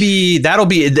 Like, maybe that'll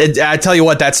be. I tell you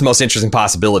what, that's the most interesting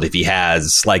possibility. If he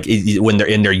has, like, when they're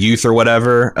in their youth or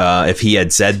whatever, if he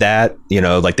had said that, you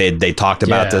know, like they talked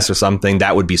about this or something,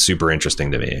 that would be super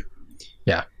interesting to me.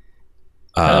 Yeah,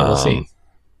 we'll see.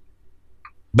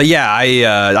 But yeah,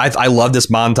 I love this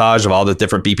montage of all the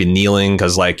different people kneeling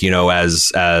because, like, you know,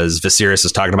 as Viserys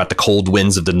is talking about the cold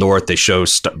winds of the north, they show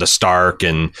the Stark,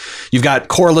 and you've got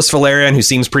Corlys Velaryon, who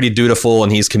seems pretty dutiful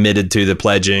and he's committed to the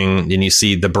pledging, and you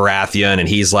see the Baratheon, and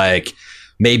he's like,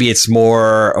 maybe it's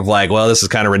more of like, well, this is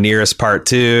kind of Rhaenyra's part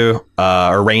 2, or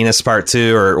Rhaenys part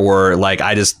 2, or like,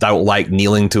 I just don't like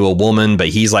kneeling to a woman, but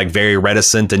he's like very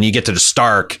reticent, and you get to the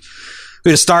Stark.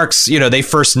 The Starks, you know, they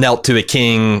first knelt to a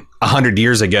king 100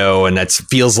 years ago, and that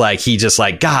feels like he just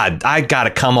like, God, I got to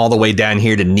come all the way down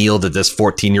here to kneel to this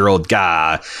 14-year-old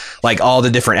guy. Like, all the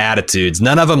different attitudes.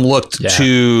 None of them looked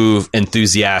too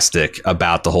enthusiastic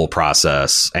about the whole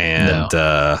process. And,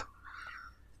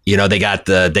 you know, they got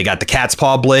the cat's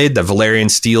paw blade, the Valyrian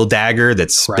steel dagger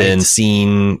that's been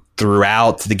seen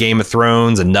throughout the Game of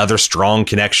Thrones. Another strong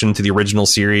connection to the original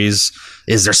series.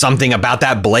 Is there something about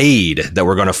that blade that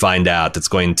we're going to find out that's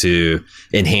going to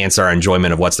enhance our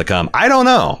enjoyment of what's to come? I don't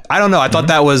know. I thought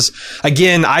that was,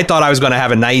 again, I thought I was going to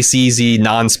have a nice, easy,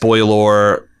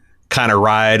 non-spoiler kind of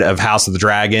ride of House of the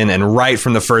Dragon, and right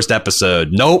from the first episode,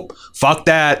 nope, fuck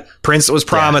that. Prince that was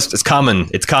promised, it's coming,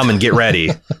 get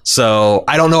ready. So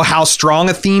I don't know how strong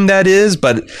a theme that is,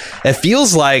 but it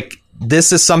feels like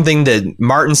this is something that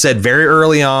Martin said very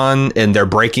early on in their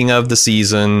breaking of the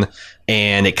season,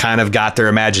 and it kind of got their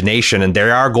imagination, and they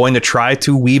are going to try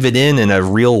to weave it in a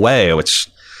real way, which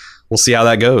we'll see how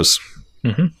that goes.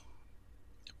 Mm-hmm.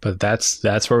 But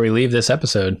that's where we leave this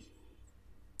episode.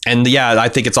 And yeah, I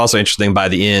think it's also interesting by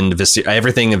the end,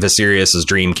 everything in Viserys'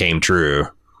 dream came true.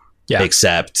 Yeah.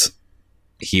 Except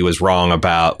he was wrong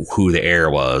about who the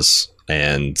heir was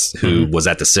and who was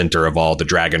at the center of all the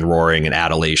dragon roaring and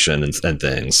adulation and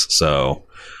things. So,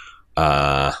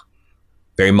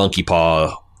 very monkey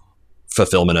paw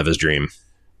fulfillment of his dream.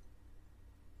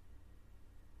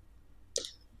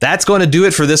 That's going to do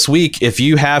it for this week. If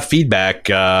you have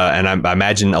feedback, and I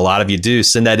imagine a lot of you do,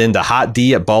 send that in to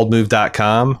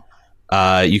hotd@baldmove.com.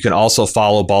 You can also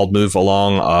follow Bald Move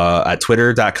along at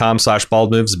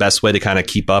twitter.com/baldmove is the best way to kind of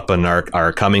keep up on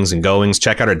our comings and goings.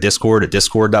 Check out our Discord at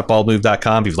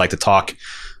discord.baldmove.com if you'd like to talk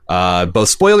both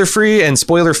spoiler free and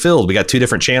spoiler filled. We got 2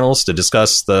 different channels to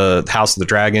discuss the House of the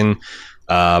Dragon.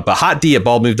 But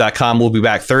hotd@baldmove.com. We'll be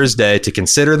back Thursday to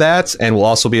consider that, and we'll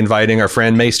also be inviting our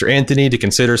friend Maester Anthony to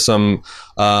consider some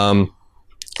a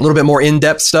little bit more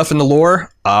in-depth stuff in the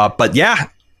lore. But yeah,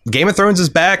 Game of Thrones is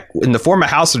back in the form of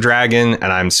House of Dragon,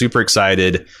 and I'm super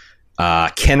excited.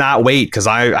 Cannot wait, because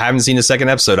I haven't seen a second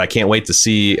episode. I can't wait to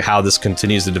see how this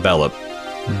continues to develop.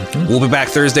 We'll be back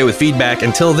Thursday with feedback.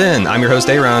 Until then, I'm your host,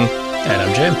 Aaron. And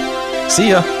I'm Jim. See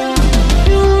ya.